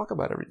to talk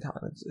about every time.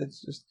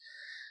 It's just,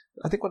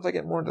 I think once I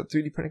get more into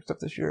 3D printing stuff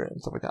this year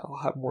and stuff like that, I'll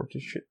have more to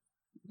shit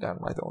down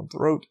my own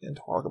throat and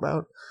talk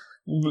about.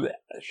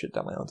 Shit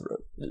down my own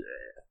throat.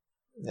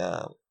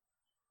 Yeah.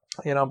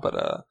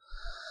 But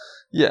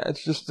yeah,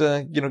 it's just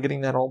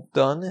getting that all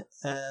done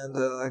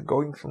and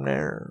going from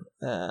there.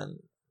 And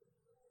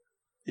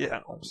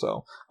yeah,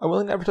 so I'm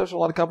willing to advertise to a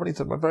lot of companies.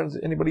 So my friends,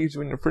 anybody who's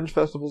doing your fringe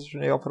festivals,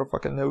 I'll put a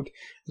fucking note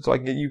so I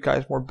can get you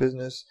guys more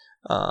business.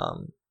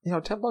 $10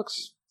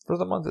 for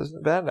the month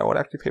isn't bad. I would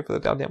actually pay for the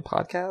goddamn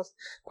podcast.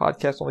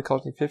 Podcast only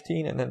cost me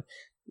 $15, and then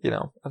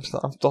I'm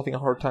still having a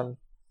hard time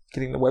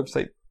getting the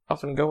website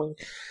up and going.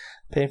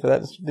 Paying for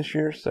that this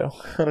year, so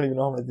I don't even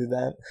know how I'm gonna do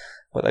that.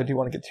 But I do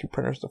want to get 2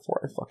 printers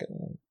before I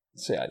fucking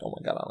say, oh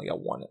my god, I only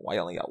got one. Why I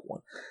only got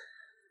one?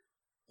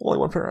 Only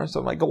one printer.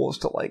 So my goal is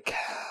to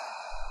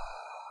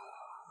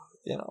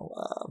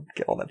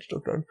get all that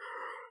stuff done.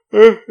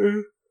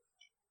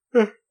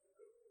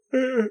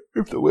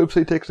 If the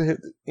website takes a hit,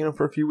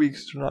 for a few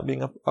weeks for not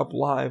being up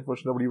live,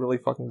 which nobody really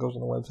fucking goes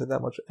on the website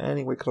that much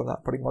anyway, because I'm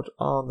not putting much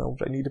on there,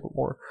 which I need to put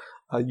more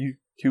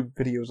YouTube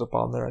videos up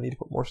on there. I need to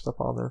put more stuff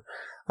on there.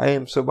 I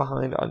am so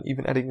behind on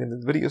even editing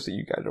the videos that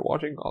you guys are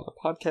watching on the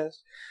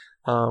podcast.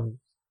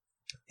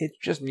 It's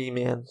just me,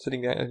 man,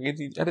 sitting down.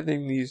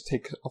 Editing these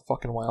takes a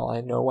fucking while.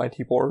 I know why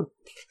people are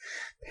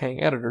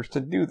paying editors to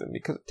do them,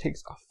 because it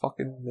takes a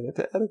fucking minute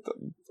to edit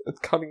them. It's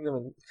cutting them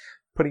and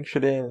putting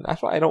shit in. And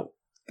that's why I don't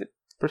get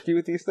frisky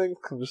with these things,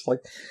 because I'm just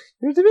like,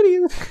 here's the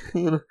video,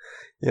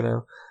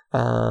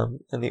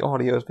 and the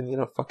audio has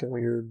been, fucking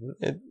weird.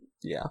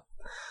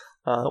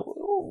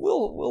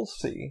 We'll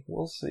see.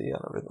 We'll see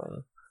on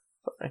everything.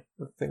 Sorry,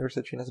 the finger's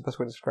itching. That's the best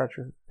way to scratch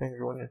your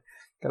finger when you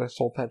got a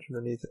soul patch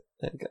underneath it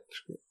and got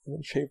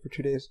shaved for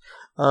 2 days.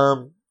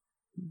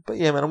 But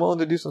yeah, man, I'm willing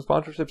to do some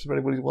sponsorships if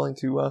anybody's willing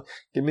to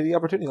give me the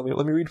opportunity.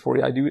 Let me read for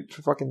you. I do it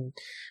for fucking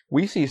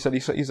Weezy said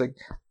he's like,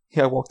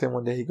 I walked in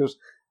one day. He goes,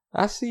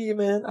 I see you,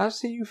 man. I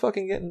see you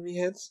fucking getting me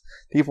hits.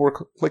 People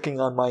were clicking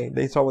on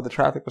they saw where the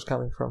traffic was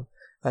coming from,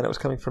 and it was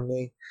coming from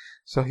me.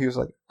 So he was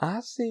like, I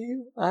see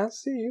you. I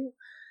see you.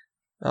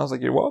 And I was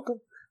like, you're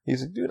welcome.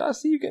 He's like, dude, I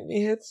see you getting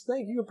me hits.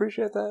 Thank you,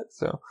 appreciate that.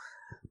 So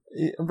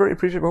I'm very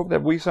appreciative. I hope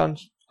that Weiss in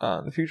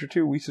the future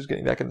too. Weiss is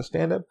getting back into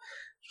stand up.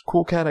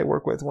 Cool cat I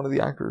work with, one of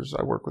the actors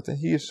I work with, and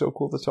he is so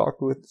cool to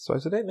talk with. So I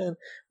said, hey man,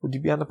 would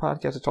you be on the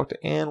podcast? I talked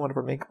to Anne, one of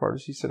our makeup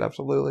artists. She said,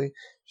 absolutely.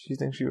 She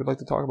thinks she would like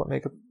to talk about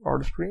makeup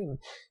artistry and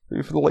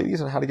maybe for the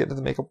ladies and how to get into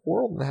the makeup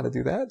world and how to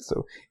do that.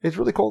 So it's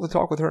really cool to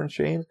talk with her and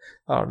Shane,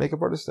 our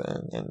makeup artist,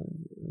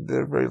 and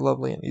they're very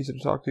lovely and easy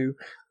to talk to.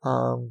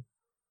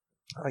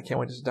 I can't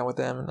wait to sit down with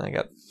them. And I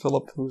got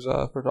Philip, who's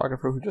a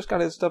photographer, who just got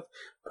his stuff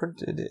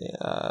printed,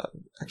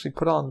 actually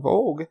put on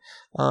Vogue,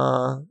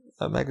 a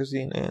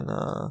magazine, and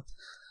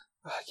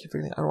I keep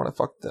forgetting. I don't want to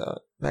fuck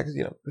the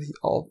magazine up, but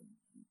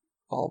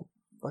I'll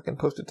fucking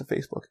post it to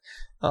Facebook.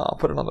 I'll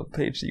put it on the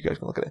page so you guys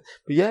can look at it.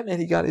 But yeah,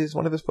 man,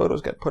 one of his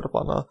photos got put up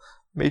on a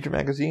major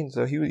magazine,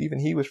 so he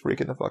was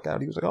freaking the fuck out.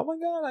 He was like, oh my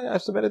god, I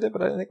submitted it,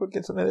 but I didn't think it would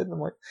get submitted. And I'm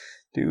like,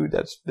 dude,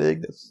 that's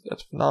big,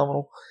 that's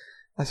phenomenal.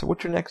 I said,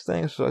 what's your next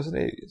thing? So I said,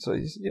 hey, so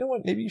he said, you know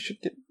what, maybe you should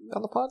get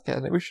on the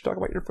podcast. Maybe we should talk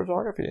about your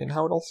photography and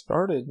how it all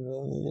started.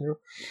 And, and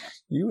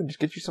just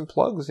get you some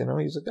plugs, He's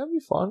like, that'd be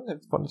fun.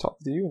 It'd be fun to talk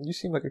to you. And you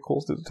seem like a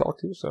cool dude to talk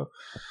to. So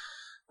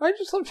I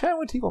just love chatting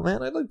with people,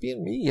 man. I like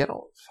being me. I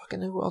don't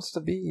fucking know who else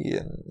to be.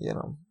 And,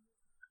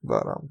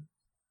 but,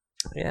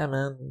 yeah,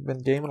 man,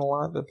 been gaming a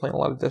lot. Been playing a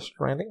lot of Death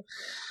Stranding.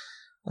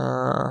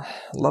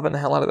 Loving the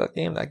hell out of that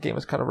game. That game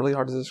is kind of really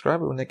hard to describe.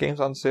 But when the game's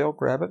on sale,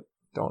 grab it.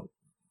 Don't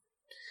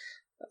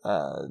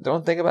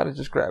think about it,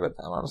 just grab it.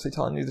 I'm honestly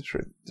telling you the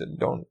truth.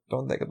 Don't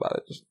think about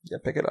it. Just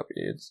pick it up.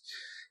 It's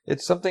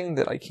something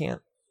that I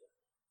can't.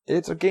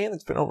 It's a game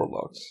that's been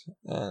overlooked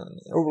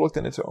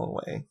in its own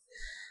way.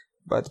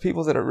 But the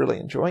people that are really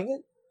enjoying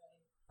it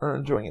are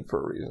enjoying it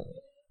for a reason.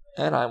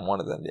 And I'm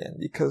one of them, Dan,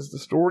 because the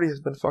story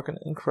has been fucking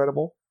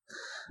incredible.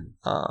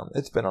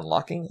 It's been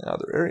unlocking in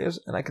other areas,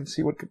 and I can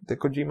see what the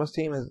Kojima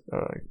team has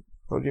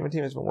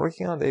been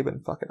working on. They've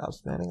been fucking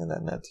outstanding in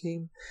that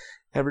team.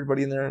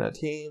 Everybody in there in that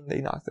team,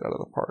 they knocked it out of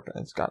the park,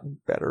 and it's gotten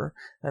better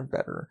and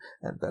better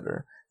and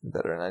better and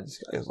better. And I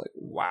was like,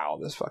 wow,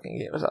 this fucking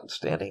game is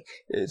outstanding.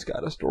 It's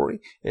got a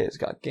story. It's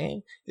got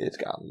game. It's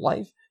got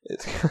life.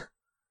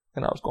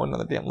 And I was going down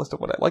the damn list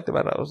of what I liked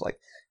about it. I was like,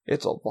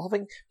 it's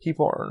evolving.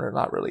 People are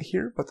not really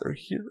here, but they're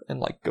here in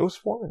like ghost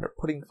form, and they're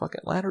putting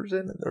fucking ladders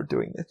in, and they're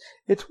doing this.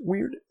 It's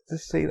weird to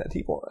say that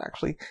people are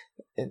actually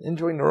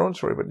enjoying their own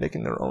story, but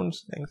making their own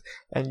things,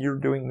 and you're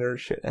doing their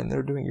shit, and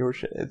they're doing your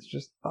shit. It's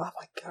just, oh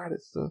my god,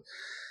 it's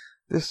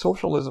this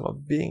socialism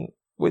of being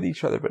with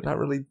each other, but not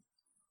really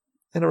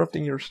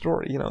interrupting your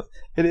story.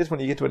 It is when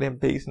you get to a damn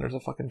base and there's a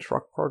fucking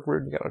truck parked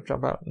where you gotta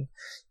jump out, and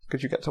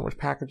because you got so much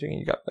packaging and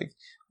you got like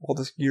all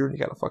this gear, and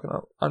you gotta fucking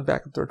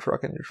unback up their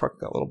truck, and your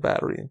truck got a little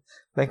battery, and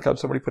thank God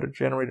somebody put a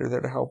generator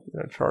there to help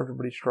charge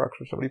everybody's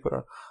trucks, or somebody put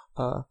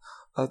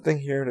a thing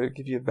here to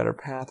give you a better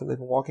path, and they've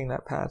been walking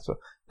that path, so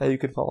now you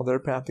can follow their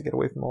path to get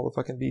away from all the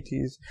fucking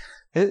BTs.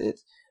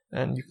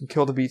 And you can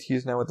kill the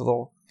BTs now with the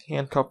little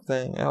handcuff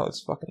thing. Oh,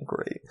 it's fucking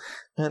great.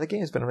 And the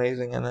game's been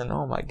amazing, and then,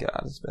 oh my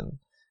god, it's been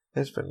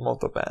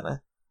molto bene.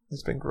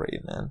 It's been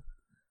great, man.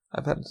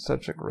 I've had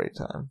such a great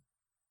time.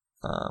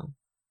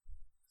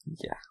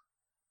 Yeah.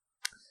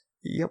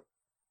 Yep.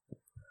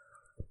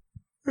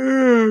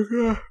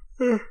 Oh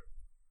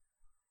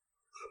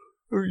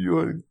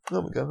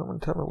my god, how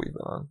much time have we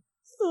been on?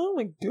 Oh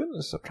my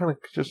goodness, I'm trying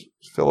to just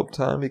fill up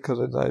time because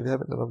I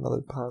haven't done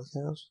another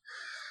podcast.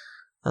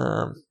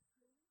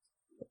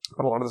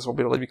 But a lot of this will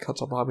be cut,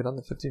 so I'll probably be done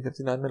the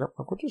 59 minute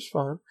mark, which is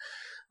fine.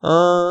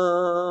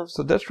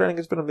 So Death Stranding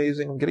has been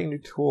amazing. I'm getting new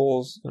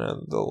tools.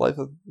 The life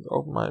of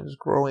Open Mind is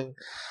growing.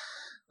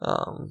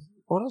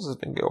 What else has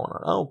been going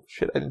on? Oh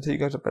shit, I didn't tell you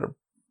guys about an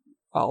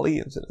Ali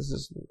incident. This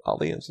is an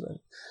Ali incident.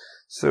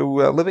 So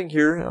living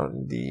here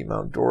in the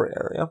Mount Dora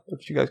area,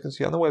 which you guys can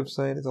see on the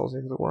website, it tells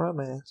you where I'm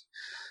at.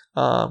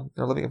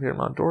 Living up here in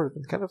Mount Dora has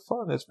been kind of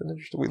fun. It's been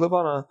interesting. We live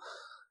on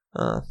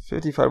a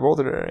 55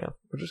 older area,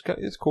 which is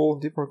it's cool.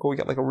 People are cool. We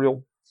got like a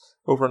real.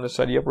 Over in the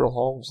city, you have real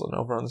homes, and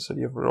over in the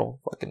city, you have real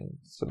fucking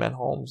cement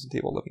homes and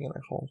people living in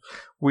actual homes.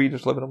 We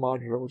just live in a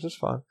modular, which is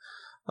fun.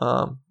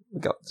 We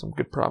got some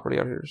good property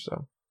out here,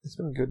 so it's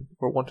been good.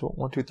 We're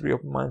 123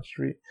 Open Mind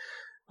Street.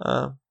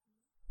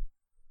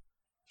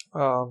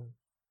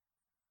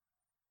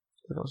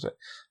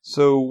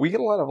 So we get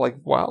a lot of like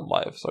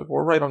wildlife. So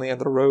we're right on the end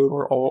of the road.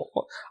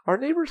 Our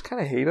neighbors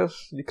kind of hate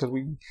us because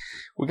we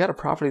got a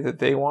property that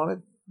they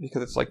wanted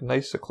because it's like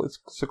nice,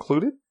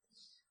 secluded.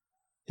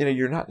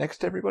 You're not next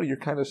to everybody. You're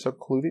kind of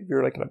secluded.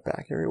 You're like in a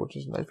back area, which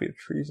is nice. We have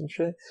trees and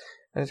shit,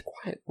 and it's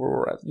quiet where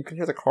we're at. You can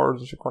hear the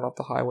cars and shit going off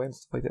the highway and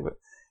stuff like that, but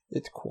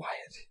it's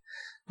quiet.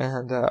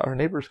 And our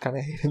neighbors kind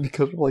of hate it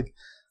because we're like,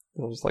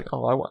 just like,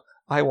 oh,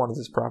 I wanted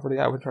this property.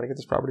 I've been trying to get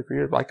this property for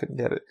years, but I couldn't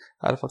get it.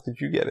 How the fuck did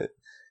you get it?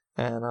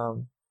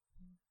 And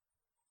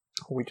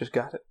we just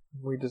got it.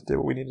 We just did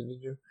what we needed to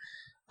do.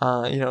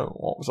 It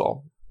was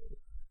all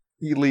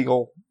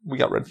illegal. We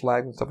got red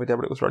flags and stuff like that,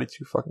 but it was already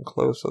too fucking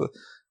close. So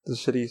the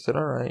city said,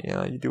 all right,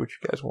 you do what you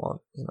guys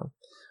want,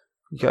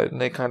 and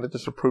they kind of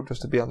just approved us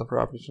to be on the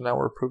property. So now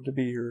we're approved to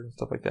be here and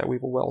stuff like that. We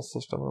have a well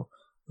system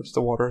which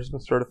the water has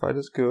been certified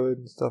as good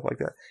and stuff like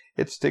that.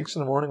 It stinks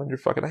in the morning when you're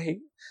fucking. I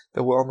hate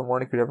the well in the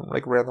morning if you haven't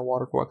like ran the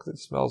water for a while because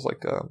it smells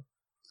like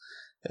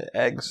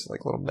eggs, like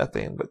a little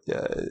methane. But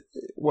yeah,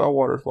 well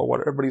water is well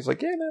water. Everybody's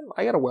like, yeah, man,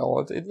 I got a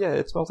well.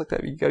 It smells like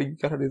that. You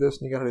gotta do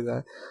this and you gotta do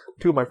that.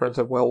 Two of my friends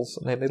have wells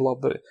and they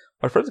love it.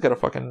 My friend's got a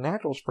fucking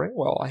natural spring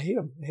well. I hate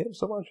him. I hate him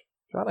so much.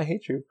 John, I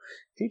hate you.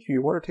 I hate you.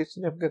 Your water tastes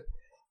damn good.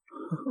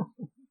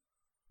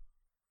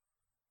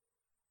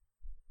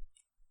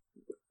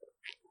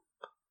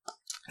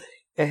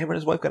 Yeah, him and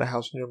his wife got a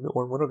house near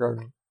Winter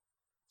Garden.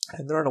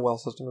 And they're in a well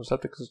system, a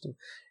septic system.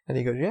 And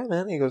he goes, yeah,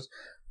 man. He goes,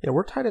 yeah,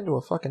 we're tied into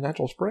a fucking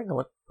natural spring. I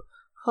went,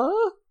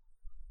 huh?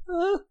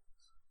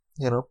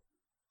 You know?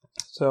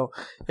 So,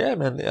 yeah,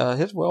 man,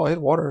 his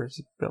water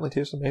apparently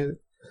tastes amazing.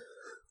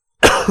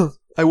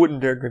 I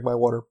wouldn't dare drink my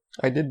water.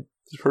 I did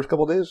the first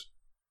couple of days.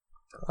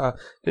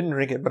 Didn't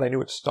drink it, but I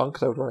knew it stunk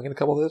because I was running in a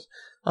couple of days.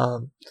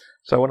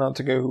 So I went out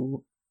to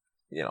go,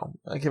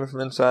 I came in from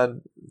inside,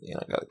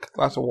 I got a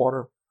glass of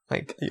water.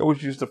 I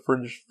always use the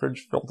fridge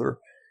filter.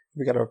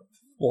 We got a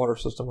water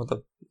system with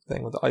the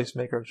thing with the ice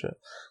maker and shit.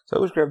 So I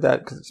always grab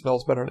that because it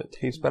smells better and it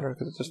tastes better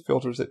because it just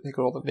filters it, takes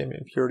all the damn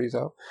impurities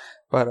out.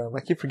 But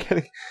I keep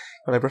forgetting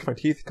when I brush my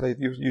teeth because I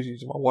usually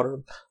use my water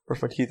to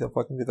brush my teeth and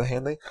fucking do the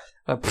hand thing.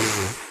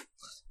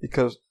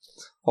 Because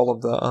all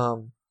of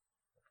the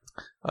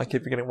I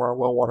keep forgetting we're on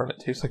well water and it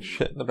tastes like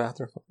shit in the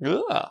bathroom.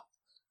 Ugh!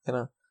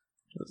 It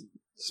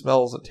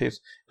smells, it tastes.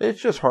 It's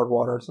just hard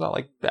water. It's not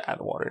like bad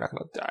water. You're not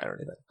gonna die or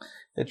anything.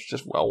 It's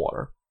just well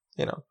water,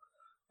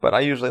 But I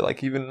usually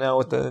even now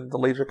with the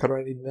laser cutter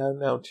I need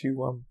now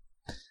to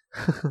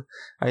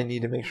I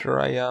need to make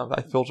sure I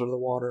filter the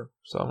water.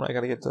 So I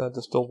gotta get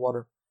distilled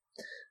water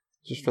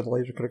just for the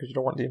laser cutter because you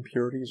don't want the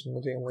impurities in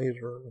the damn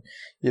laser. And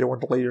you don't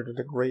want the laser to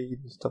degrade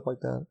and stuff like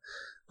that.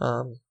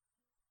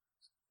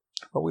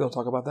 But we'll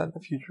talk about that in the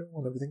future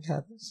when everything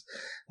happens.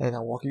 And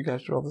I'll walk you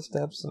guys through all the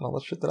steps and all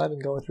the shit that I've been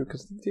going through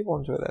because people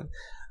enjoy that.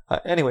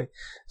 Anyway,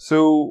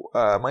 so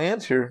my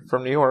aunt's here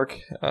from New York.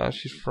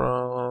 She's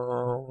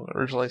from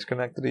originally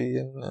Schenectady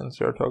and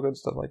Saratoga and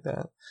stuff like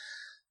that,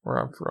 where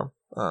I'm from.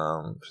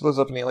 She lives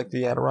up in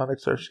the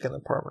Adirondacks there. She's getting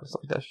an apartment and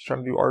stuff like that. She's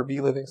trying to do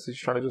RV living, so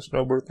she's trying to do a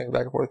snowboard thing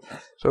back and forth.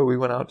 So we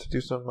went out to do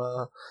some,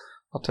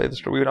 I'll tell you the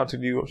story. We went out to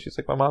do, she's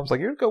like, my mom's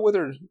like, you're going to go with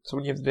her so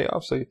when you have the day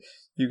off so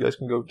you guys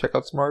can go check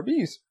out some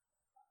RVs.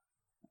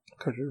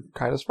 Because you're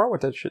kind of smart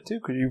with that shit too.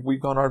 Because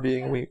we've gone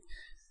RVing and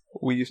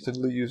we used to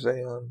use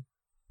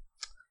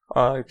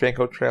a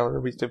Janko trailer.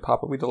 We used to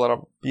pop it. We did a lot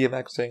of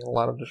BMXing, a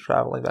lot of just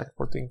traveling back and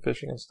forth, doing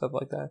fishing and stuff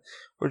like that,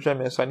 which I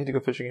miss. I need to go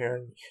fishing here.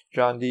 And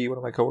John D, one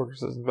of my coworkers,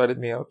 has invited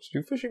me out to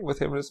do fishing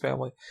with him and his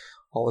family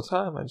all the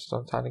time. I just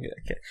don't have time to get.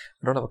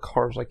 I don't have a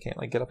car, so I can't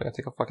get up and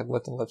take a fucking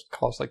lift, and lift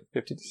costs like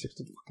 $50 to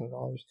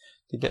 $60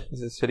 to get to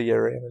the city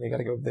area, and then you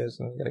gotta go this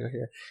and you gotta go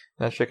here.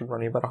 And that shit can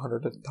run you about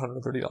 $100 to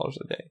 $130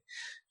 a day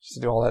just to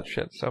do all that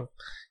shit. So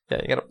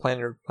yeah, you gotta plan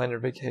your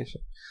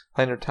vacation,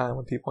 plan your time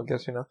with people, I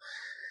guess,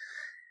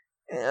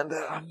 And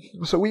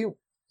so we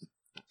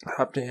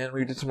hopped in,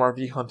 we did some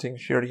RV hunting.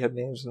 She already had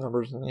names and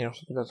numbers and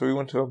something like that. So we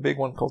went to a big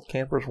one called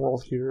Campers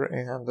World here,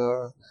 and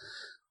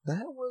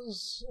that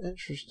was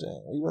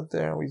interesting. We went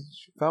there and we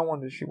found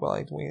one that she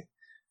liked.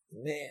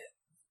 Man,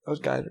 those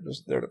guys are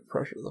just there to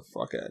pressure the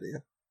fuck out of you.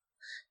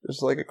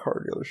 Just like a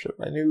car dealership.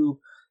 I knew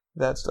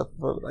that stuff,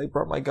 but I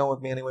brought my gun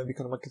with me anyway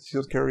because I'm a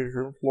concealed carrier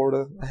here in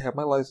Florida. I have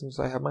my license,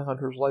 I have my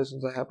hunter's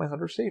license, I have my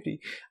hunter safety,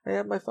 I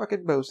have my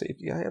fucking bow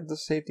safety, I have the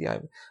safety.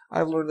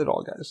 I've learned it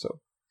all, guys. So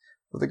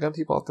for the gun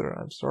people out there,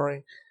 I'm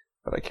sorry,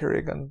 but I carry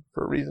a gun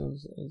for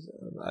reasons, and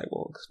I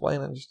will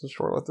explain it just to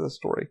short with this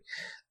story.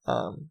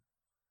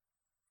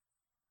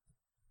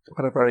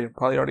 But I've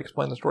probably already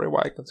explained the story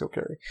why I conceal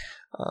carry.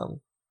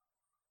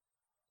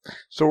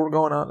 So we're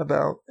going out and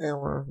about, and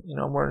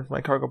I'm wearing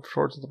my cargo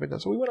shorts and stuff like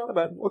that. So we went out and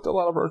about, looked at a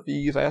lot of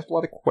RVs. I asked a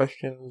lot of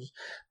questions.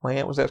 My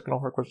aunt was asking all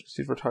her questions.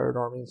 She's retired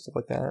Army and stuff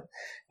like that,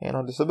 and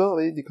on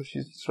disability because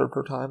she's served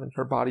her time and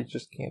her body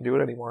just can't do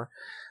it anymore.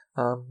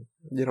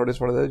 It is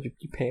one of those.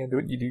 You pay into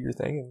it, you do your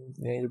thing,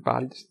 and your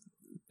body just,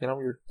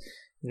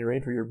 you're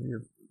in for your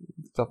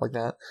stuff like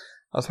that.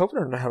 I was hoping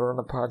to have her on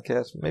the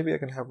podcast. Maybe I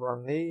can have her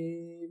on.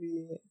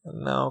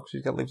 No, because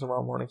she's got to leave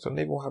tomorrow morning. So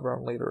maybe we'll have her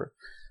on later.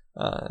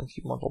 In a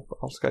few months,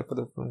 I'll Skype with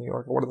her from New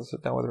York. I wanted to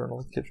sit down with her in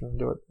the kitchen and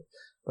do it,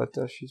 but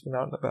she's been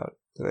out and about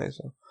today.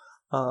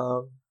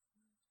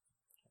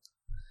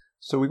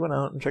 So we went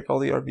out and checked all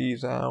the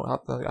RVs out.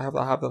 I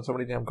hopped on so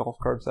many damn golf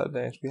carts that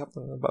day. So we hopped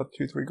on about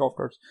 2-3 golf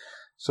carts.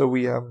 So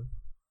we've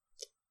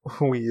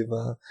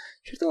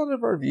checked a lot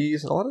of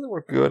RVs, and a lot of them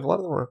were good. A lot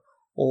of them were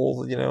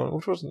old,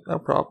 which wasn't no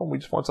problem. We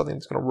just want something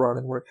that's going to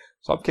run,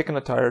 so I'm kicking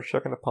the tires,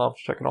 checking the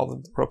pumps, checking all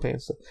the propane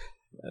stuff.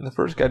 And the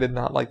first guy did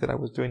not like that I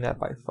was doing that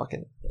by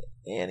fucking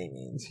any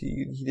means.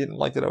 He didn't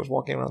like that I was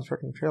walking around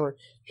checking the trailer,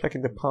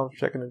 checking the pumps,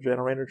 checking the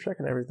generator,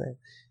 checking everything.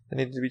 It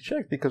needed to be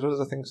checked because those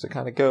are the things that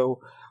kind of go.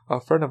 A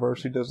friend of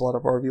ours who does a lot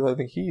of RV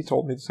living, he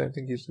told me the same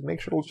thing. He used to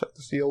make sure to check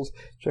the seals,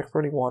 check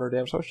for any water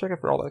damage. So I was checking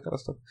for all that kind of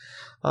stuff.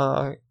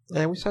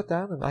 And we sat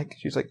down, and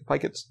she's like,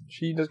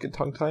 she does get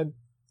tongue-tied.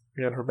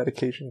 and her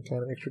medication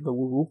kind of makes her go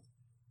woo.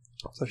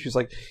 So she's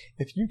like,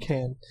 if you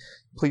can,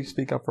 please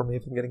speak up for me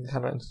if I'm getting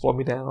kind of, and slow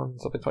me down and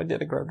stuff like that. So I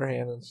did. I grabbed her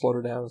hand and slowed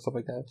her down and stuff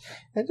like that.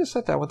 And just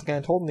sat down with the guy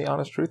and told him the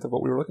honest truth of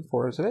what we were looking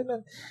for. I said, hey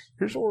man,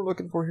 here's what we're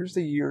looking for. Here's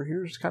the year.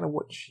 Here's kind of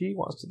what she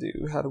wants to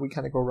do. How do we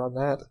kind of go around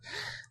that?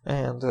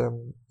 And,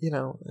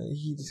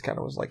 he just kind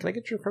of was like, can I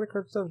get your credit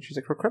card stuff? And she's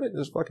like, her credit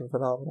is fucking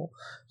phenomenal.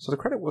 So the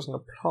credit wasn't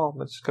a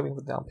problem. It's just coming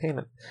with down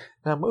payment.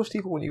 Now, most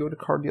people, when you go to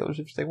car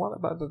dealerships, they want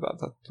about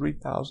the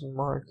 3,000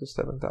 mark to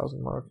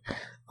 7,000 mark,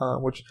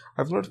 which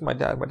I've learned from my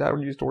dad. My dad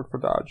used to work for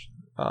Dodge.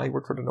 He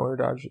worked for Denoyer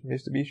Dodge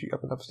Mitsubishi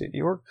up in upstate New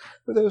York.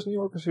 For those New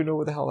Yorkers who know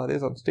where the hell that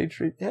is on State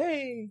Street,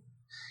 hey!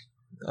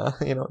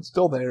 It's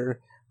still there.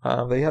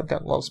 They have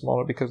gotten a lot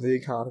smaller because of the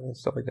economy and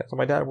stuff like that. So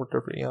my dad worked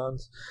there for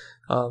eons.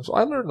 So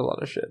I learned a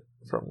lot of shit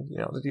from,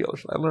 the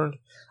dealers.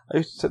 I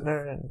used to sit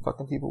there and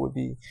fucking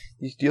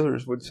these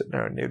dealers would sit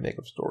there and they would make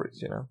up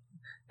stories,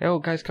 Hey, oh,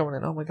 guy's coming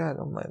in. Oh my god,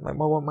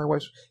 my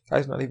wife's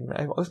guy's not even.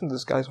 I listened to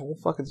this guy's whole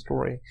fucking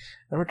story.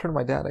 I returned to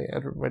my dad. I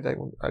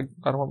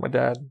don't want my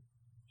dad.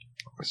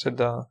 I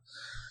said,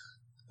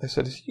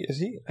 is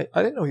he?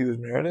 I didn't know he was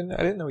married.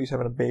 I didn't know he was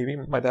having a baby.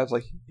 My dad's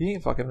like, he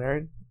ain't fucking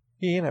married.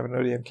 He ain't having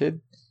no damn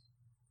kid.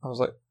 I was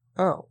like,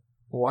 oh,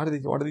 why did he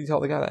tell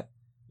the guy that?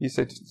 He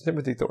said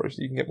sympathy stories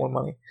so you can get more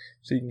money,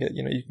 so you can get,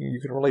 you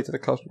can relate to the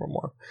customer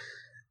more.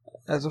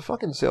 As a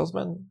fucking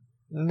salesman,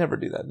 never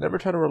do that. Never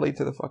try to relate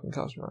to the fucking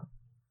customer.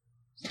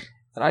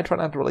 And I try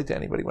not to relate to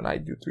anybody when I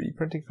do 3D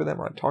printing for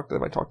them or I talk to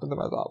them. I talk to them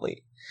as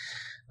oddly.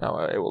 Now,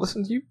 I will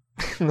listen to you.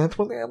 That's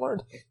one thing I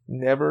learned.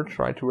 Never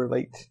try to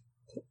relate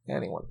to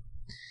anyone.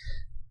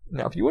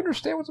 Now, if you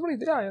understand what somebody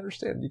did, I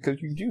understand.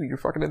 Because you do. You're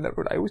fucking in that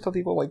road. I always tell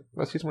people, like,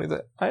 I see somebody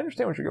that I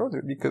understand what you're going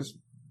through because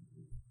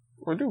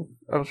I do.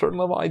 On a certain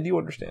level, I do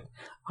understand.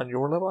 On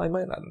your level, I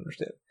might not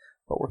understand.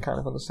 But we're kind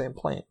of on the same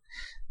plane.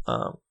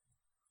 But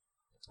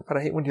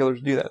I hate when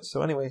dealers do that.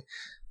 So anyway,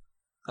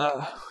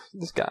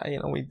 this guy,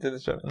 we did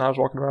this, and I was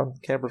walking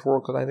around Campers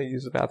World because I didn't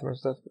use the bathroom and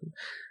stuff. And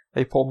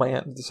they pulled my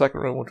aunt into the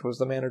second room, which was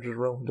the manager's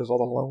room, who does all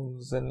the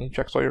loans, and he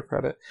checks all your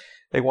credit.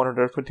 They wanted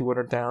her to put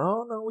 200 down.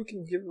 Oh, no, we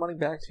can give money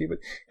back to you. But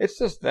it's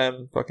just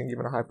them fucking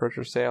giving a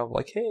high-pressure sale.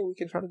 Like, hey, we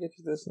can try to get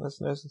you this and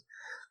this and this.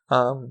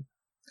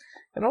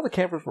 And all the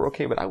campers were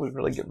okay, but I was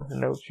really giving her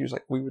notes. She was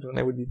like,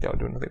 they would be down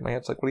doing nothing. My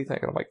aunt's like, what do you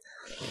think? And I'm like,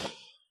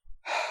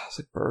 I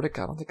said, Burdick,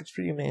 I don't think it's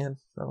for you, man.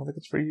 I don't think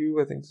it's for you.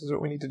 I think this is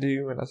what we need to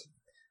do. And I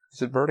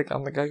said, Burdick,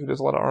 I'm the guy who does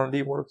a lot of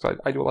R&D work, so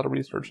I do a lot of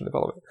research and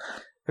development.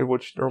 And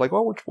they're like,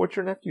 well, what's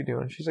your nephew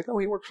doing? She's like, oh,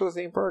 he works for the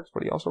same Perks,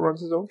 but he also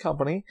runs his own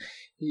company.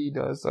 He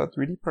does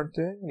 3D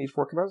printing, and he's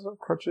working on his own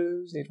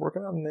crutches, and he's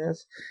working on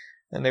this.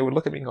 And they would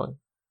look at me going,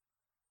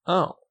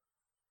 oh.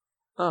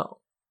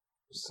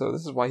 So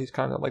this is why he's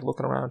kind of like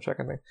looking around,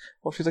 checking things.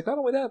 Well, she's like, not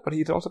only that, but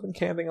he's also been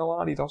camping a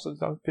lot. He's also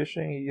done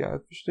fishing. He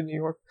fished in New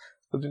York,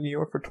 lived in New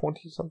York for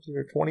 20-something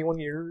or 21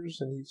 years,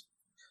 and he's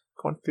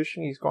gone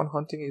fishing, he's gone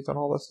hunting, he's done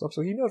all that stuff,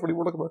 so he knows what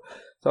we're looking for.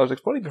 So I was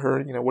explaining to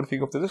her, what if you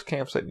go up to this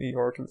campsite in New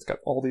York and it's got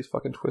all these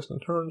fucking twists and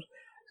turns?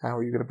 How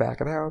are you going to back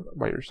it out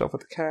by yourself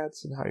with the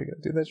cats, and how are you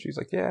going to do this? She's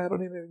like, yeah, I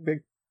don't need anything big.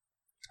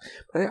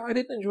 But I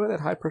didn't enjoy that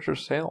high pressure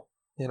sale.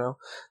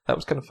 That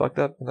was kind of fucked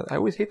up. And I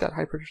always hate that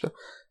high pressure stuff.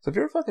 So if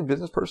you're a fucking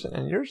business person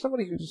and you're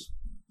somebody who's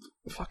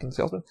a fucking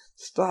salesman,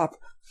 stop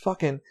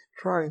fucking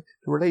trying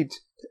to relate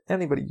to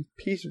anybody, you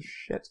piece of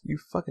shit, you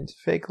fucking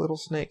fake little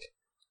snake.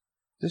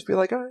 Just be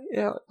like, oh,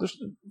 yeah,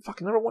 there's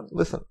fucking number one,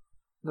 listen.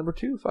 Number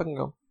two, fucking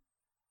go,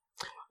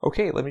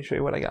 okay, let me show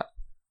you what I got.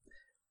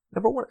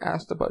 Number one,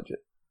 ask the budget.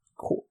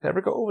 Cool. Never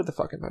go over the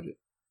fucking budget.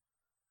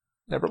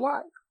 Never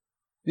lie.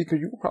 Because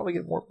you will probably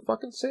get more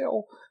fucking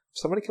sale if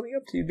somebody coming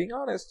up to you being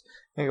honest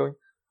and going,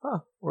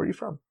 where are you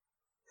from?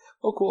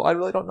 Oh, cool, I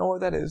really don't know where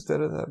that is,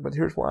 but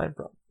here's where I'm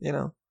from,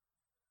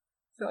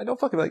 I don't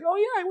fucking be like, oh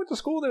yeah, I went to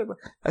school there. But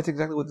that's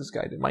exactly what this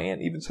guy did. My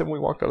aunt even said when we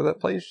walked out of that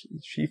place,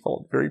 she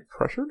felt very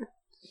pressured.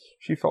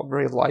 She felt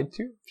very lied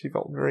to. She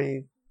felt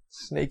very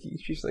snaky.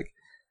 She's like,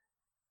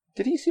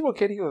 did he seem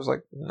okay to you? I was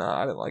like,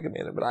 nah, I didn't like him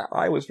either. But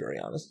I was very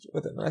honest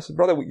with him. And I said,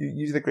 brother,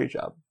 you did a great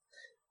job.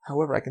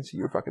 However, I can see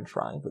you're fucking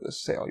trying for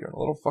this sale. You're in a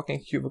little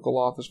fucking cubicle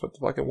office with the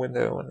fucking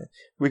window. And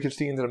we could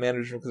see into the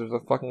manager's room because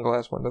there's a fucking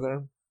glass window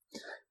there.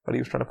 But he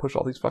was trying to push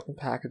all these fucking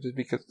packages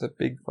because it's a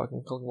big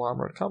fucking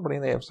conglomerate company.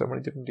 And they have so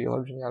many different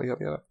dealers and yada,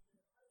 yada, yada.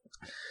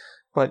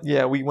 But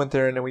yeah, we went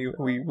there and then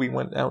we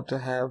went out to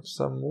have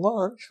some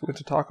lunch. We went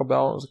to Taco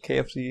Bell. It was a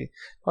KFC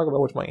Taco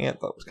Bell, which my aunt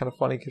thought was kind of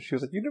funny because she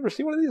was like, "You never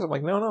see one of these?" I'm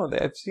like, "No,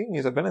 I've seen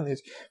these. I've been in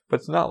these, but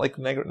it's not like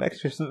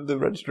next to the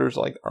registers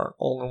like aren't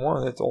all in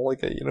one. It's all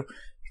like a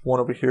one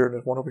over here and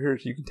there's one over here,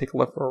 so you can take a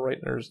left or a right.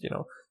 And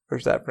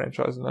there's that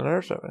franchise and then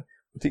there's something.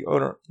 But the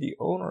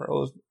owner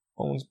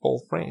owns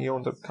both. He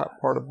owns a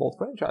part of both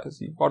franchises.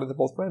 He bought into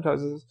both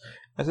franchises.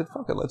 I said,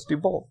 "Fuck it, let's do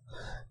both."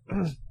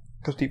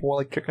 Because people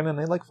like chicken and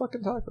they like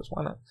fucking tacos.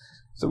 Why not?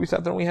 So we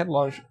sat there and we had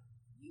lunch.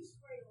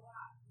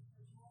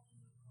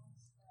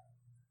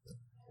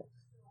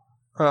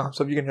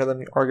 So if you can hear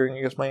them arguing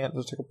against my aunt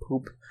just took a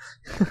poop.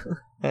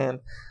 And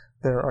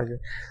they're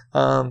arguing.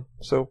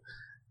 So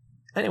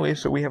Anyway,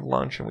 so we have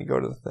lunch and we go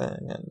to the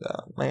thing, and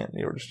man,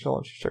 we were just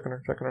chilling. She's checking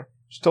her.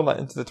 Still not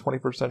into the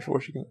 21st century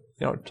where she can,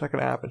 check an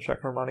app and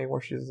check her money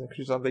where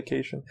she's on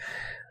vacation.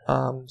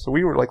 So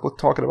we were like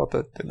talking about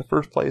that in the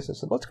first place. I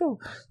said, let's go,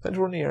 since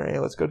we're in the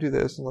area, let's go do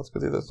this and let's go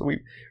do this. So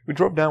we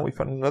drove down. We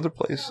found another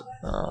place.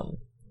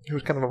 It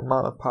was kind of a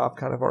mom and pop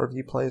kind of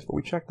RV place, but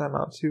we checked them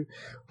out too.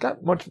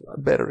 Got much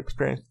better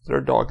experience.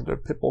 Their dog, their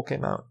pit bull,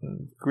 came out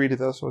and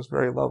greeted us. It was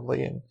very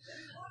lovely, and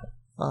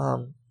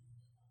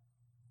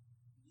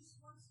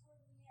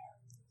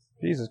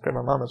Jesus Christ,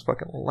 my mom is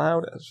fucking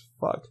loud as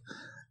fuck.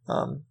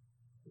 I'm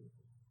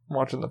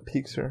watching the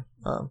peaks here.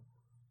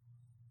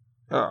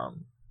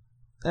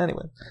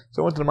 Anyway,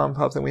 so I went to the mom and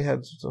pop thing. We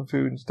had some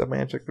food and stuff.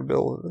 Man, checked her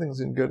bill. Everything's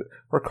in good.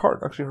 Her card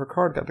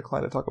got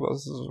declined to talk about.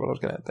 This is what I was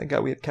gonna. Thank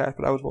God we had cash,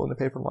 but I was willing to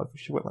pay for lunch. But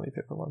she wouldn't let me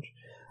pay for lunch.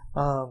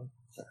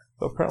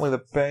 So apparently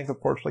the bank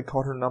unfortunately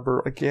called her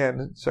number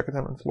again. Second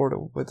time in Florida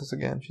with us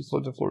again. She's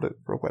lived in Florida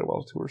for quite a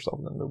while to herself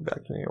and then moved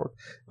back to New York,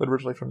 but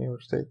originally from New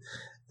York State.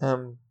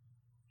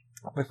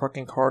 My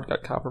fucking card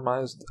got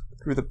compromised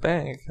through the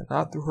bank,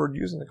 not through her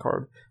using the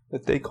card.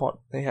 But they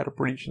had a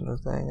breach in the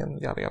thing,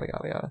 and yada yada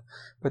yada yada.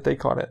 But they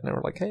caught it, and they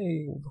were like,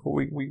 "Hey,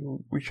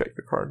 we checked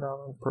your card down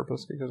on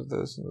purpose because of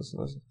this and this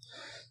and this,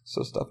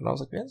 so stuff." And I was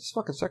like, "Man, this is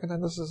fucking second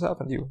time this has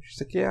happened to you."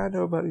 She's like, "Yeah, I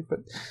know, buddy,"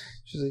 but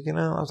she's like,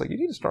 I was like, "You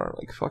need to start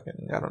like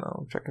fucking, I don't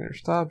know, checking your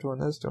stuff, doing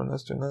this, doing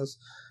this, doing this."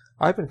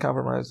 I've been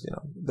compromised.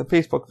 The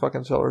Facebook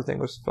fucking seller thing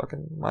was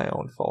fucking my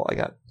own fault.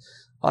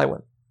 I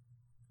went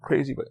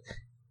crazy, but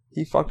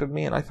he fucked with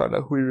me, and I found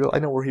out I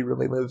know where he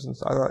really lives, and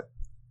so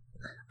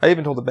I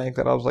even told the bank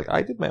that I was like,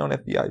 I did my own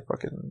FBI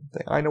fucking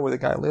thing. I know where the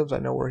guy lives. I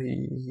know where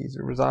he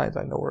resides.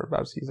 I know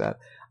whereabouts he's at.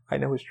 I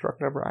know his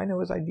truck number. I know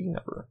his ID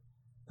number.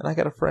 And I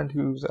got a friend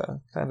who's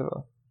kind of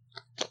a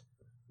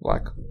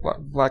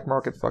black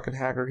market fucking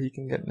hacker. He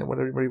can get what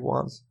everybody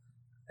wants.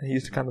 And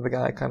he's kind of the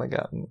guy I kind of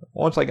got. And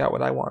once I got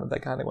what I wanted, I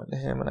kind of went to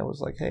him, and I was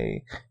like,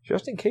 hey,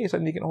 just in case I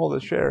need to get a hold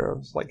of the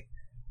sheriffs, like,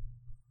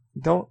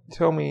 don't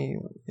tell me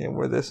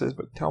where this is,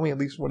 but tell me at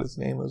least what his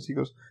name is. He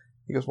goes,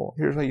 well,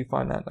 here's how you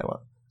find that. And I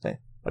went, hey.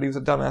 But he was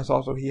a dumbass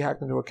also. He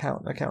hacked into an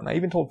account. And I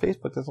even told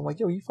Facebook this. I'm like,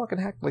 yo, he fucking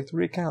hacked like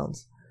 3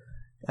 accounts.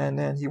 And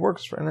then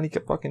and then he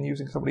kept fucking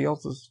using somebody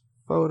else's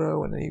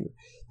photo. And then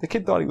the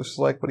kid thought he was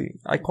slick, but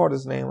I caught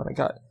his name, and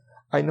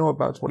I know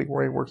about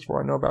where he works for.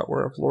 I know about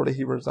where in Florida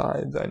he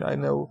resides. I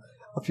know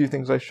a few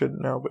things I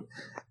shouldn't know, but,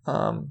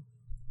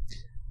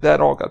 that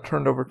all got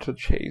turned over to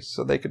Chase,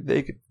 so they could,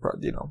 get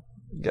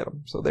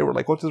him. So they were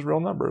like, what's his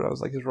real number? And I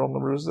was like, his real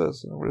number is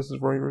this, and this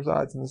is where he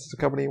resides, and this is the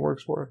company he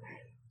works for.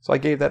 So I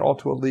gave that all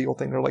to a legal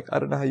thing. They're like, I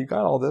don't know how you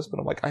got all this, but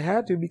I'm like, I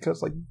had to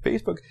because, like,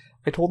 Facebook,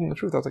 I told them the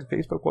truth. I was like,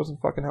 Facebook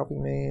wasn't fucking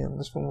helping me, and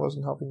this one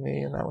wasn't helping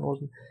me, and that one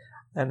wasn't.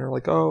 And they're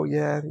like, oh,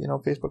 yeah,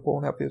 Facebook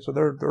won't help you. So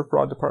their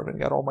fraud department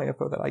got all my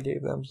info that I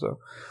gave them. So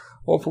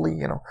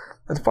hopefully, and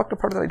the fucked up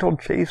part that I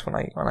told Chase when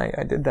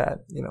I did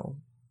that,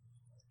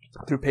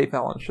 through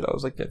PayPal and shit, I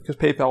was like, yeah, because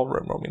PayPal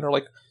wrote me, and they're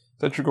like,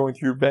 since you're going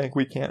through your bank,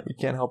 we can't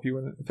help you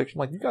in fiction.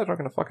 Like, you guys aren't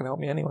going to fucking help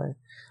me anyway.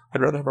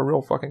 I'd rather have a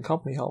real fucking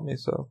company help me,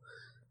 so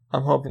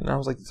I'm hoping. And I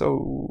was like,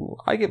 so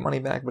I get money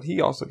back, but he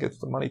also gets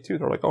the money too.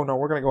 They're like, oh no,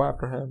 we're going to go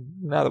after him.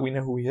 Now that we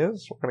know who he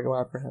is, we're going to go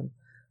after him.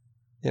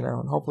 And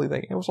hopefully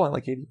it was only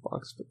like $80,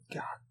 but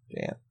god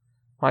damn.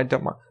 My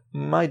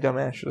dumb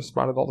ass should have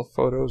spotted all the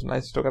photos, and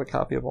I still got a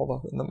copy of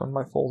all in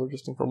my folder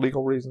just for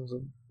legal reasons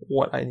of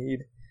what I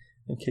need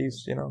in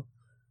case,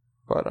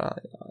 But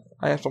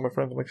I asked all my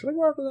friends, I'm like, should I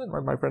go after that?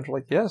 And my friends were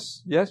like,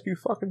 yes, you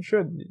fucking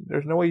should.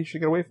 There's no way you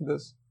should get away from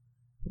this.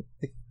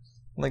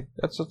 Like,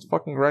 that's just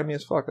fucking grimy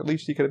as fuck. At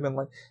least he could have been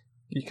like,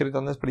 he could have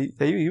done this, but he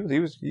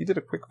did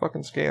a quick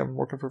fucking scam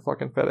working for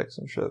fucking FedEx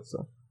and shit.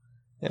 So,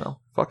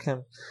 fuck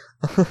him.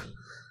 But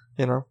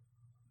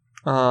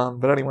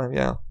anyway,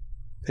 yeah,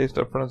 paste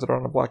up friends that are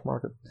on the black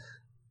market.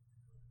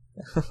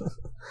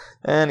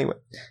 Anyway,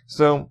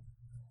 so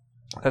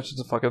that's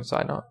just a fucking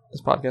side note.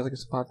 This podcast, I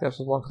guess, the podcast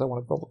is long because I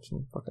want to build up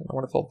I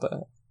want to fill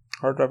the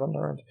hard drive on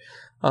their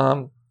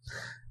end.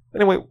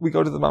 Anyway, we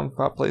go to the mom and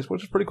pop place,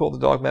 which is pretty cool, the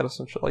dog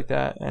medicine, shit like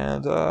that,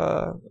 and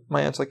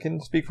my aunt's like, can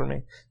you speak for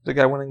me? The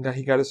guy went and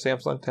he got his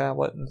Samsung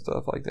tablet and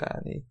stuff like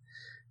that, and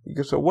he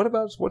goes, so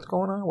what's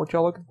going on? What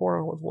y'all looking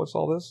for? What's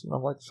all this? And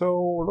I'm like,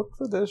 so look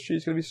for this.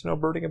 She's going to be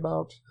snowbirding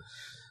about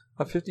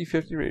a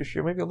 50-50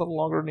 ratio, maybe a little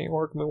longer in New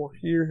York, maybe we're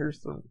here,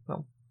 here's the,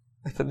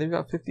 I said maybe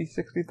about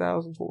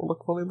 50,000-60,000 is what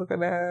we're really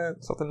looking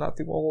at. Something not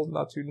too old,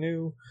 not too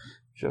new,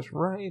 just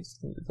right.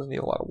 It doesn't need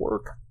a lot of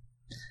work.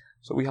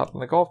 So we hopped in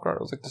the golf cart.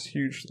 It was like this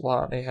huge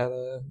lot. They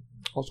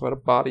also had a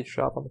body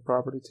shop on the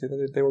property too.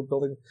 They were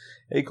building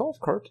a golf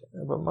cart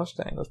of a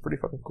Mustang. It was pretty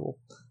fucking cool.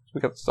 So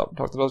we got to stop and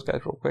talk to those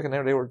guys real quick, and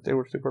they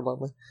were super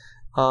lovely.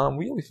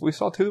 We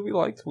saw 2 that we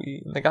liked.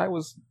 The guy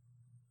was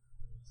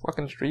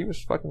fucking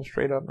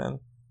straight up,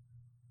 man.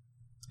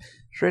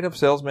 Straight up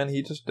salesman.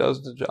 He just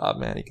does the job,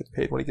 man. He gets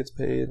paid what he gets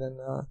paid, and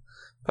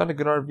found a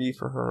good RV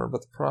for her, but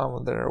the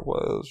problem there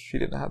was she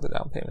didn't have the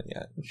down payment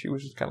yet, and she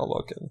was just kind of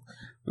looking.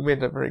 We made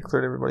that very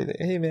clear to everybody that,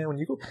 hey man, when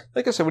you go,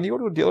 like I said, when you go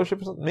to a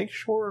dealership, make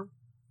sure,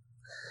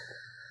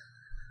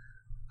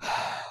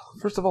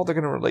 First of all, they're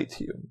going to relate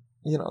to you.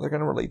 You know, they're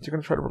going to relate. They're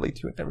going to try to relate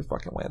to you in every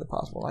fucking way that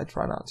possible. I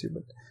try not to,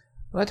 but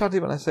when I talk to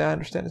you and I say I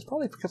understand, it's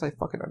probably because I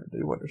fucking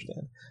do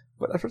understand.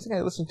 But the first thing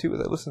I listen to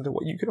is I listen to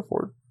what you can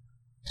afford,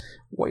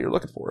 what you're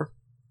looking for,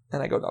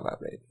 and I go down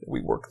that road.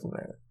 We work from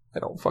there. I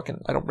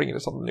don't bring you to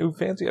something new,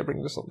 fancy. I bring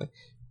you to something,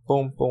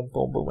 boom, boom,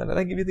 boom, boom, and then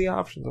I give you the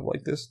options of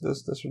like this, or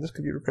this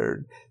could be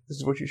repaired. This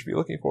is what you should be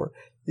looking for,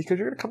 because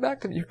you're gonna come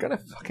back to me. You're gonna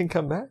fucking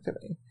come back to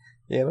me.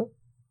 You know,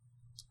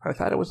 I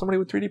thought it was somebody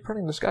with 3D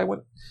printing. This guy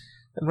went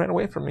and ran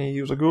away from me.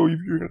 He was like, "Oh,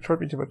 you're gonna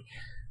charge me too much."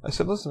 I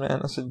said, "Listen,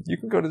 man." I said, "You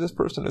can go to this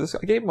person or this."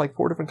 I gave him like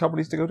 4 different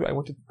companies to go to. I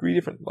went to 3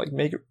 different like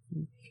make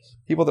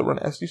people that run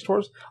Etsy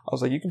stores. I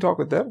was like, "You can talk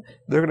with them.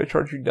 They're gonna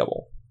charge you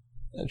double."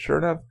 And sure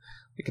enough,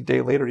 like a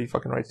day later, he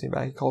fucking writes me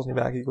back. He calls me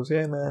back. He goes,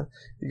 "Hey, man."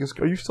 He goes,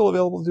 "Are you still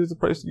available to do the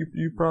price that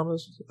you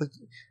promised?" And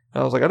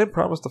I was like, "I didn't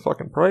promise the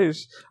fucking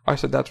price." I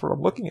said, "That's what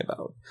I'm looking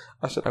about."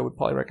 I said, "I would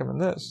probably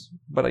recommend this.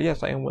 But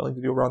yes, I am willing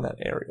to do around that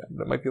area.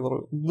 That might be a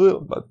little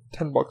about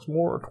 $10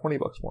 more or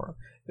 $20 more.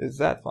 Is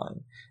that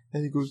fine?"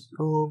 And he goes,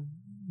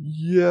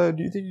 "Yeah,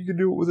 do you think you can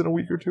do it within a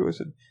week or two?" I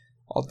said,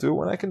 "I'll do it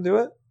when I can do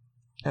it,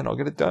 and I'll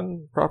get it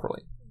done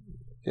properly."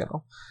 You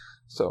know?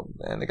 So,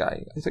 and the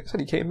guy, I said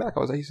he came back.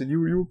 He said, you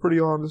were pretty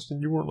honest, and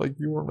you weren't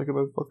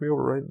gonna fuck me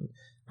over, right? And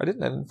I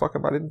didn't fuck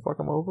him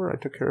over. I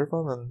took care of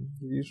him, and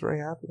he was very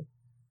happy.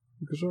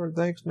 He goes, "All right,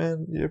 thanks,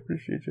 man. Yeah,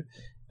 appreciate you."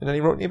 And then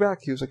he wrote me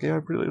back. He was like, "Yeah,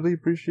 I really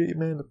appreciate you,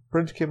 man. The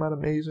prints came out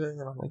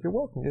amazing." And I'm like, "You're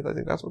welcome, dude. I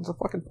think that's what's the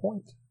fucking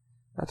point.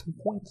 That's the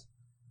point.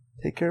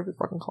 Take care of your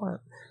fucking client.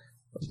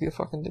 Let's be a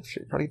fucking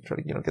dipshit. Try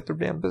to, get their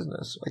damn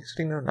business. Like,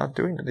 sitting there not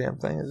doing the damn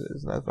thing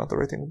is not the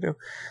right thing to do."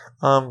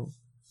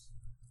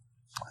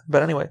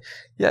 But anyway,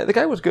 yeah, the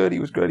guy was good. He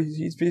was good.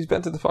 He's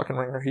been to the fucking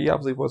ringer. He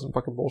obviously wasn't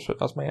fucking bullshit.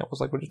 That's my aunt was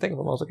like, "What'd you think of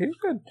him?" I was like, "He was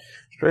good."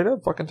 Straight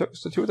up, fucking took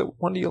us to 2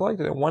 that one that you liked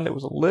it, and one that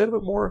was a little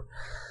bit more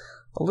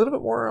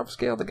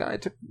upscale. The guy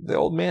took the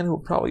old man who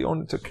probably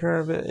owned it, took care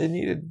of it. It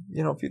needed,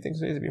 a few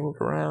things needed to be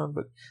moved around,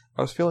 but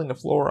I was feeling the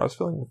floor. I was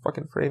feeling the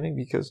fucking framing,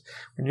 because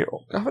when you're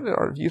having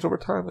RVs over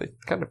time, they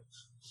kind of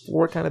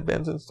floor kind of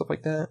bends and stuff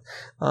like that.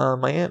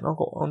 My aunt and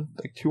uncle owned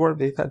like 2 RVs.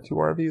 They've had 2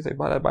 RVs. They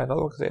bought another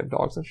one because they have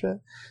dogs and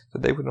shit, so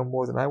they would know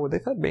more than I would.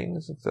 They've had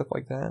maintenance and stuff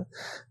like that,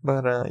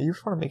 but you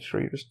just want to make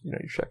sure you're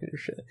checking your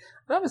shit.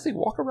 And obviously,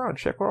 walk around,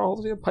 check where all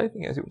the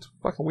piping is. What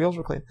fucking wheels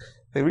were clean.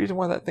 The reason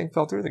why that thing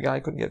fell through, the guy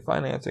couldn't get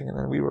financing, and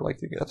then we were like,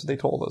 that's what they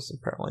told us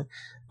apparently.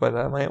 But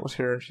my aunt was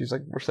here, and she's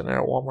like, we're sitting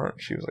there at Walmart,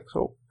 and she was like,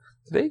 "So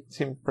today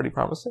seemed pretty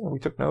promising," and we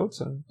took notes,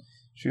 and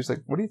she was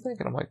like, "What do you think?"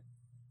 And I'm like,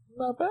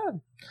 "Not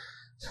bad."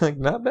 Like,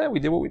 not bad. We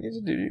did what we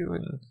needed to do.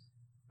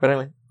 But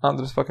anyway, on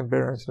to this fucking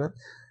bear incident.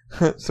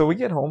 So we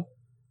get home.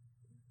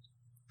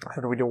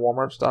 After we do a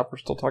Walmart stop, we're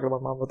still talking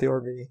about Mom about the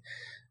RV.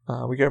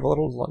 We grab a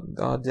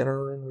little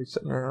dinner, and we're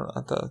sitting there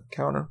at the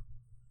counter,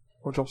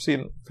 which you'll see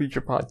in future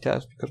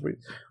podcasts, because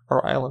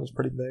our island is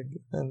pretty big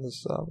in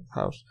this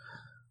house.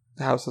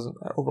 The house isn't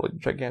overly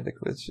gigantic,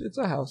 but it's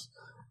a house.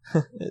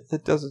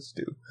 It does its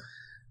due.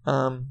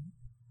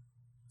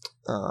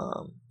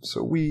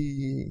 So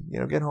we,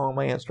 get home.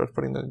 My aunt starts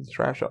putting the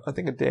trash out. I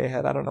think a day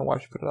ahead. I don't know why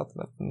she put it out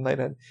the night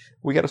ahead.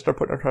 We got to start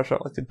putting our trash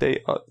out like the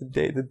day,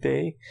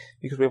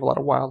 because we have a lot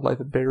of wildlife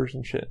and bears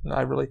and shit. And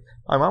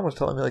my mom was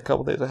telling me like a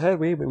couple days ahead,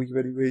 we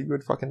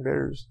had fucking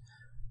bears.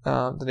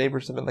 The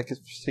neighbors have been like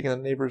sticking the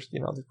neighbors,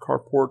 the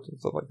carports and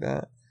stuff like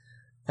that.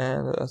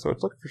 And so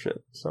it's looking for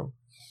shit. So,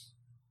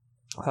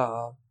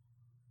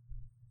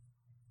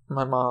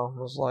 my mom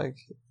was like,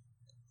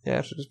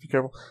 "Yeah, so just be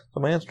careful." So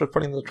my aunt started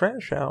putting the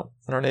trash out,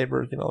 and our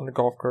neighbors, in the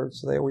golf carts,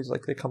 so they always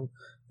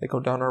they go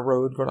down our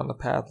road, go down the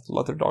path,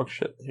 let their dog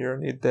shit here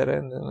in the dead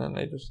end, and then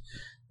they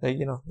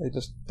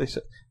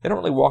don't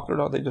really walk their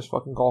dog, they just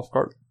fucking golf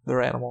cart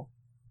their animal,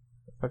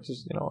 which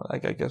is, I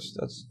guess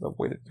that's the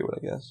way to do it,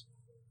 I guess,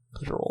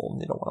 because you're old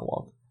and you don't want to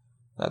walk.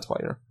 That's why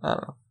I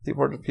don't know,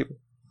 people are just people.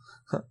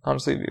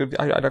 Honestly,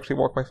 I'd actually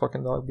walk my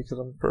fucking dog because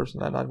I'm a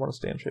person and I'd want to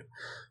stay in shape,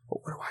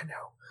 but what do I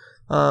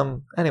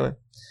know? Anyway.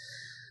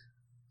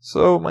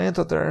 So my aunt's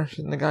out there,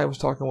 and the guy was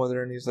talking with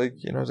her, and he's like,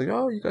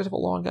 "Oh, you guys have a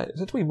lawn, guy."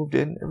 Since we moved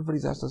in,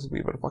 everybody's asked us if we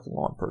have a fucking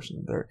lawn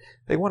person.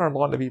 They want our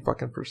lawn to be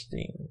fucking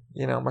pristine.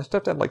 My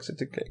stepdad likes it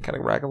to get kind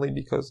of raggedy,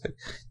 because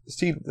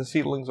the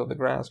seedlings of the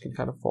grass can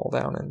kind of fall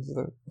down into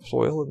the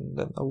soil, and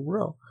then they'll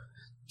grow.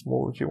 It's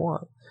more what you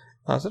want.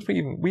 Since we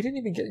didn't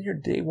even get here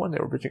day one, they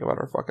were bitching about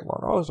our fucking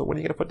lawn. "Oh, so when are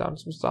you gonna put down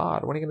some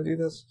sod? When are you gonna do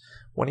this?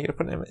 When are you gonna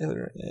put in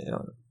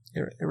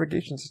your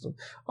irrigation system?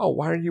 Oh,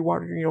 why are you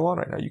watering your lawn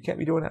right now? You can't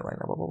be doing that right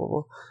now." Blah blah blah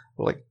blah.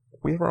 We're like,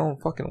 we have our own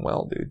fucking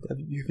well, dude. Have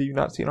you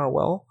not seen our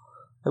well?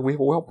 Like, we have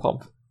a well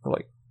pump. We're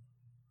like,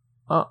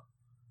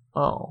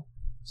 oh.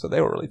 So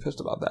they were really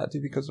pissed about that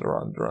too, because they're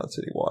on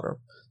city water,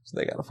 so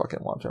they gotta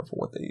fucking watch out for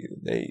what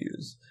they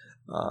use.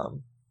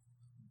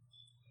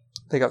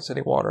 They got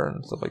city water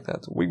and stuff like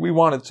that. So we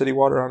wanted city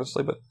water,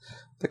 honestly, but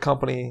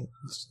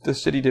the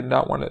city did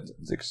not want to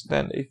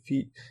extend a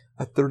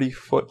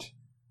 30-foot.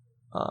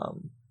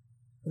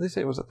 They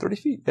say it was 30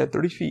 feet. Yeah,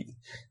 30 feet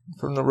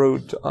from the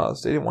road to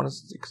us. They didn't want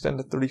us to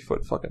extend a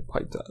 30-foot fucking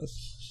pipe to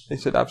us. They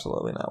said,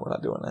 absolutely not. We're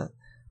not doing that.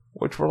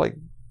 which we're like,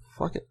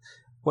 fuck it.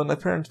 When my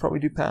parents probably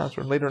do pass,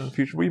 or later in the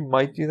future, we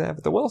might do that.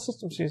 But the well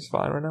system seems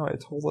fine right now.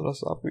 It's holding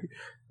us up. We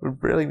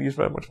barely use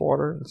very much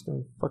water. It's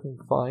been fucking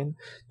fine.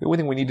 The only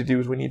thing we need to do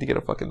is we need to get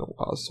a fucking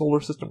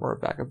solar system or a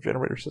backup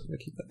generator system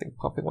to keep that thing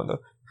pumping when the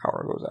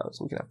power goes out,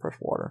 so we can have fresh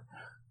water.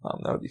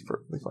 That would be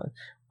perfectly fine.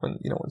 When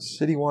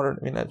city water,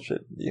 I mean, that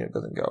shit,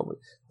 doesn't go.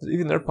 But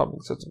even their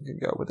pumping system can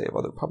go, but they have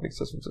other pumping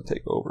systems that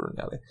take over.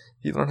 Now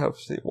you learn how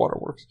state water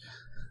works.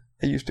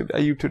 I used to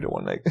do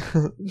one night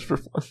just for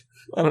fun.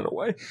 I don't know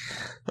why.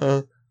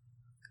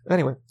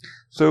 Anyway,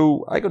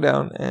 so I go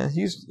down and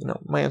he's,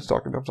 my aunt's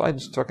talking to him. So I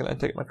just I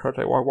take my crutch.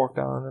 I walk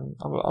down and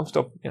I'm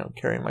still,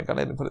 carrying my gun.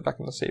 I didn't put it back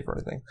in the safe or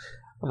anything.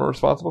 I'm a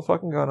responsible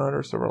fucking gun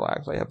owner, so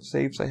relax. I have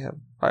safes. I have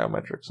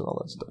biometrics and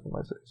all that stuff in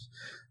my safes.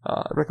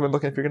 I recommend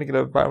looking if you're going to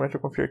get a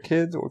biometric one for your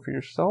kids or for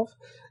yourself.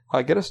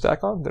 Get a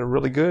stack on. They're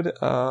really good. They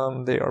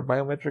are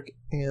biometric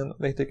and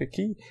they take a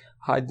key.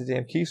 Hide the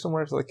damn key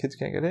somewhere so the kids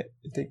can't get it.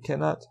 If they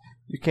cannot,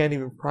 you can't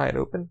even pry it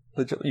open.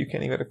 Legitimately, you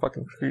can't even get a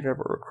fucking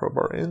screwdriver or a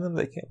crowbar in them.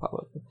 They can't pop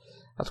open.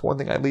 That's one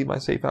thing. I leave my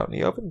safe out in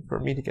the open for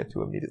me to get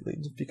to immediately,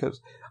 just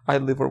because I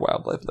live where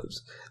wildlife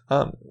lives.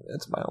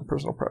 It's my own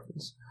personal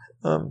preference.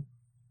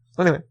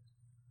 Anyway,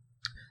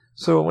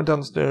 so I went down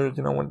the stairs,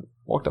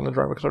 walked down the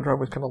driveway because our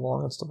driveway's kind of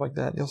long and stuff like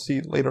that. And you'll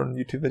see later in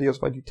YouTube videos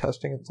if I do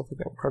testing and stuff like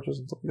that with crutches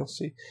and stuff, you'll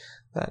see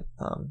that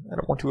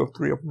at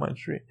 1203 Open Mine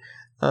Street.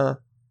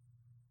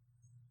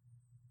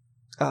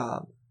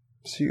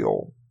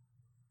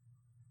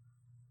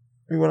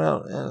 We went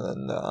out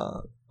and then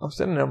I was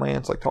sitting there. My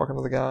aunt's talking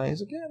to the guy. He's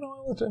like, "Yeah, no,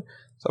 I went to."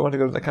 So I went to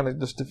go to kind of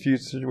just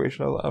diffuse the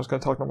situation. I was going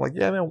to talk to him like,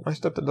 "Yeah, man, my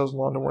stepdad does the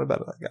lawn. Don't worry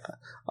about it."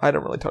 I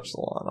don't really touch the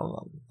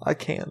lawn. I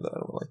can, but I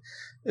don't really.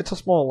 It's a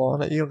small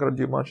lawn. You don't got to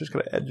do much. You just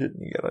got to edge it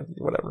and you got to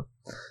do whatever.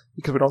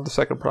 Because we don't have the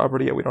second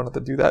property yet. We don't have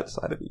to do that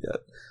side of it yet.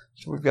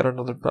 So we've got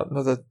another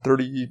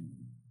 30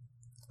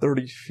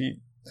 feet.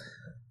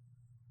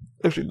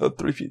 Actually, no,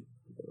 3 feet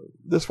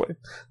this way.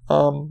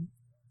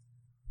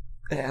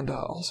 And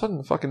all of a sudden,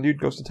 the fucking dude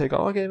goes to take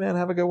off. "Okay, man,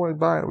 have a good one.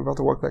 Bye." We're about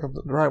to walk back up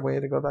the driveway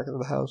to go back into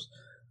the house.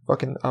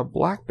 Fucking a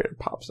black bear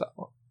pops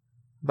out.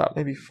 About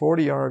maybe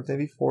 40 yards,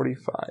 maybe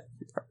 45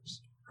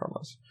 yards from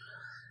us.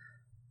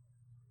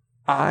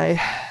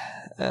 I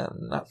am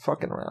not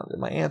fucking around.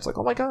 And my aunt's like,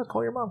 "Oh my god,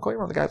 call your mom, call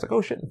your mom." The guy's like,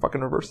 "Oh shit," and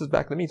fucking reverses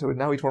back to me. So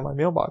now he's where my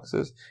mailbox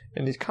is.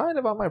 And he's kind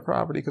of on my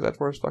property because that's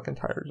where his fucking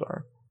tires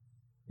are.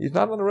 He's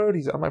not on the road,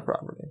 he's on my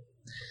property.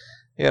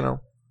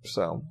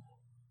 So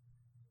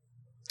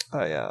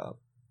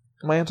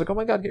my aunt's like, "Oh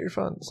my god, get your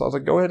phone." So I was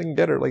like, "Go ahead and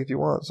get her, if you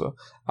want." So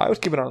I was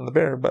keeping it on the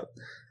bear, but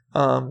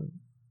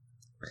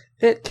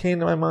it came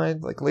to my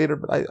mind later.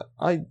 But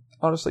I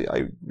honestly,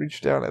 I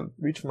reached down and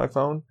reached for my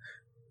phone,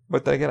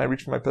 but then again, I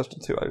reached for my pistol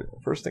too.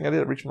 First thing I did,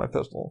 I reached for my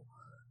pistol,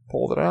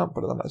 pulled it out,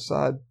 put it on my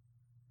side,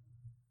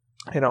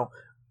 and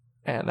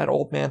that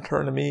old man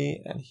turned to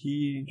me and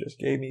he just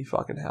gave me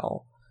fucking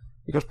hell.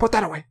 He goes, "Put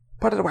that away,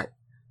 put it away.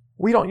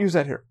 We don't use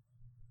that here.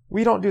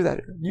 We don't do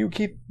that here.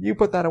 You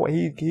put that away."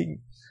 He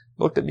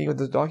looked at me with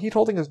his dog. He's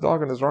holding his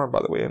dog on his arm,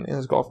 by the way, in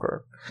his golf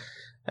cart.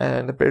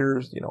 And the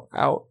bear's,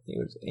 out. He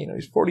was,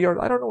 he's 40 yards.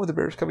 I don't know where the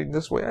bear's coming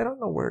this way. I don't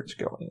know where it's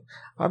going.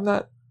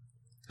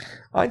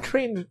 I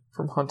trained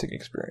from hunting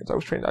experience.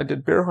 I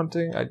did bear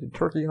hunting, I did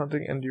turkey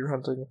hunting and deer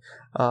hunting.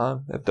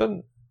 I've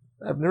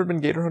never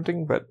been gator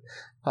hunting, but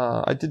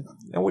I did,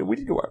 and we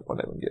did go out one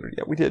day with gator.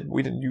 Yeah, we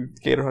didn't do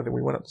gator hunting.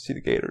 We went out to see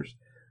the gators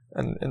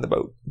and in the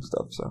boat and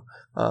stuff. So,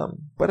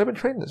 but I've been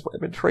trained this way.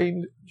 I've been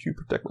trained to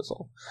protect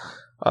myself.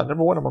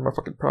 Number one, I'm on my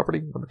fucking property.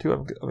 Number two,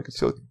 I'm a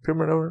concealed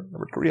concealment owner.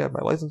 Number three, I have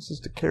my licenses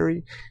to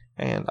carry,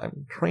 and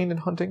I'm trained in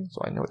hunting,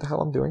 so I know what the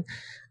hell I'm doing.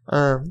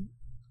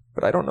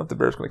 But I don't know if the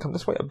bear's going to come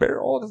this way. A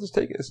bear, all it does is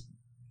take is,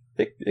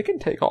 it can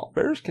take off.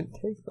 Bears can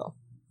take the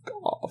fuck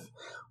off.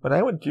 When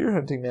I went deer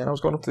hunting, man, I was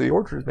going up to the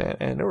orchards, man,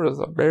 and there was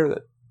a bear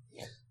that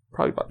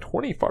probably about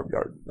 25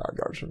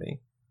 yards from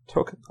me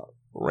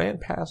ran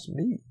past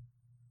me.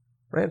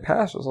 Ran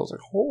past us. I was like,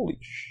 holy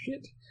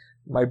shit.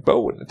 My bow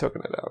wouldn't have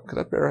taken it out because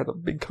that bear had a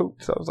big coat.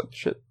 So I was like,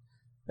 shit.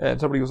 And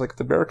somebody was like, if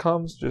the bear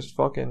comes, just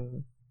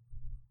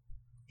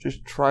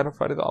try to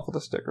fight it off with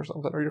a stick or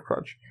something or your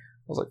crutch.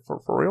 I was like,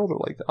 for real? They're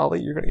like,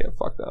 Ali, you're going to get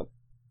fucked up.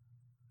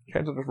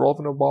 Can't just roll up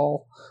in a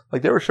ball.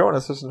 They were showing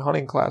us this in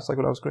hunting class,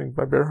 when I was doing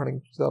my bear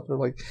hunting stuff. They're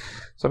like,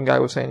 some guy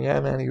was saying,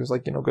 yeah, man, he was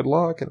like, good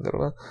luck. And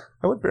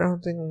I went bear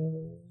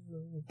hunting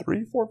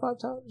 3, 4, 5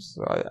 times.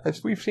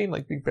 We've seen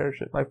big bear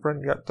shit. My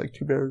friend got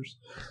 2 bears,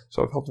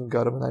 so I've helped him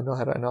gut them, and I know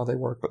how they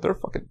work. But their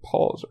fucking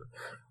paws are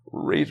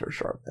razor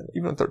sharp, and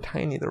even if they're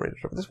tiny, they're razor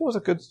sharp. This was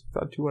a good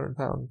about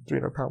 200-pound,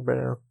 300-pound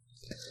bear,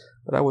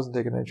 but I wasn't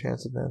taking any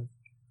chances, man.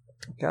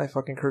 Guy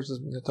fucking curses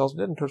me.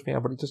 Didn't curse me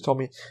out, but he just told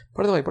me,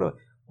 put it away.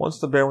 Once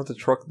the bear with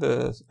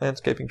the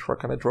landscaping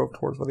truck kind of drove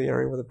towards the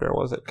area where the bear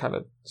was, it kind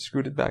of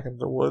scooted back into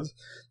the woods.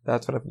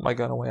 That's when I put my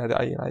gun away.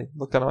 I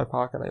looked out of my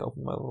pocket. I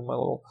opened my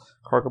little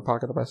cargo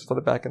pocket up. I slid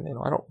it back, and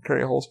I don't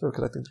carry a holster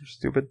because I think they're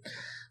stupid.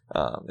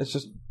 It's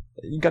just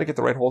you got to get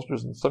the right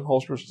holsters, and some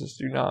holsters just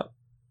do not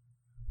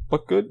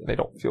look good, and they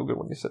don't feel good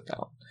when you sit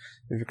down.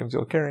 If you're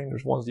concealed carrying,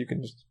 there's ones you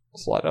can just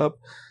slide up,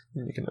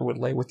 and it would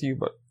lay with you,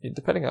 but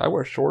depending on, I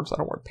wear shorts, I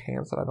don't wear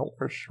pants, and I don't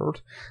wear a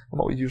shirt. I'm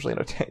always usually in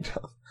a tank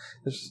top.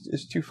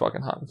 It's too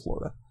fucking hot in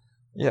Florida.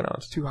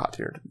 It's too hot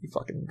here to be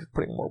fucking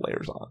putting more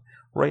layers on.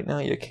 Right now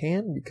you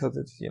can, because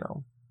it's,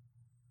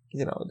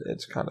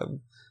 it's kind of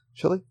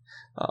chilly.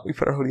 We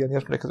put our hoodie on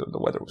yesterday because the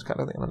weather was kind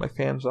of thing. My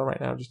fans on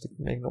right now just to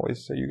make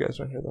noise so you guys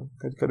don't hear them.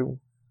 I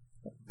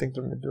think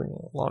they're doing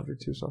laundry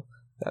too, so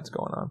that's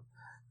going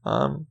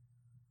on.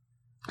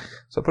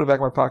 So I put it back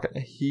in my pocket,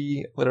 and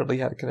he literally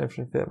had a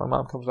conniption fit. My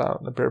mom comes out,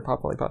 and the bear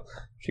pop lollipop.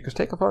 She goes,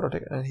 take a photo,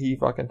 and he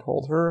fucking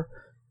told her,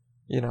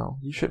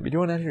 you shouldn't be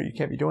doing that here, you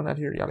can't be doing that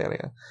here, yada, yada,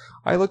 yada.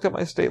 I looked at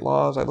my state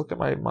laws, I looked at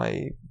my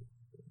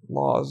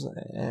laws,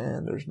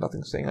 and there's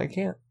nothing saying I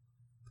can't.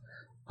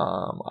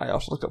 I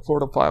also looked at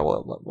Florida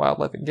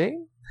Wildlife and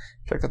Game,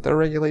 checked out their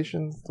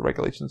regulations. The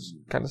regulations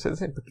kind of say the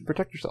same,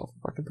 protect yourself,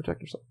 fucking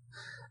protect yourself.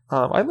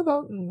 I live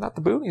out in, not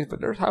the boonies,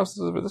 but there's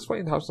houses over this way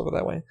and houses over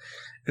that way.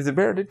 If the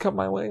bear did come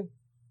my way,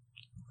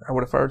 I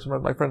would have fired some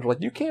of my friends. Were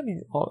like, you can't be,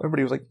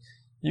 everybody was like,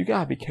 you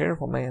gotta be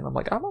careful, man. I'm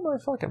like, I'm on my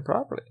fucking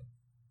property.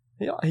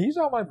 He's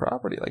on my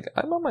property. Like,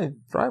 I'm on my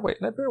driveway,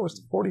 and that bear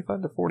was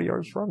 45 to 40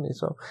 yards from me,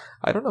 so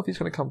I don't know if he's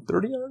going to come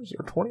 30 yards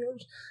or 20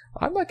 yards.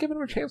 I'm not giving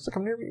him a chance to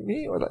come near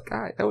me or that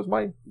guy. That was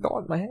my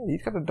dog in my hand.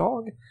 He's got a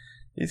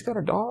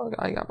dog.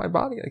 I got my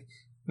body. Like,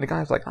 and the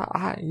guy's like,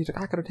 he's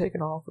like, I could have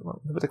taken off. And I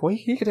was like, well,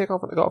 he could take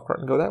off with the golf cart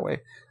and go that way.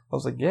 I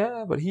was like,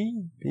 yeah, but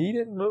he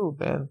didn't move,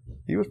 man.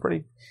 He was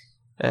pretty.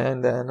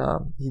 And then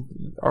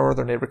our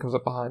other neighbor comes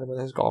up behind him in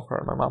his golf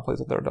cart, and my mom plays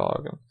with their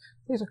dog, and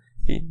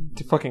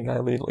the fucking guy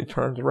immediately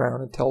turns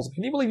around and tells him,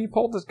 can you believe he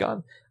pulled this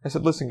gun? I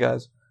said, listen,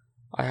 guys,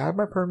 I have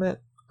my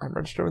permit. I'm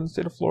registered in the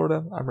state of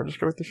Florida. I'm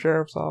registered with the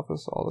sheriff's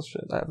office, all this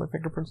shit. I have my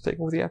fingerprints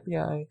taken with the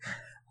FBI.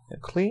 I'm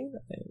clean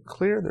and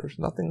clear. There's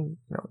nothing,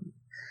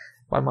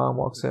 My mom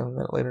walks in a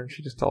minute later, and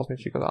she just tells me,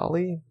 she goes,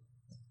 Ali,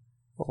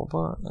 blah, blah,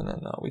 blah. And then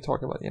we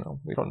talk about,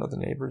 we don't know the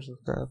neighbors and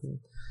stuff, and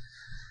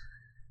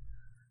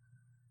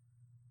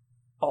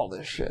all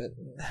this shit.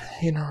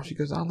 She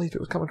goes, I'll leave it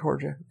was coming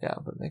towards you. Yeah,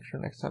 but make sure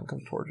next time it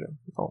comes towards you.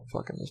 Don't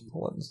fucking just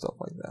pull it and stuff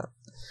like that.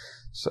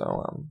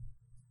 So,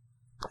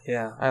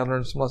 yeah, I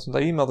learned some lessons.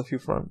 I emailed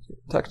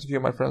texted a few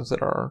of my friends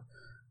that are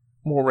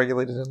more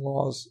regulated in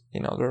laws.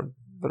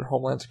 They're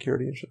Homeland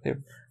Security and shit. They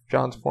have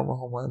John's former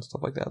Homeland,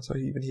 stuff like that. So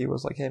he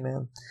was like, hey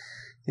man,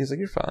 he's like,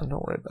 you're fine,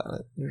 don't worry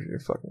about it. You're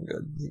fucking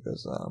good. He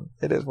goes,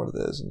 it is what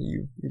it is, and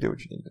you do what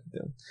you need to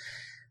do.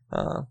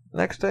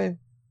 Next day,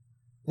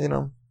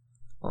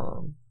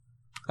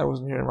 I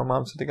wasn't here, and my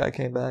mom said the guy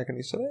came back and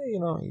he said, hey, you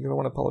don't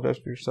want to apologize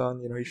to your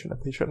son, he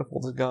shouldn't have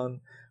pulled his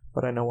gun,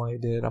 but I know why he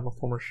did. I'm a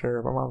former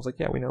sheriff. My mom's like,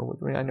 yeah, I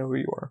know who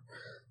you are.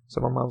 So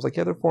my mom's like,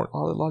 yeah, a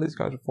lot of these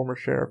guys are former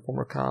sheriff,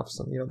 former cops,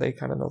 and they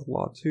kind of know the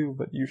law too,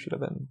 but you should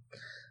have been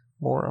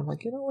more. I'm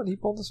like, you know what, he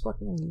pulled his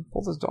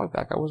dog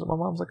back. My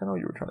mom's like, I know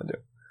what you were trying to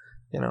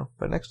do.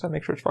 But next time,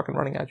 make sure it's fucking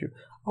running at you.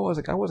 I was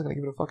like, I wasn't gonna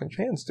give it a fucking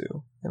chance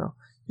to,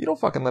 You don't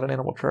fucking let an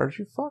animal charge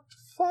you.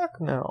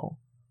 Fuck no.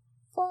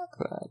 Fuck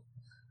that.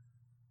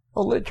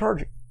 Oh, let it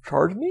charge you.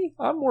 Charge me?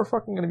 I'm more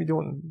fucking gonna be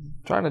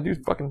trying to do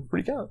fucking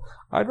freak out.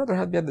 I'd rather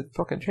have the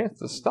fucking chance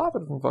to stop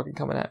it from fucking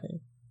coming at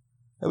me.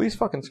 At least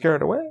fucking scare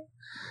it away.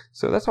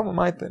 So that's how my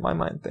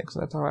mind thinks,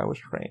 and that's how I was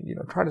trained.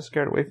 Try to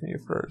scare it away from you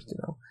first.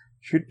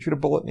 Shoot a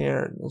bullet in the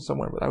air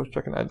somewhere. But I was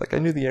checking. I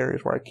knew the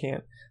areas where I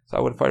can't, so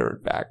I would fire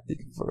it back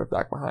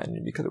behind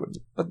you, because it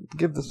would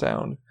give the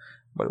sound,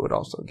 but it would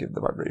also give the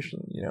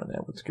vibration, and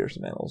that would scare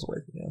some animals away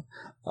from you.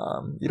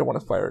 You don't want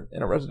to fire it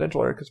in a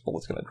residential area because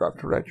bullet's going to drop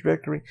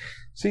trajectory.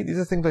 See, these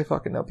are things I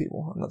fucking know,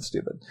 people. I'm not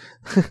stupid.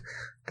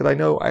 Because I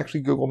know, I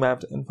actually Google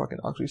mapped and fucking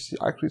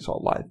actually saw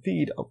a live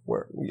feed of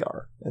where we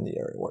are in the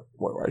area,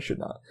 where I should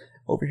not.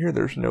 Over here,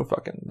 there's no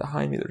fucking,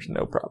 behind me, there's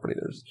no property.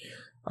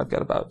 I've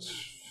got about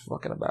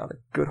a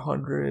good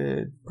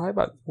 100, probably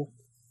about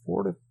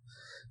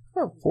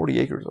 40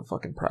 acres of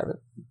fucking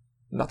private.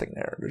 Nothing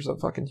there. There's a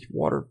fucking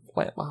water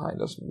plant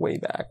behind us, way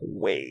back.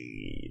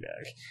 And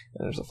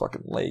there's a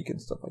fucking lake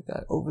and stuff like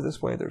that. Over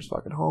this way, there's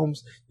fucking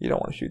homes. You don't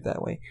want to shoot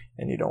that way,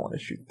 and you don't want to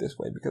shoot this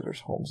way because there's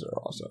homes there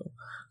also.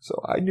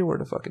 So I knew where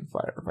to fucking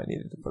fire if I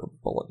needed to put a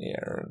bullet in the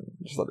air and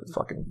just let it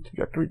fucking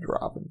trajectory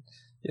drop, and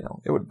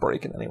it would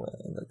break in anyway,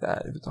 and like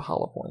that if it's a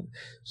hollow point.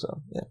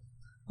 So yeah,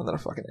 I'm not a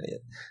fucking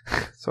idiot.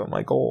 So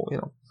my goal,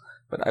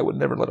 but I would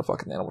never let a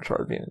fucking animal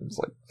charge me. And it's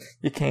like,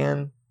 you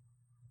can.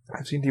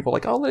 I've seen people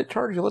like, oh, let it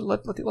charge you.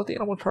 Let the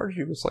animal charge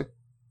you. It's like,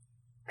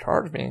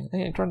 charge me. I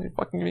ain't trying to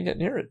fucking even get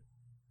near it.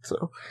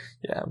 So,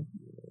 yeah,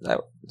 that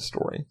was the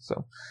story.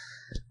 So,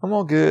 I'm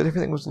all good.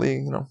 Everything was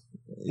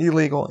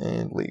illegal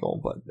and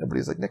legal. But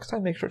everybody's like, next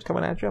time, make sure it's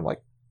coming at you. I'm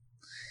like,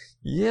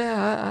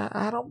 yeah,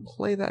 I don't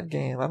play that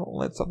game. I don't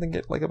let something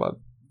get about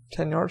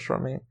 10 yards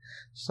from me.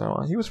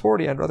 So, he was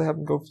 40. I'd rather have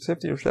him go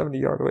 50 or 70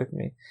 yards away from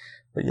me.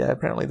 But yeah,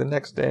 apparently the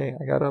next day,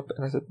 I got up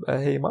and I said,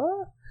 hey,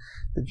 Ma,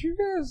 did you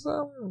guys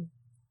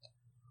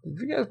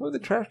move the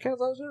trash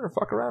cans out there or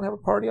fuck around, have a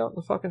party out in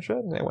the fucking shed?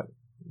 And they went,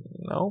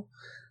 no.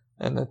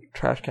 and the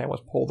trash can was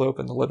pulled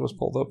open, the lid was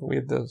pulled open. We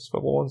had the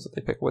swivel ones that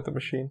they pick with the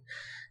machine,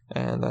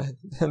 and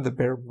the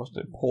bear must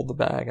have pulled the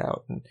bag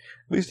out, and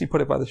at least he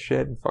put it by the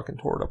shed and fucking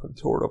tore it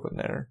open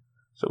there.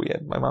 So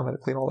my mom had to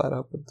clean all that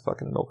up with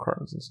fucking milk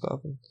cartons and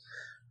stuff, and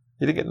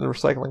he didn't get into the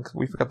recycling because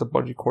we forgot to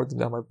bungee cord them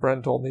down. My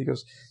friend told me, he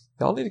goes,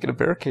 y'all need to get a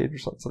bear cage or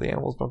something so the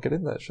animals don't get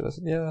in that shit. I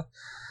said, yeah.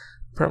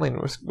 Apparently in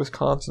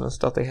Wisconsin and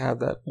stuff, they have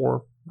that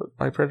more. But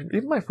all my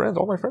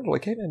friends were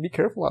like, hey man, be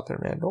careful out there,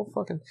 man. Don't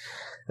fucking.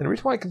 And the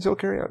reason why I can still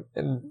carry out,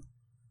 and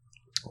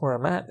where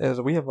I'm at,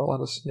 is we have a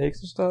lot of snakes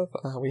and stuff.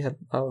 We had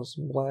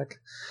some black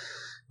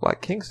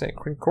king snake,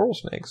 green coral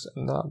snakes,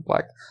 and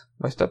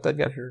my stepdad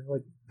got here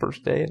like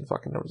first day, and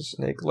fucking there was a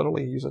snake.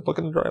 Literally, he said, look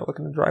in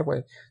the driveway.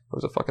 There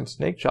was a fucking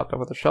snake chopped up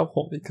with a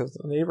shovel because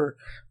the neighbor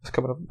was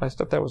coming up. My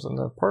stepdad was in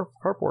the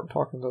carport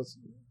talking to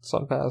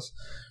SunPass,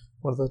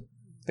 one of the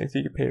things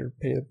you could pay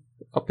to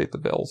update the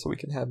bill so we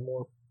can have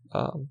more,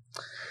 so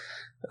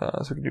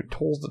we can do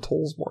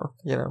tolls more,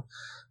 to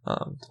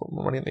put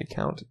more money in the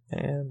account.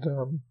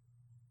 And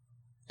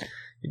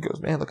he goes,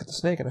 man, look at the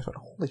snake. And I went,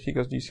 holy shit. He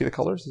goes, do you see the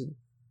colors? He said,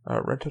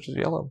 red touches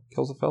yellow,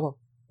 kills a fellow.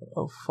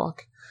 Oh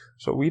fuck.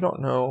 So we don't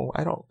know.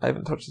 I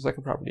haven't touched the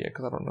second property yet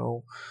because I don't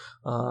know.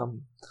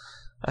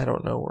 I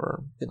don't know where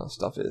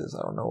stuff is.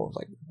 I don't know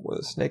where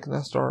the snake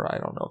nests are. I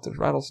don't know if there's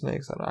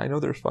rattlesnakes. I know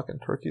there's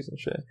fucking turkeys and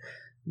shit.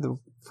 The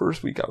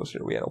first week I was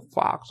here, we had a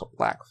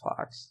black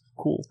fox,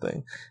 cool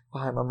thing,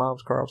 behind my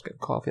mom's car. I was getting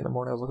coffee in the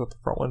morning. I was looking at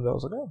the front window. I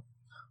was like, oh,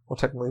 well,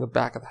 technically the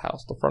back of the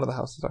house. The front of the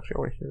house is actually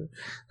over here.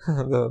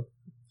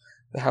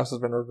 The house has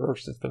been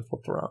reversed. It's been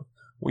flipped around.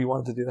 We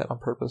wanted to do that on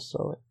purpose.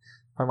 So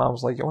my mom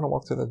was like, you want to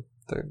walk through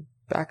the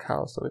back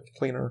house so it's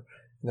cleaner,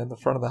 and then the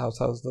front of the house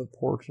has the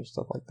porch and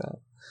stuff like that,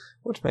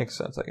 which makes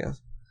sense, I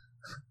guess.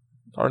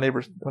 Our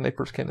neighbors, when they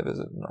first came to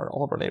visit,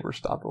 all of our neighbors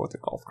stopped with their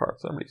golf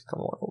carts. Everybody's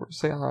coming over to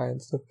say hi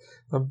and stuff.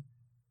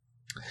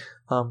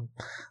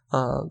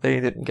 They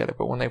didn't get it,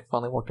 but when they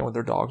finally walked in with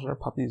their dogs and their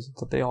puppies and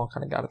stuff, they all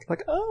kind of got it.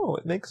 Like, oh,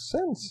 it makes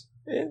sense.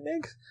 It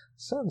makes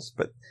sense.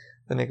 But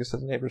the neighbors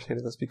said the neighbors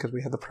hated us because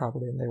we had the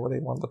property and they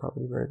wanted the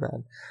property very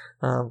bad.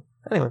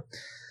 Anyway.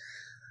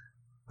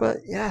 But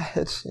yeah,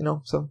 it's,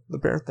 so the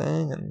bear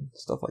thing and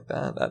stuff like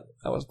that, that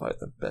was probably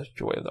the best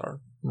joy of our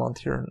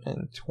month here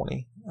in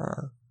 20.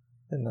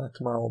 And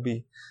tomorrow will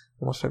be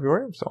almost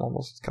February, so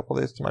almost a couple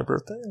of days to my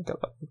birthday. I've got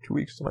about 2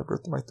 weeks to my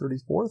birthday, my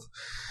 34th.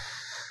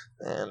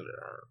 And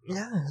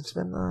yeah, it's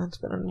been an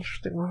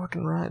interesting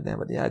fucking ride, man.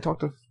 But yeah, I talked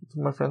to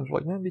my friends,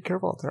 like, man, be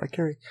careful out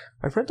there.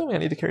 My friend told me I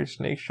need to carry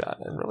Snake Shot,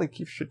 and really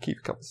should keep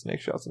a couple of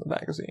Snake Shots in the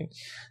magazine.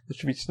 It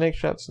should be Snake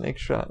Shot, and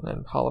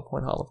then Hollow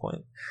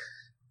Point.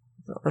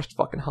 Rest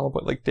fucking Hollow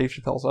Point, like Dave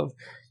Chappelle said,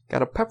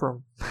 gotta pepper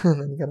him,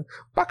 and then you gotta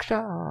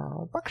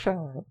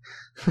buckshot.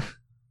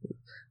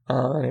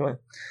 Anyway.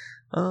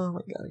 Oh my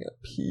god, I gotta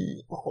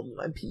pee. Oh,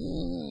 my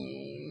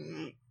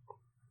pee.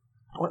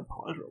 I want to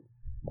pause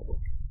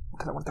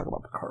because I want to talk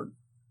about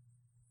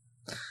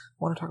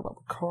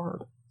the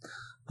card.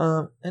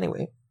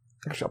 Anyway,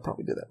 actually, I'll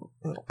probably do that.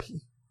 I'll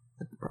pee.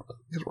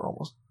 Because we're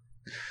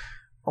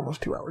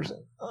almost 2 hours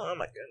in. Oh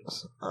my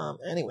goodness.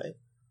 Anyway.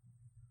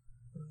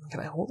 Can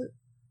I hold it?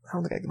 I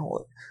don't think I can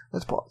hold it.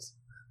 Let's pause.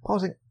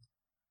 Pausing.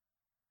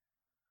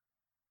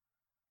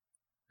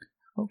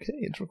 Okay,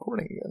 it's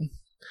recording again.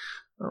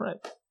 Alright.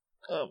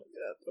 Oh my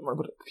god, I'm gonna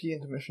put a pee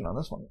intermission on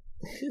this one.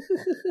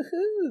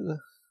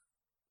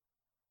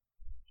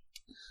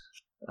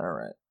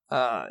 Alright.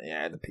 Yeah,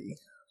 I had to pee.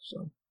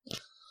 So,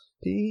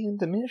 pee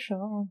intermission.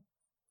 Alright.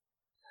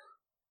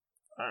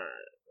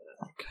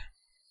 Okay.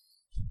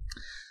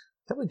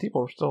 How many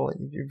people are still,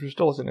 if you're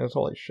still listening to this,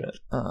 holy shit.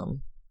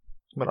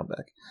 But I'm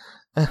back.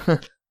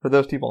 For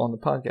those people on the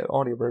podcast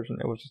audio version,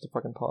 it was just a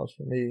fucking pause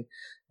for me.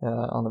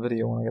 On the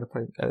video, when I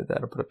gotta edit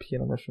that, I put a pee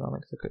intermission on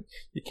it, because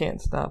you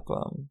can't stop,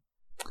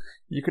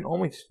 you can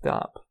only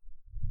stop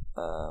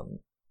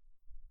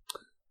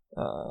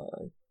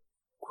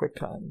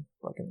QuickTime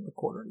fucking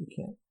recorder. You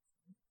can't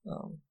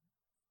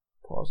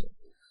pause it.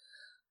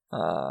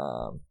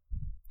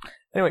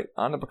 Anyway,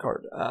 on to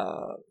Picard.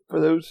 For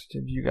those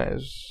of you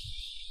guys,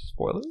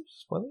 spoilers.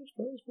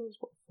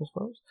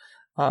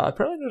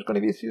 Apparently there's going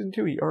to be a season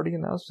 2. He already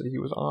announced it. He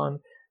was on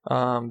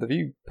The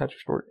View. Patrick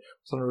Stewart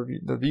was on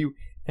The View,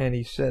 and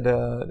he said,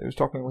 he was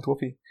talking with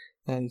Wolfie,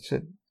 and he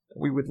said,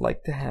 we would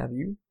like to have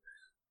you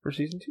for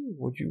season 2.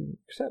 Would you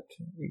accept?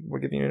 We're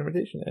giving you an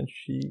invitation. And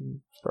she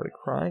started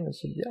crying and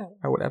said, yeah,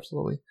 I would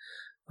absolutely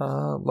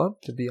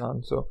love to be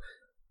on. So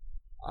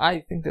I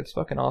think that's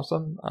fucking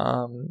awesome.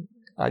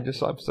 I just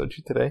saw episode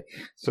 2 today,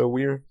 so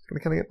we're going to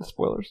kind of get the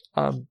spoilers.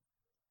 I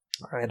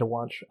had to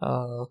watch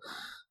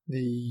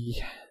the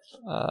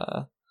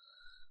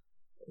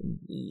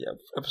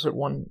episode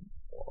 1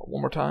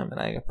 more time, and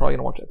I'm probably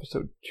gonna watch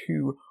episode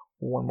 2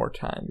 one more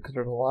time because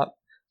there's a lot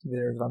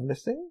there that I'm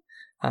missing.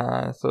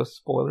 So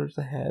spoilers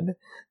ahead.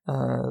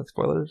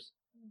 Spoilers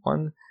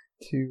 1,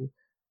 2,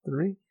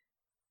 3.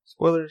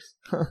 Spoilers.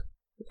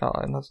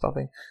 I'm not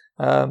stopping.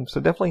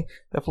 So definitely,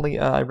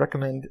 I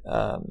recommend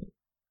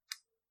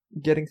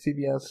getting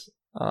CBS.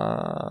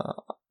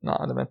 Not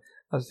on demand.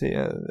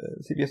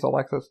 CBS All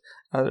Access.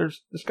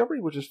 There's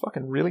Discovery, which is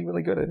fucking really,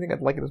 really good. I think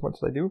I'd like it as much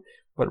as I do,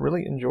 but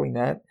really enjoying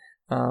that.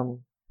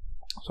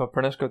 So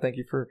Pernesco, thank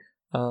you for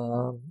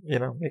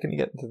making me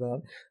get into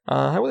that.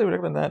 I really would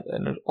recommend that.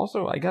 And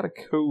also, I got a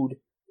code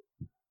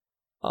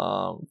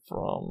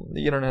from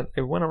the internet.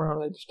 I went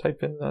around, I just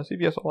typed in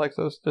CBS All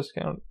Access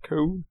discount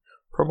code,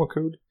 promo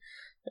code,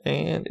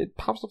 and it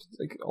pops up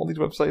like all these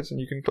websites, and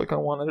you can click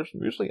on one. And there's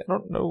usually, I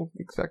don't know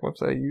the exact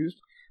website I used,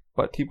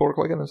 but people were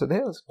clicking and said,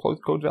 hey, this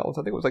code valid.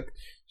 I think it was like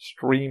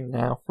Stream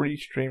Now, free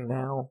Stream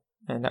Now,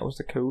 and that was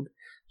the code.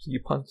 So you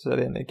punched that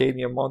in. It gave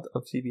me a month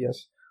of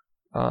CBS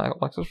All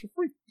Access for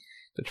free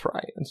to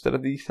try instead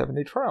of the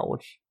 7-day trial,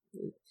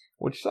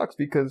 which sucks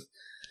because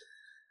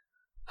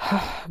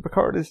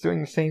Picard is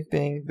doing the same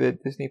thing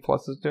that Disney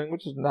Plus is doing,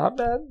 which is not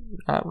bad,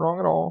 not wrong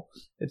at all.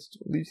 It's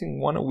releasing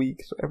one a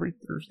week, so every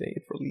Thursday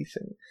it's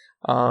releasing.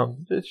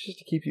 It's just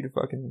to keep you to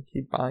fucking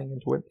keep buying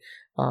into it.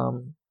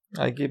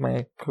 I gave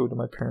my code to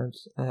my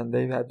parents, and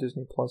they've had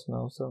Disney Plus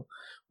now, so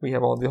we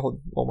have my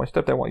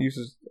stepdad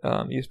uses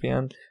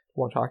ESPN to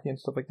watch hockey and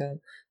stuff like that,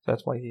 so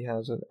that's why he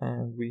has it,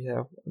 and we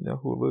have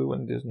Hulu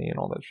and Disney and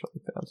all that shit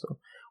like that, so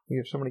we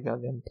have so many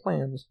goddamn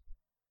plans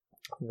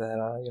that,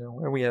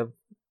 and we have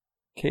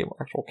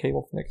actual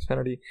cable from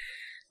Xfinity,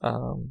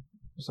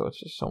 so it's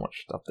just so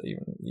much stuff that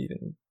you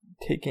can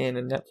take in,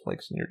 and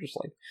Netflix, and you're just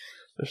like,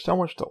 there's so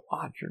much to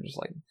watch. You're just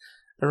like,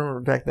 I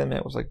remember back then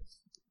it was like,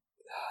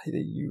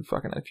 you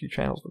fucking had a few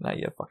channels, but now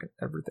you have fucking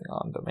everything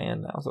on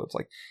demand now, so it's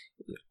like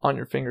on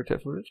your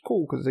fingertips, which is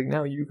cool, because like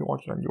now you can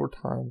watch it on your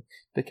time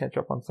to catch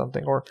up on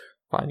something, or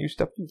find new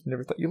stuff you've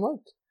never thought you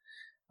liked.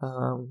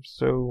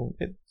 So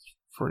it's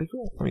pretty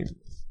cool. I mean,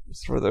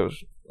 for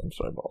those, I'm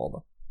sorry about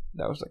all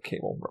that was a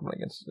cable rubbing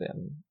against the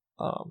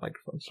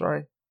microphone.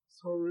 Sorry.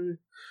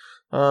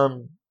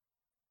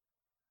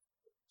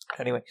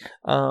 Anyway,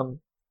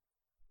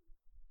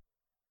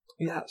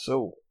 yeah.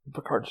 So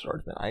Picard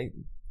starts, man.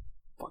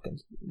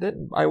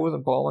 I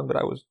wasn't balling, but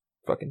I was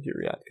fucking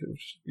teary-eyed because it was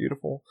just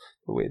beautiful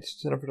the way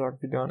it's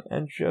cinematography done,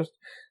 and just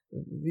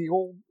the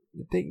old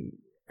thing.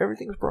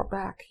 Everything's brought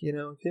back.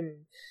 Him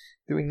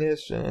doing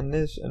this and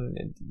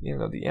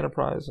the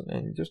Enterprise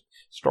and just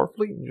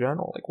Starfleet in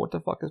general. Like, what the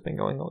fuck has been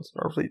going on with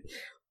Starfleet?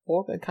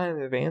 All that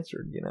kind of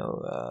answered. They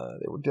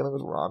were dealing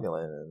with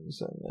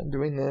Romulans and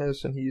doing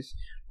this, and he's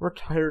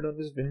retired on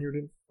his vineyard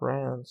in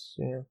France.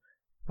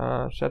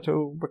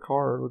 Chateau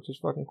Picard, which is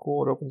fucking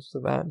cool. It opens to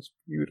that. It's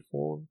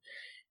beautiful.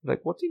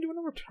 Like, what's he doing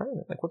in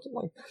retirement? Like, what's it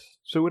like?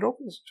 So it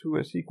opens to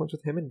a sequence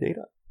with him and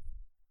Data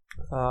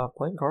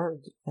playing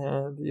cards,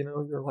 and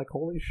you're like,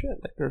 holy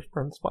shit! Like, there's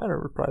Brent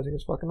Spiner reprising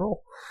his fucking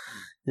role.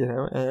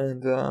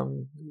 And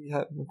he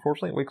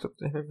unfortunately wakes up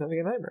to him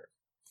having a nightmare.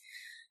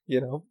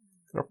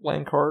 They're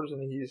playing cards,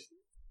 and he's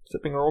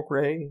sipping Earl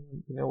Grey,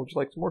 would you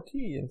like some more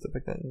tea and stuff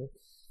like that.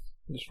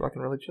 Just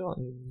fucking really chilling.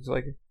 And he's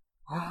like,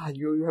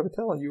 you have a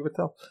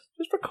tell.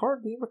 Just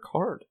Picard being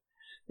Picard.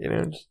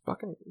 Just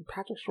fucking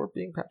Patrick Stewart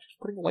being Patrick,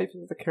 putting life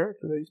into the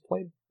character that he's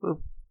played for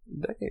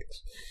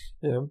decades.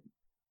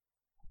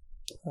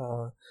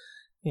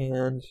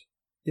 And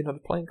they're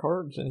playing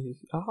cards, and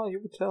he's, you have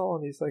a tell,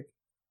 and he's like,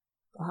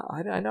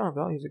 I know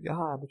about it. He's like,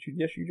 but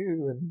yes, you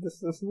do, and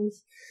this, and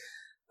this.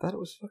 Thought it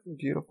was fucking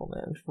beautiful,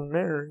 man. From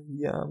there,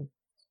 he,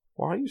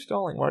 why are you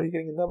stalling? Why are you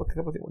getting another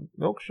cup of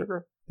milk,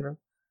 sugar?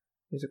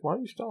 He's like, why are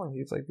you stalling?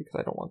 He's like, because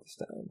I don't want this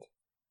to end.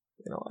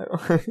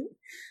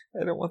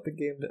 I don't want the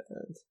game to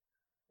end.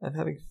 I'm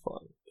having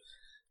fun.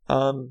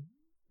 I'm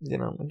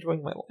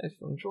enjoying my life.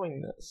 I'm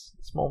enjoying this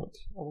moment.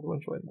 I want to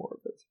enjoy more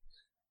of it.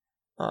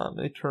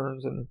 And he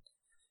turns and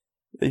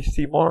they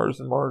see Mars,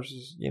 and Mars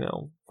is,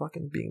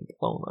 fucking being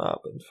blown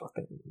up and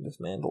fucking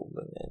dismantled,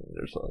 and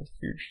there's a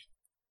huge,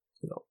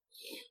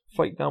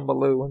 fight down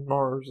below in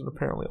Mars, and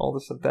apparently all the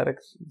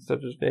synthetics,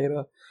 such as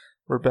Data,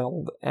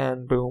 rebelled,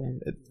 and boom,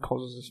 it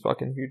causes this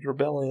fucking huge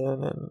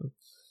rebellion, and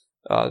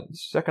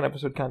second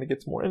episode kind of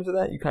gets more into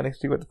that. You kind of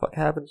see what the fuck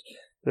happens.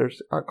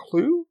 There's a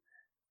clue.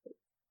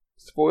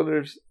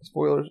 Spoilers,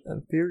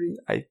 and theory.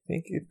 I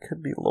think it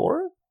could be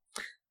Laura,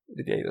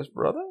 the Data's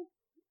brother.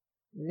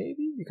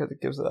 Maybe, because it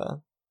gives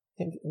a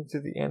hint into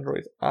the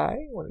android's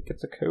eye when it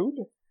gets a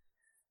code.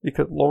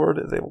 Because Lord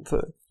is able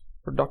to,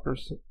 for Dr.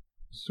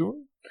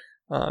 Soon,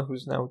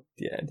 who's now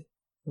dead,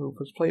 who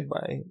was played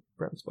by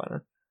Brent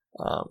Spiner,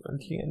 and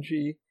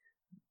TNG,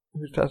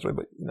 who's passed away,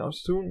 but,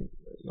 Soon,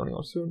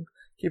 Soon,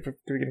 keep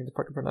forgetting to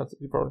fucking pronounce it.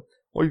 You probably,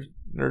 all you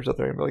nerds out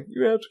there, and be like,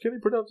 can you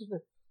pronounce his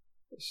name?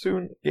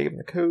 Soon gave him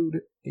the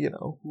code,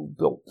 who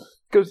built,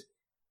 because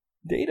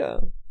Data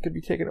could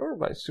be taken over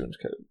by Soon's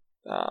code.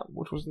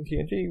 Which was in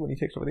TNG when he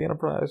takes over the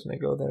Enterprise, and they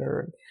go there,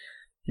 and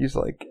he's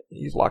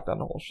locked on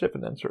the whole ship,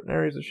 and then certain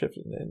areas of the ship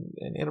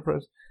in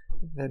Enterprise.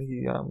 And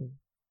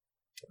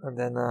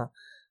then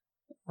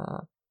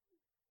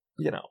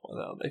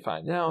they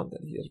find out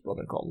that he has a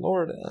brother called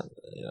Lord,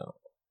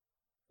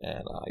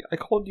 and I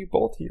called you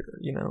both here,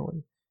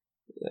 and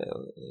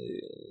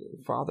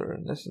father,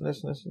 and this, and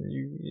this, and this, and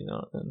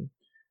and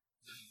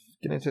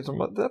getting into some.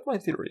 That's my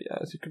theory.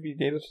 As it could be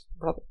Data's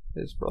brother,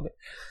 his brother.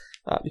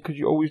 Because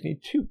you always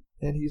need two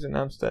And he's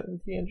announced that in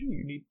TNG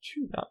you need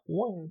 2, not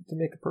 1, to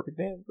make a perfect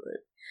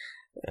android.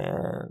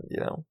 And,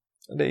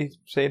 they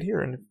say it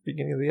here in the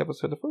beginning of the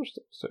episode, the first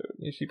episode.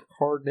 You see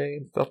Picard Day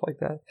and stuff like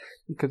that,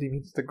 because he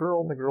meets the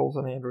girl, and the girl's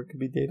an android, could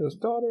be Data's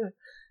daughter.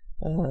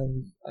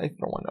 And I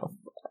don't know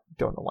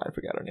why I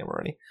forgot her name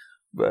already.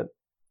 But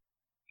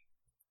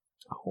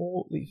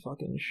holy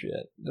fucking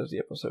shit, does the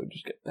episode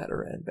just get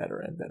better and better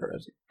and better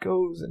as it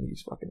goes. And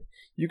he's fucking,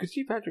 you can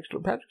see Patrick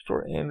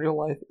Stewart in real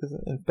life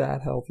isn't in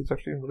bad health. He's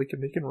actually in really good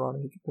making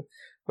run,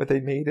 but they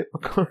made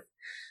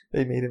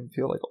him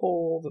feel like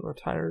old and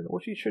retired,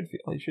 which he should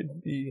feel. He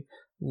should be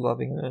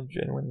loving a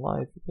genuine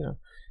life,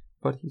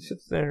 but he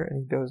sits there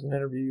and he does an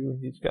interview, and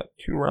he's got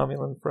 2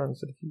 Romulan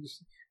friends that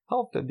he's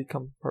helped to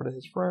become part of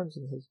his friends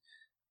and his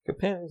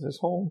companions, his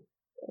home,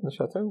 and the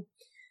chateau.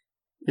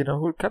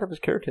 Who are kind of his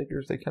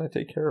caretakers. They kind of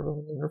take care of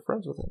him, and they're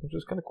friends with him, which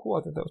is kind of cool.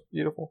 I think that was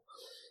beautiful.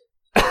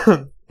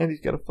 And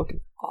he's got a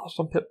fucking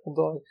awesome pit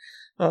bull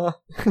dog,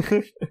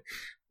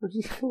 which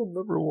is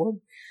number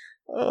 1.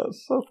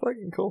 So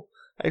fucking cool.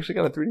 I actually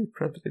got a 3D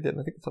print that they did,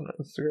 and I think it's on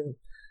Instagram.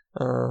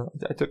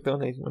 I took down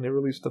when they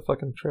released the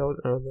fucking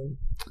trailer, or the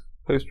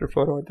poster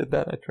photo. I did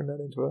that. I turned that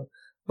into a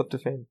up to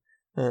fame,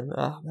 and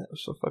man, it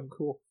was so fucking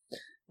cool.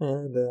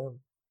 And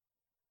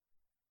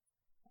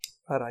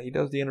but he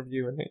does the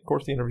interview, and of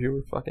course the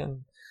interviewer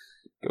fucking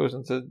goes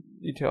into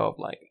detail of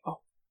like,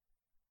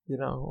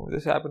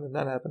 this happened and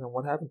that happened and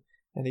what happened.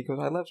 And he goes,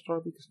 I left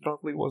Starfleet because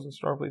Starfleet wasn't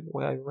Starfleet the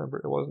way I remember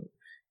it. It wasn't.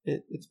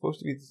 It's supposed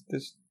to be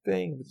this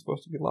thing that's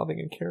supposed to be loving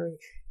and caring,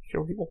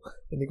 show people.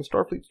 And he goes,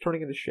 Starfleet's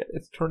turning into shit.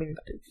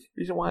 The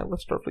reason why I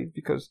left Starfleet is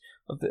because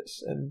of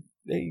this. And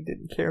they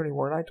didn't care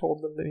anymore. And I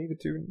told them they needed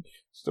to. And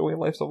it's the way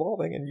life's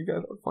evolving. And you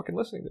guys aren't fucking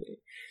listening to me.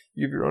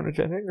 You have your own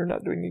agenda. And you're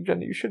not doing the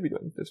agenda you should be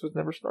doing. This was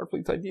never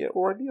Starfleet's idea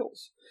or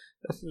ideals.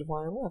 This is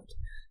why I left.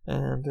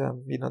 And,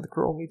 the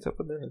girl meets up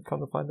with them and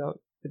come to find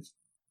out it's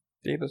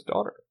Data's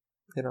daughter,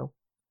 we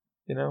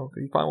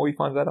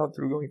find that out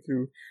through going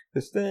through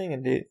this thing,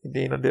 and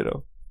Dana did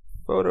a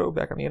photo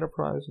back on the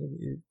Enterprise, and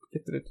he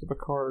gifted it to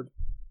Picard,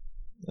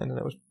 and then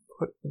it was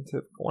put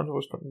into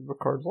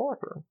Picard's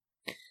locker.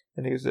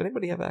 And he goes, does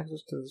anybody have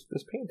access to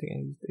this painting?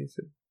 And he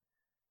said,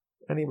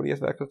 anybody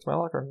has access to my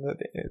locker. And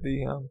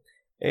the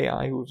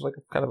AI, who was like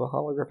kind of a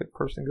holographic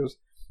person, goes,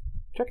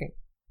 checking.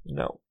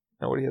 No,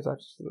 nobody has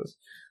access to this.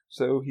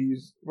 So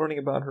he's learning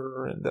about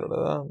her, and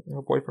her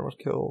boyfriend was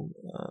killed,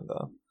 and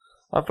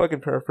I'm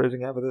fucking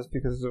paraphrasing half of this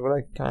because of what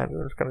I kind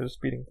of just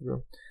speeding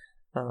through.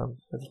 And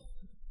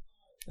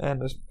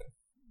this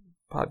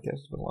podcast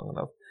has been long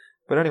enough.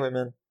 But anyway,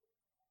 man,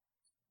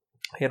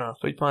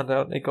 so he finds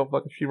out, and they go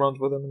fucking, she runs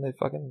with him, and they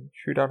fucking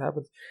shootout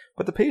happens.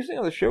 But the pacing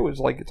of the show is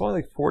like, it's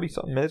only like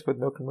 40-something minutes with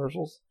no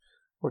commercials,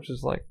 which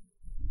is like,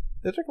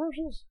 is there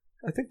commercials?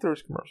 I think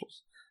there's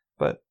commercials,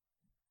 but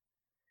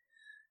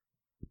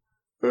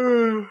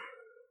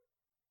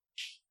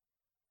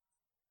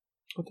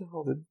what the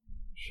hell did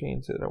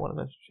Shane say? I want to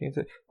mention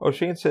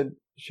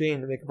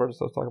Shane, the makeup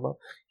artist I was talking about,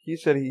 he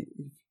said he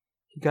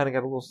kind of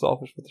got a little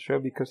selfish with the show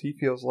because he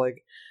feels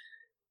like,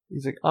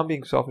 he's like, I'm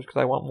being selfish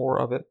because I want more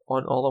of it all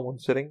in one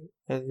sitting,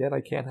 and yet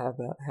I can't have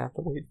that, I have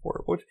to wait for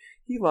it, which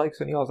he likes,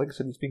 and he always, like I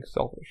said, he's being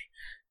selfish,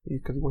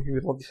 because he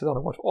would love to sit down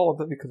and watch all of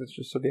them because it's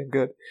just so damn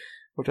good,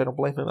 which I don't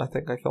blame him. I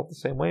think I felt the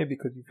same way,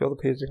 because you feel the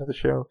pacing of the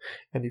show,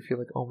 and you feel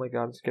like, oh my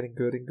god, it's getting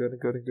good and good and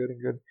good and good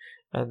and good,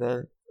 and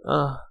then,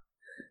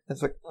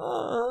 it's like,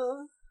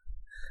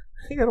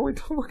 I gotta wait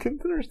till fucking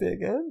Thursday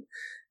again.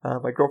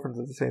 My girlfriend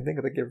did the same thing,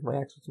 because I gave her my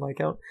access to my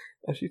account,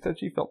 and she said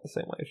she felt the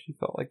same way. She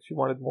felt like she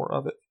wanted more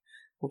of it,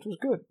 which was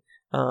good.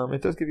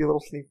 It does give you a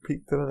little sneak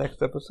peek to the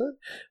next episode,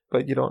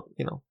 but you don't,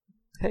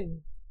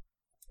 hey,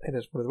 it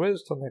is what it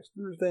is. Till next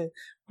Thursday,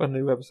 when a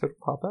new episode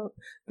will pop out,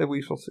 that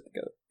we shall sit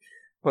together.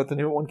 But the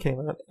new one came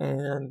out,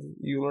 and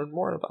you learn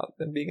more about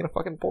them being in a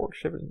fucking Borg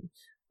ship, and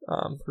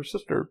her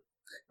sister,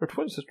 her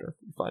twin sister,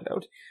 you find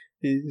out,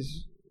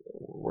 is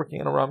working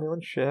on a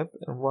Romulan ship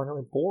and running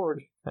a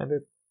Borg kind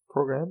of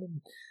program,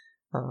 and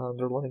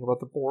they're learning about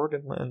the Borg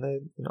and they,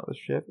 the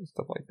ship and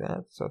stuff like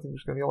that. So I think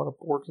there's gonna be a lot of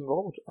Borgs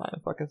involved, which I'm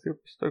fucking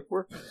super stoked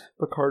for.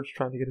 Picard's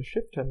trying to get a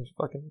ship to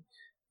fucking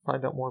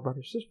find out more about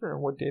her sister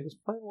and what Data's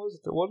plan was,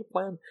 if there was a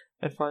plan,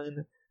 and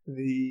find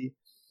the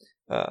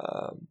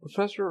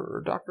professor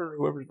or doctor,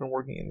 whoever's been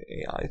working in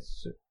the AI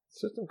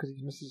system, because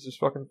he misses his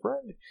fucking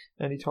friend,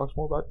 and he talks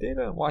more about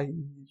Data and why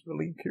he's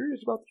really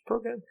curious about this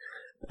program,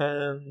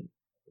 and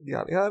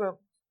yada yada.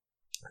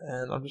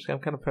 And I'm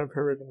kind of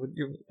paraphrasing with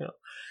you,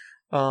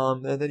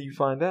 and then you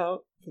find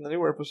out from the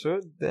new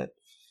episode that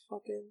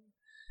fucking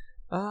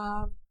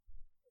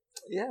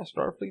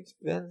Starfleet's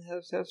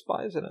has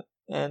spies in it,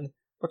 and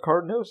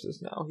Picard knows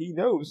this now. He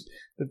knows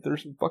that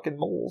there's some fucking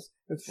moles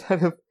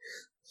inside of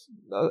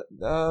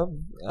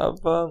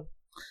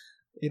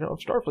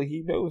Starfleet.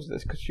 He knows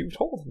this because she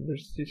told him.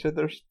 She said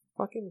there's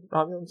fucking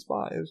Romulan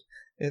spies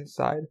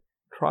inside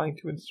trying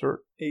to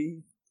insert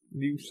a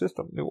new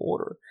system, new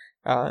order,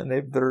 and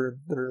they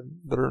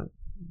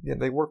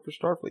work for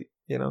Starfleet,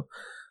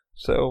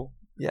 So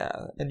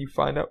yeah, and you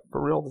find out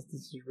for real that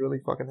this is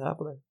really fucking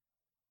happening,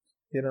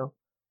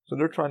 So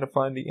they're trying to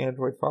find the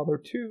android father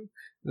to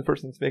the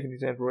person that's making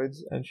these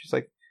androids, and she's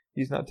like,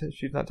 she's not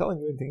telling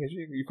you anything.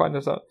 You find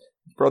us out,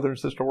 brother and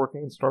sister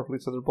working in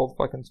Starfleet, so they're both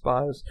fucking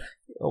spies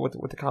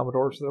with the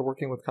Commodore, so they're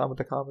working with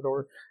the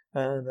Commodore,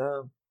 and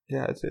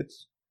yeah, it's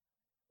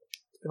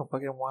been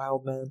fucking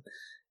wild, man.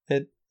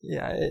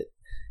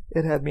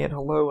 It had me at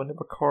hello, and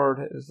Picard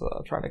is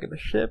trying to get a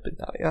ship and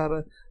yada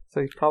yada. So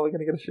he's probably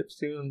gonna get a ship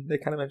soon. They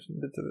kind of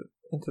mentioned it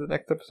into the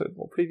next episode.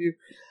 We'll preview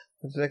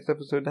into the next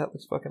episode. That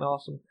looks fucking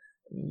awesome,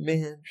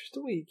 man. Just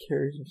the way he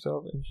carries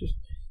himself, and just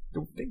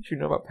the things you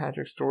know about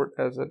Patrick Stewart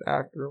as an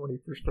actor when he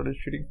first started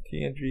shooting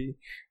TNG,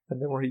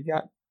 and then where he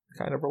got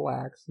kind of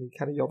relaxed and he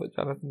kind of yelled at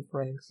Jonathan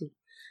Frakes.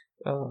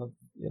 You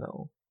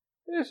know,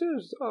 this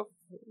is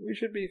we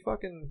should be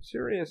fucking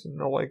serious, and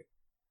they're like,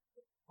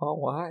 oh,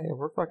 why?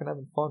 We're fucking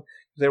having fun.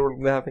 They were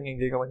laughing and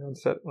giggling on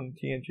set when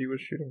TNG was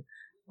shooting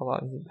a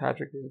lot, and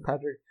Patrick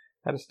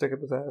had to stick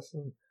up his ass,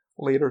 and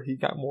later he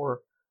got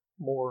more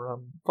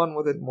fun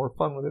with it, more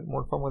fun with it,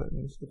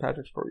 and it's the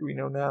Patrick story we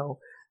know now,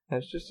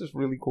 and it's just this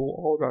really cool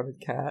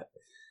all-rounded cat.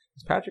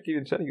 As Patrick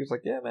even said, he was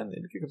like, yeah, man,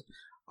 because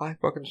I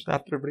fucking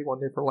snapped at everybody one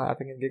day for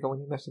laughing and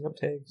giggling and messing up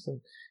takes,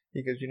 and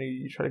he goes,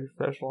 you try to be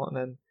professional, and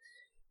then,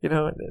 in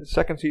the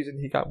second season,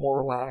 he got more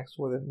relaxed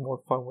with it,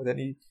 more fun with it, and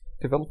he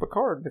developed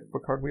Picard, the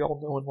Picard we all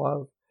know and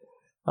love.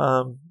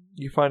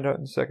 You find out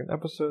in the second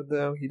episode,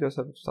 though, he does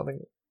have something,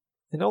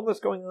 an illness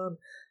going on,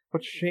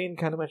 which Shane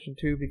kind of mentioned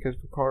too, because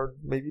Picard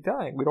may be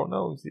dying. We don't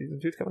know. Season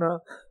 2's coming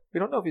out. We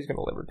don't know if he's going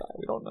to live or die.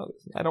 We don't know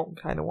this. I don't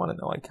kind of want to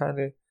know.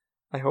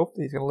 I hope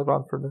that he's going to live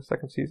on for the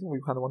second season. We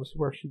kind of want to see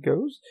where she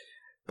goes.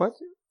 But,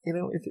 it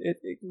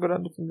can go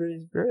down different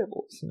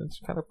variables, and it's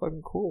kind of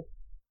fucking cool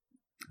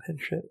and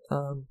shit.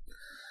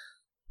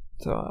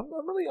 So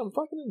I'm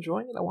fucking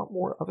enjoying it. I want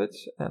more of it,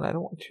 and I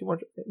don't want too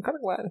much. I'm kind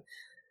of glad.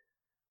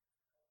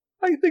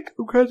 I'm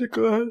kind of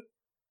glad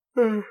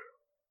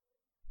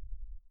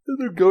that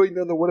they're going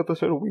down the one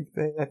episode a week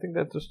thing. I think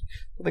that's just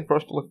something for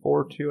us to look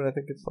forward to, and I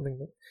think it's something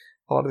that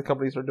a lot of the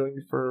companies are doing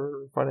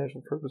for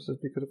financial purposes,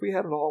 because if we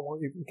had it all, well,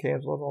 you can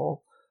cancel it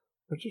all.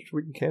 It's just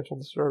we can cancel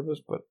the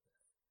service, but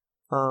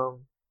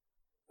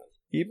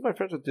even my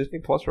friends with Disney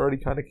Plus are already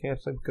kind of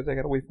canceling because they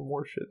gotta wait for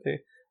more shit.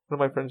 One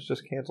of my friends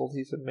just canceled.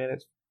 He said, "Man,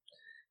 it's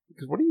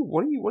because what are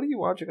you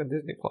watching on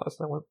Disney Plus?"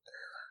 And I went,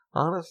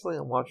 honestly,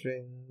 I'm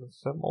watching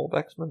some old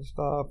X-Men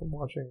stuff. I'm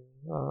watching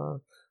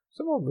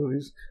some old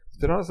movies.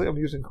 Then honestly, I'm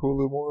using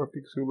Hulu more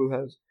because Hulu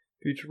has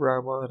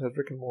Futurama, it has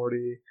Rick and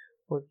Morty,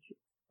 which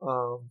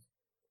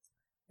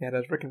it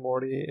has Rick and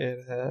Morty,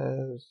 it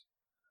has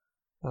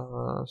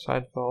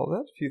Seinfeld.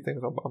 That's a few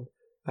things.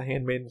 A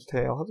Handmaid's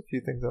Tale has a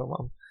few things that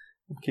I'm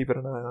keeping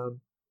an eye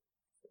on.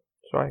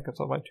 Sorry, I can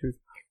saw my tooth.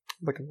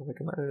 Looking.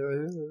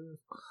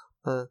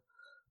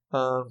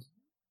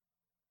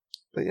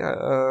 But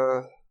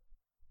yeah,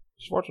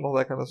 just watching all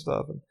that kind of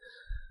stuff, and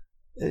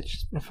it's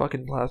just been a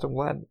fucking blast. I'm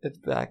glad it's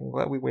back. I'm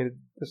glad we waited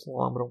this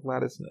long, but I'm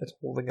glad it's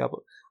holding up.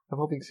 I'm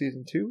hoping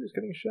season 2 is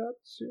getting shot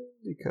soon,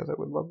 because I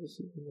would love to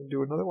see them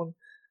do another one.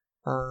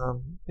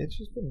 It's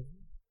just been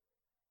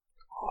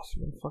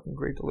awesome and fucking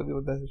great to live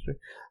with that history.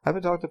 I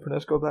haven't talked to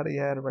Pernesco about it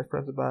yet, or my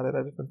friends about it.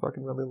 I've just been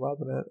fucking really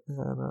loving it,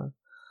 and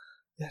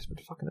yeah, it's been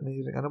fucking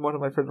amazing. I know one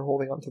of my friends are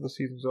holding on until the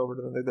season's over,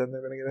 and then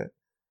they're gonna get it.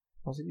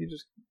 I was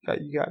like,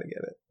 you gotta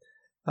get it.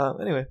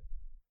 Anyway,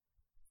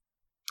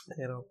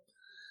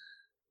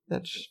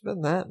 that's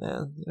been that,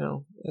 man.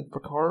 And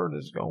Picard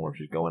is going where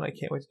she's going. I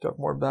can't wait to talk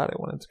more about it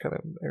when it's kind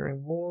of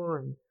airing more,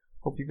 and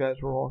hope you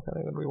guys are all kind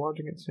of going to be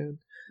watching it soon.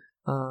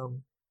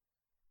 2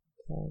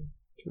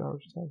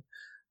 hours time.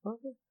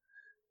 Okay.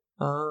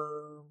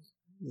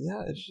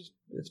 Yeah,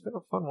 it's been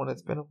a fun one.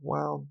 It's been a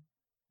wild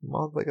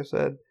month, like I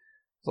said.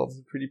 There's all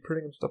this 3D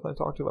printing and stuff I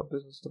talked about,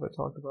 business stuff I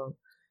talked about.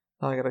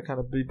 Now I gotta kind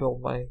of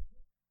rebuild my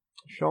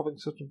shelving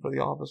system for the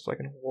office so I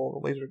can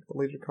hold the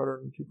laser cutter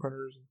and 2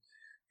 printers and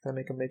kind of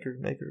make a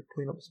maker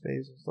clean up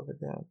space and stuff like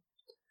that.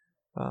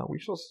 We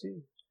shall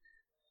see.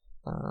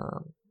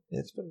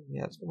 It's been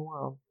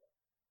wild,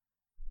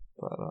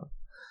 but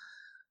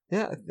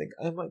yeah, I think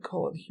I might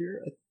call it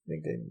here. I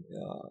think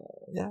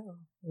I'll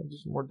do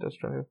some more Death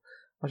Stranding.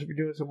 I should be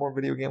doing some more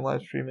video game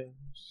live streaming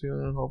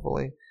soon,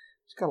 hopefully.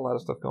 Just got a lot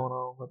of stuff going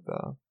on with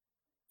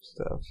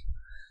stuff.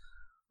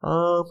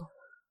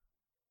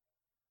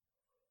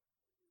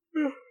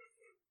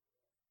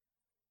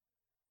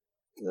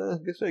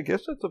 I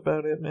guess that's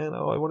about it, man.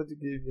 Oh, I wanted to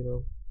give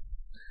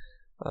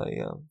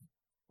a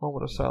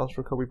moment of silence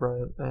for Kobe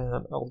Bryant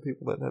and all the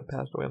people that have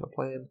passed away on the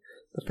plane,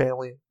 the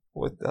family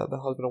with the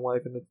husband and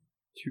wife and the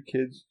 2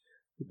 kids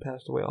who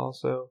passed away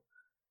also,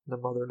 and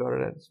the mother and daughter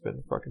that's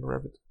been fucking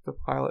horrific. The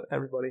pilot,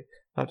 everybody,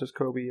 not just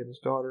Kobe and his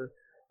daughter.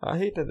 I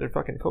hate that they're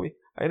fucking Kobe.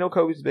 I know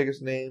Kobe's the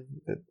biggest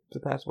name to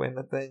pass away in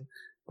that thing,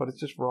 but it's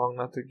just wrong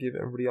not to give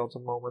everybody else a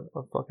moment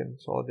of fucking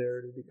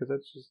solidarity, because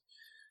that's just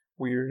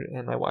weird.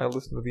 And I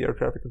listened to the air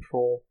traffic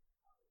control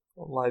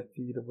live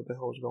feed of what the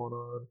hell is going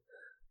on,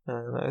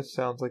 and it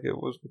sounds like it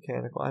was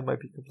mechanical. I might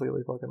be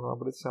completely fucking wrong,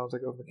 but it sounds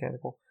like it was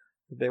mechanical.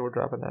 If they were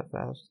dropping that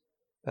fast,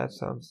 that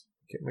sounds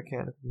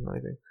mechanical than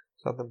anything.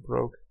 Something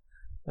broke.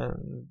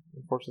 and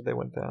unfortunately they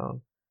went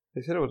down.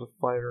 They said it was a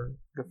fire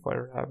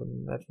happened,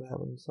 and that's what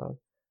happened inside.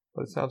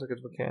 But it sounds like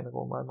it's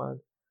mechanical in my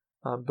mind.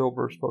 Bill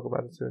Burr spoke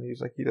about it too, and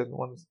he's like, he doesn't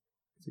want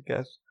to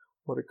guess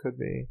what it could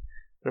be.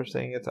 They're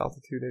saying it's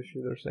altitude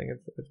issue. They're saying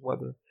it's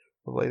weather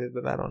related,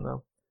 but I don't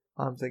know.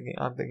 I'm thinking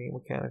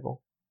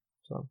mechanical.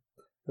 So,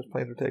 those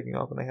planes were taking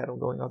off, and they had them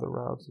going other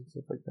routes and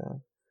stuff like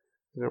that.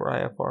 They were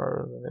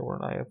IFR, and they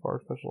weren't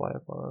IFR, special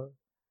IFR,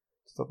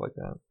 stuff like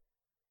that.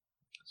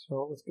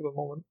 So let's give a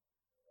moment.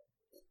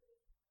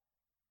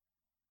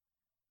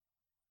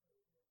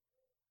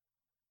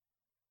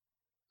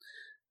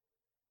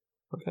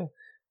 Okay.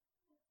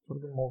 For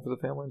the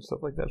family and stuff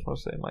like that. I just want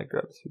to say my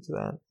gratitude to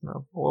that.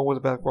 Well, I was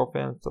a basketball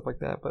fan and stuff like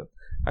that, but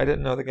I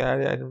didn't know the guy.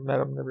 I didn't met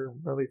him, never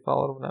really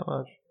followed him that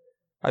much.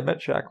 I met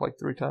Shaq like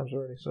 3 times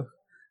already, so.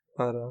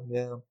 But,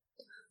 yeah.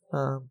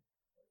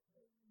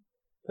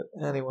 But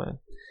anyway,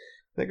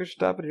 I think I should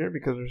stop it here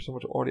because there's so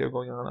much audio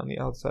going on the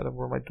outside of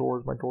where my door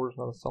is. My door is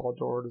not a solid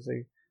door. It is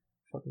a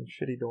fucking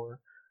shitty door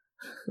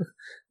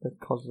that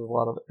causes a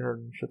lot of air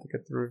and shit to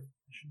get through.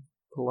 I should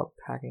put a lot of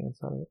packing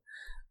inside of it.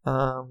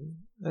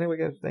 Anyway,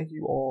 guys, thank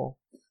you all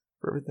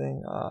for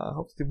everything. I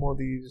hope to do more of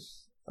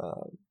these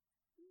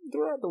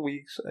throughout the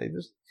weeks.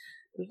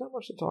 There's not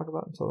much to talk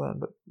about until then,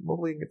 but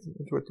hopefully get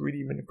into a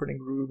 3D mini printing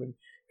groove and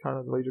kind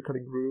of the laser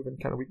cutting groove,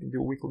 and kind of we can do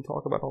a weekly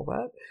talk about all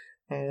that,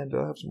 and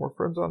have some more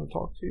friends on to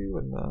talk to,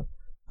 and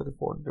looking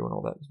forward to doing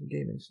all that and some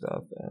gaming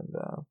stuff. And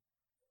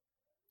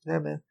yeah,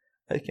 man,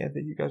 I can't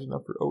thank you guys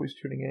enough for always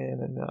tuning in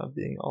and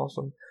being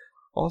awesome.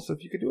 Also,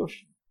 if you could do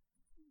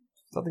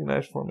something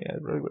nice for me, I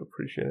really would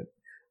appreciate it.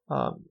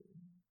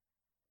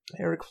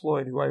 Eric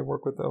Floyd, who I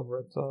work with over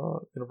at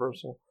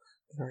Universal,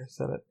 I already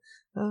said it.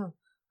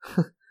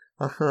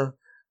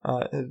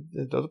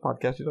 It does a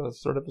podcast. It does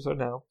a third episode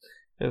now.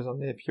 It is on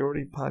the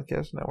Purity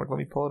Podcast Network. Let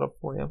me pull it up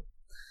for you.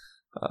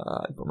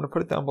 I'm going to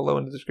put it down below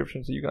in the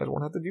description so you guys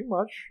won't have to do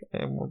much.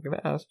 And we're going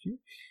to ask you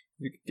if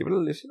you could give it a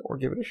listen or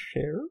give it a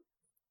share.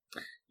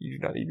 You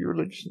do not need to be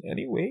religious in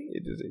any way.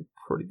 It is a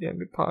pretty damn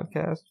good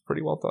podcast. It's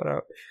pretty well thought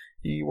out.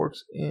 He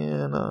works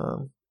in,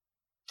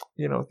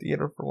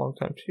 theater for a long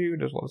time too.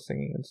 Does a lot of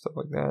singing and stuff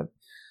like that.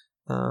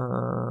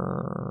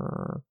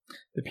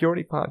 The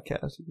Purity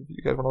Podcast. If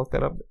you guys want to look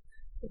that up,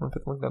 I'm going to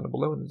put the link down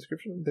below in the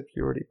description. The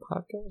Purity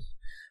Podcast.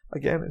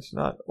 Again, it's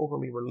not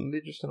overly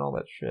religious and all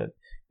that shit.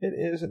 It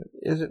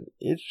isn't.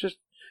 It's just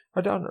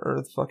a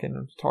down-to-earth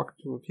fucking talking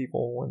to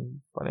people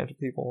and financial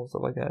people and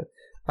stuff like that.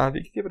 If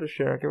you could give it a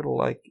share, give it a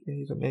like.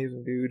 He's an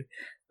amazing dude.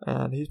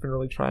 And he's been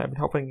really trying. I've been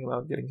helping him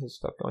out getting his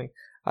stuff going.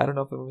 I don't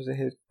know if it was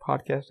his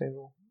podcast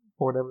angle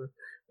or whatever,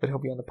 but he'll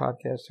be on the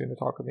podcast soon to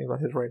talk with me about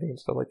his writing and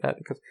stuff like that,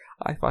 because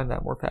I find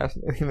that more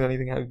fascinating than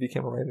anything. I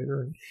became a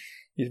writer, and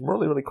he's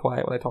really, really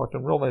quiet when I talk to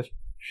him. Real nice,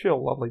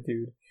 chill, lovely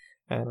dude,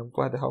 and I'm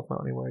glad to help him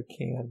out any way I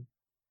can.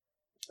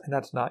 And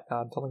that's not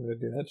God telling me to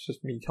do that. It's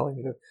just me telling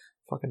me to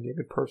fucking be a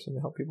good person to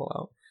help people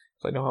out.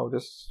 Because I know how to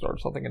just start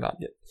something and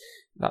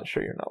not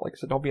share your knowledge. Like I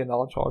said, don't be a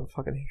knowledge hog.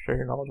 Fucking share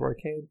your knowledge where I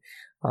can.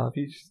 If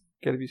you just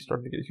gotta be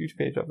starting to get a huge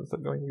page up and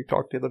stuff going. We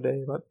talked the other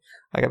day, but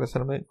I gotta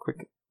send him a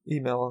quick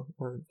email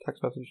or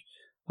text message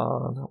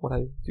on what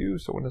I do.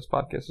 So when this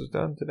podcast is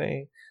done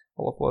today,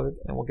 I'll upload it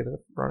and we'll get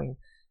it running.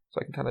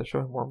 So I can kind of show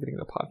him where I'm getting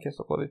the podcast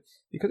uploaded.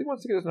 Because he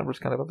wants to get his numbers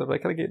kind of up there. But I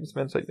kind of gave him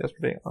some insight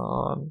yesterday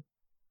on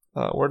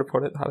where to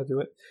put it, how to do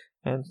it,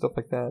 and stuff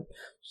like that.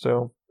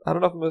 So I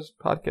don't know if I'm his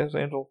podcast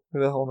angel. Who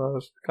the hell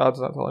knows? God's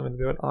not telling me to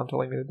do it. I'm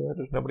telling me to do it.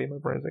 There's nobody in my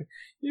brain saying,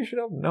 you should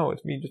help. No,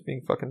 it's me just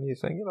being fucking me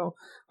saying,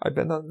 I've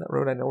been down that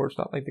road. I know where it's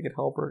not like to get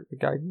help or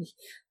guidance.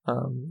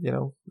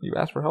 You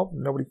ask for help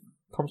and nobody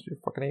comes to your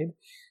fucking aid.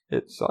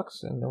 It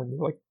sucks. And then when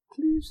you're like,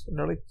 please, and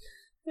they're like,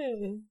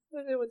 hey,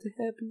 I want to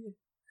help you.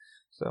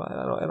 So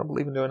I don't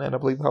believe in doing that. I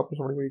believe in helping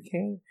somebody where you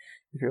can.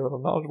 If you're a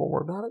little knowledgeable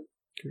more about it,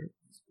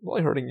 it's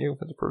really hurting you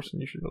as a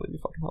person. You should really be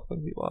fucking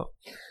helping people out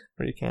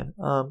where you can.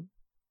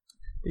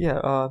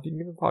 If you can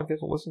give a podcast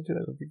to listen to,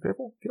 that would be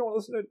grateful. If you don't want to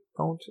listen to it,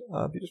 don't.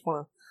 If you just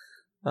want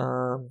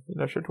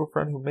to, share it to a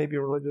friend who may be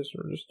religious,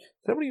 or just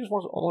somebody who just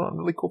wants all around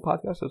really cool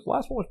podcast. This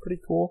last one was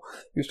pretty cool.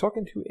 He was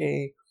talking to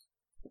a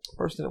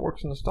person that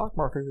works in the stock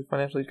market who's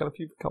financially, he's got a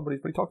few companies,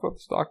 but he talked about the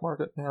stock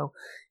market now.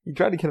 He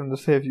tried to get him to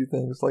say a few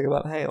things like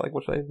about, hey, like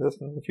what should I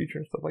invest in the future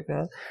and stuff like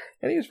that.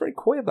 And he was very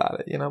coy about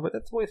it, but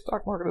that's the way the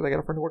stock market is. I got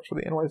a friend who works for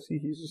the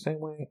NYC, he's the same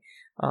way.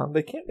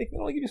 They can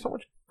only give you so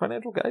much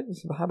financial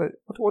guidance about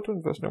what to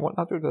invest in and what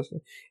not to invest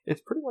in.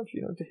 It's pretty much,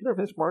 to hit or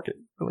miss market.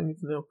 You really need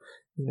to know,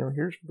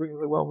 here's doing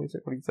really well. He's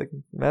like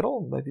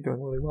metal might be doing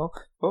really well.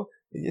 Well,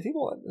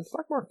 the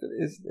stock market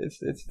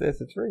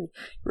it's very,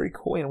 very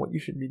coy in what you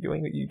should be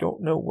doing, but you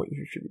don't know what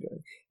you should be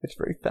doing. It's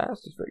very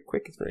fast, it's very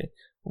quick, it's very,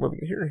 we're moving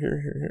here.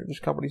 This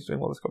company's doing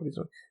well, this company's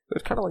doing. So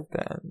it's kind of like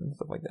that and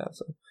stuff like that.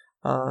 So,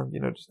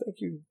 just thank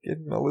you.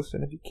 Give them a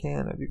listen if you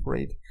can. That'd be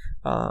great.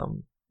 Try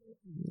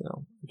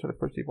to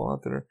push people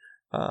out there.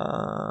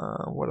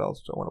 What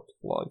else do I want to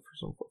plug for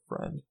some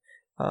friend?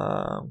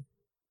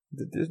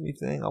 The Disney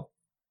thing.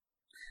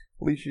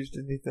 Alicia's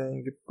Disney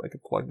thing. I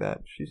could plug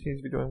that. She seems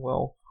to be doing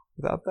well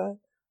without that.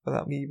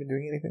 without me even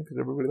doing anything because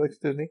everybody likes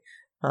Disney.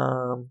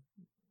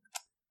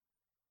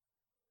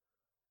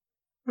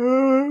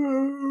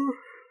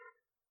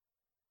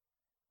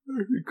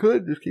 If you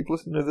could, just keep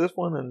listening to this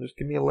one and just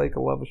give me a like, a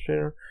love, a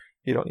share.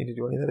 You don't need to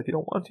do any of that if you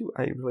don't want to.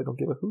 I really don't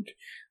give a hoot.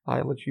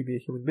 I let you be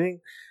a human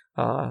being.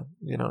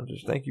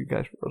 Just thank you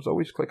guys for, as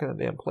always, clicking the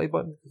damn play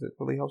button because it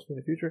really helps me in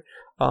the future.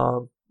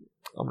 I'm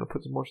going to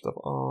put some more stuff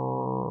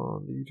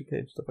on the YouTube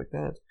page, stuff like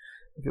that.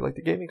 If you like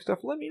the gaming stuff,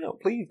 let me know.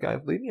 Please,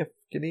 guys, leave me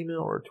an email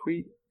or a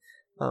tweet.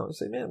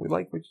 Say, man, we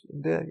like what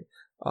you did.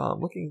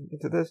 Looking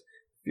into this,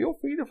 feel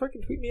free to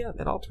freaking tweet me out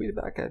and I'll tweet it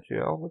back at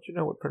you. I'll let you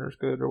know what printer's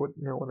good or what,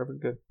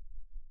 whatever's good.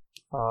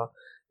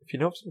 If you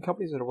know of some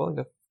companies that are willing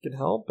to get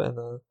help,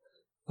 and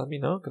let me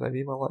know, because I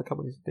email a lot of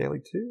companies daily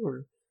too,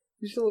 or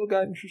just a little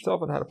guidance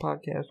yourself on how to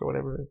podcast or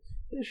whatever.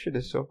 This shit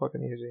is so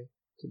fucking easy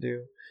to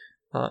do.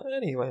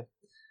 Anyway,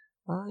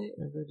 I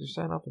am going to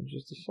sign off in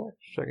just a sec.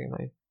 Checking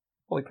my,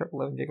 holy crap,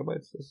 11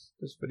 gigabytes.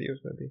 This video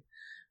is going to be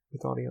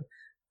with audio.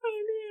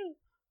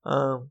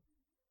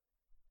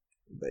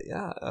 But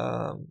yeah,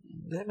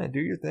 man, do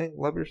your thing.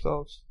 Love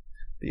yourselves.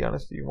 Be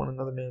honest to one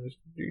another, man. Just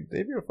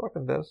live your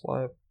fucking best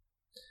life.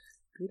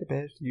 Be the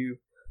best you.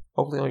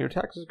 Hopefully all your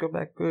taxes go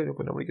back good.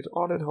 Hopefully nobody gets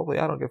audited. Hopefully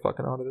I don't get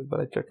fucking audited, but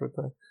I checked with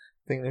the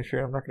thing this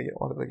year. I'm not going to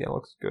get audited again. It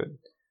looks good.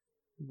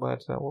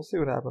 But we'll see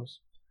what happens.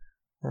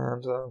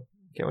 And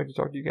can't wait to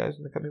talk to you guys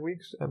in the coming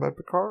weeks about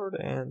Picard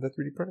and the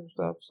 3D printing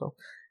stuff. So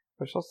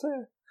I shall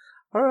say.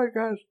 Alright,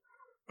 guys.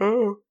 Be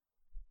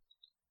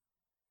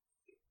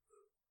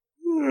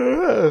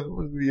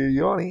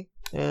yawny.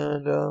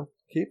 And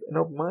keep an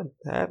open mind.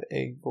 Have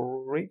a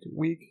great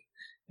week.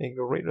 A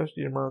great rest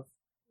of your month.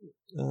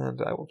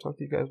 And I will talk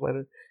to you guys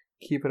later.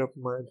 Keep an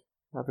open mind.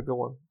 Have a good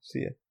one.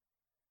 See ya.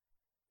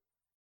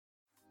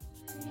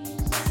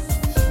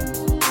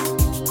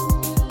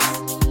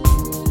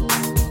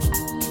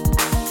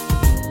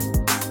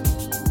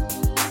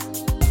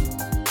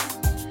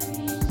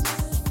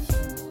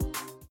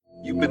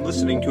 You've been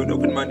listening to an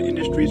Open Mind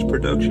Industries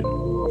production.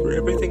 For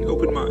everything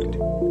Open Mind,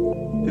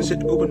 visit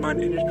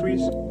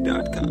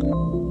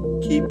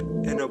openmindindustries.com. Keep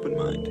an open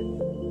mind.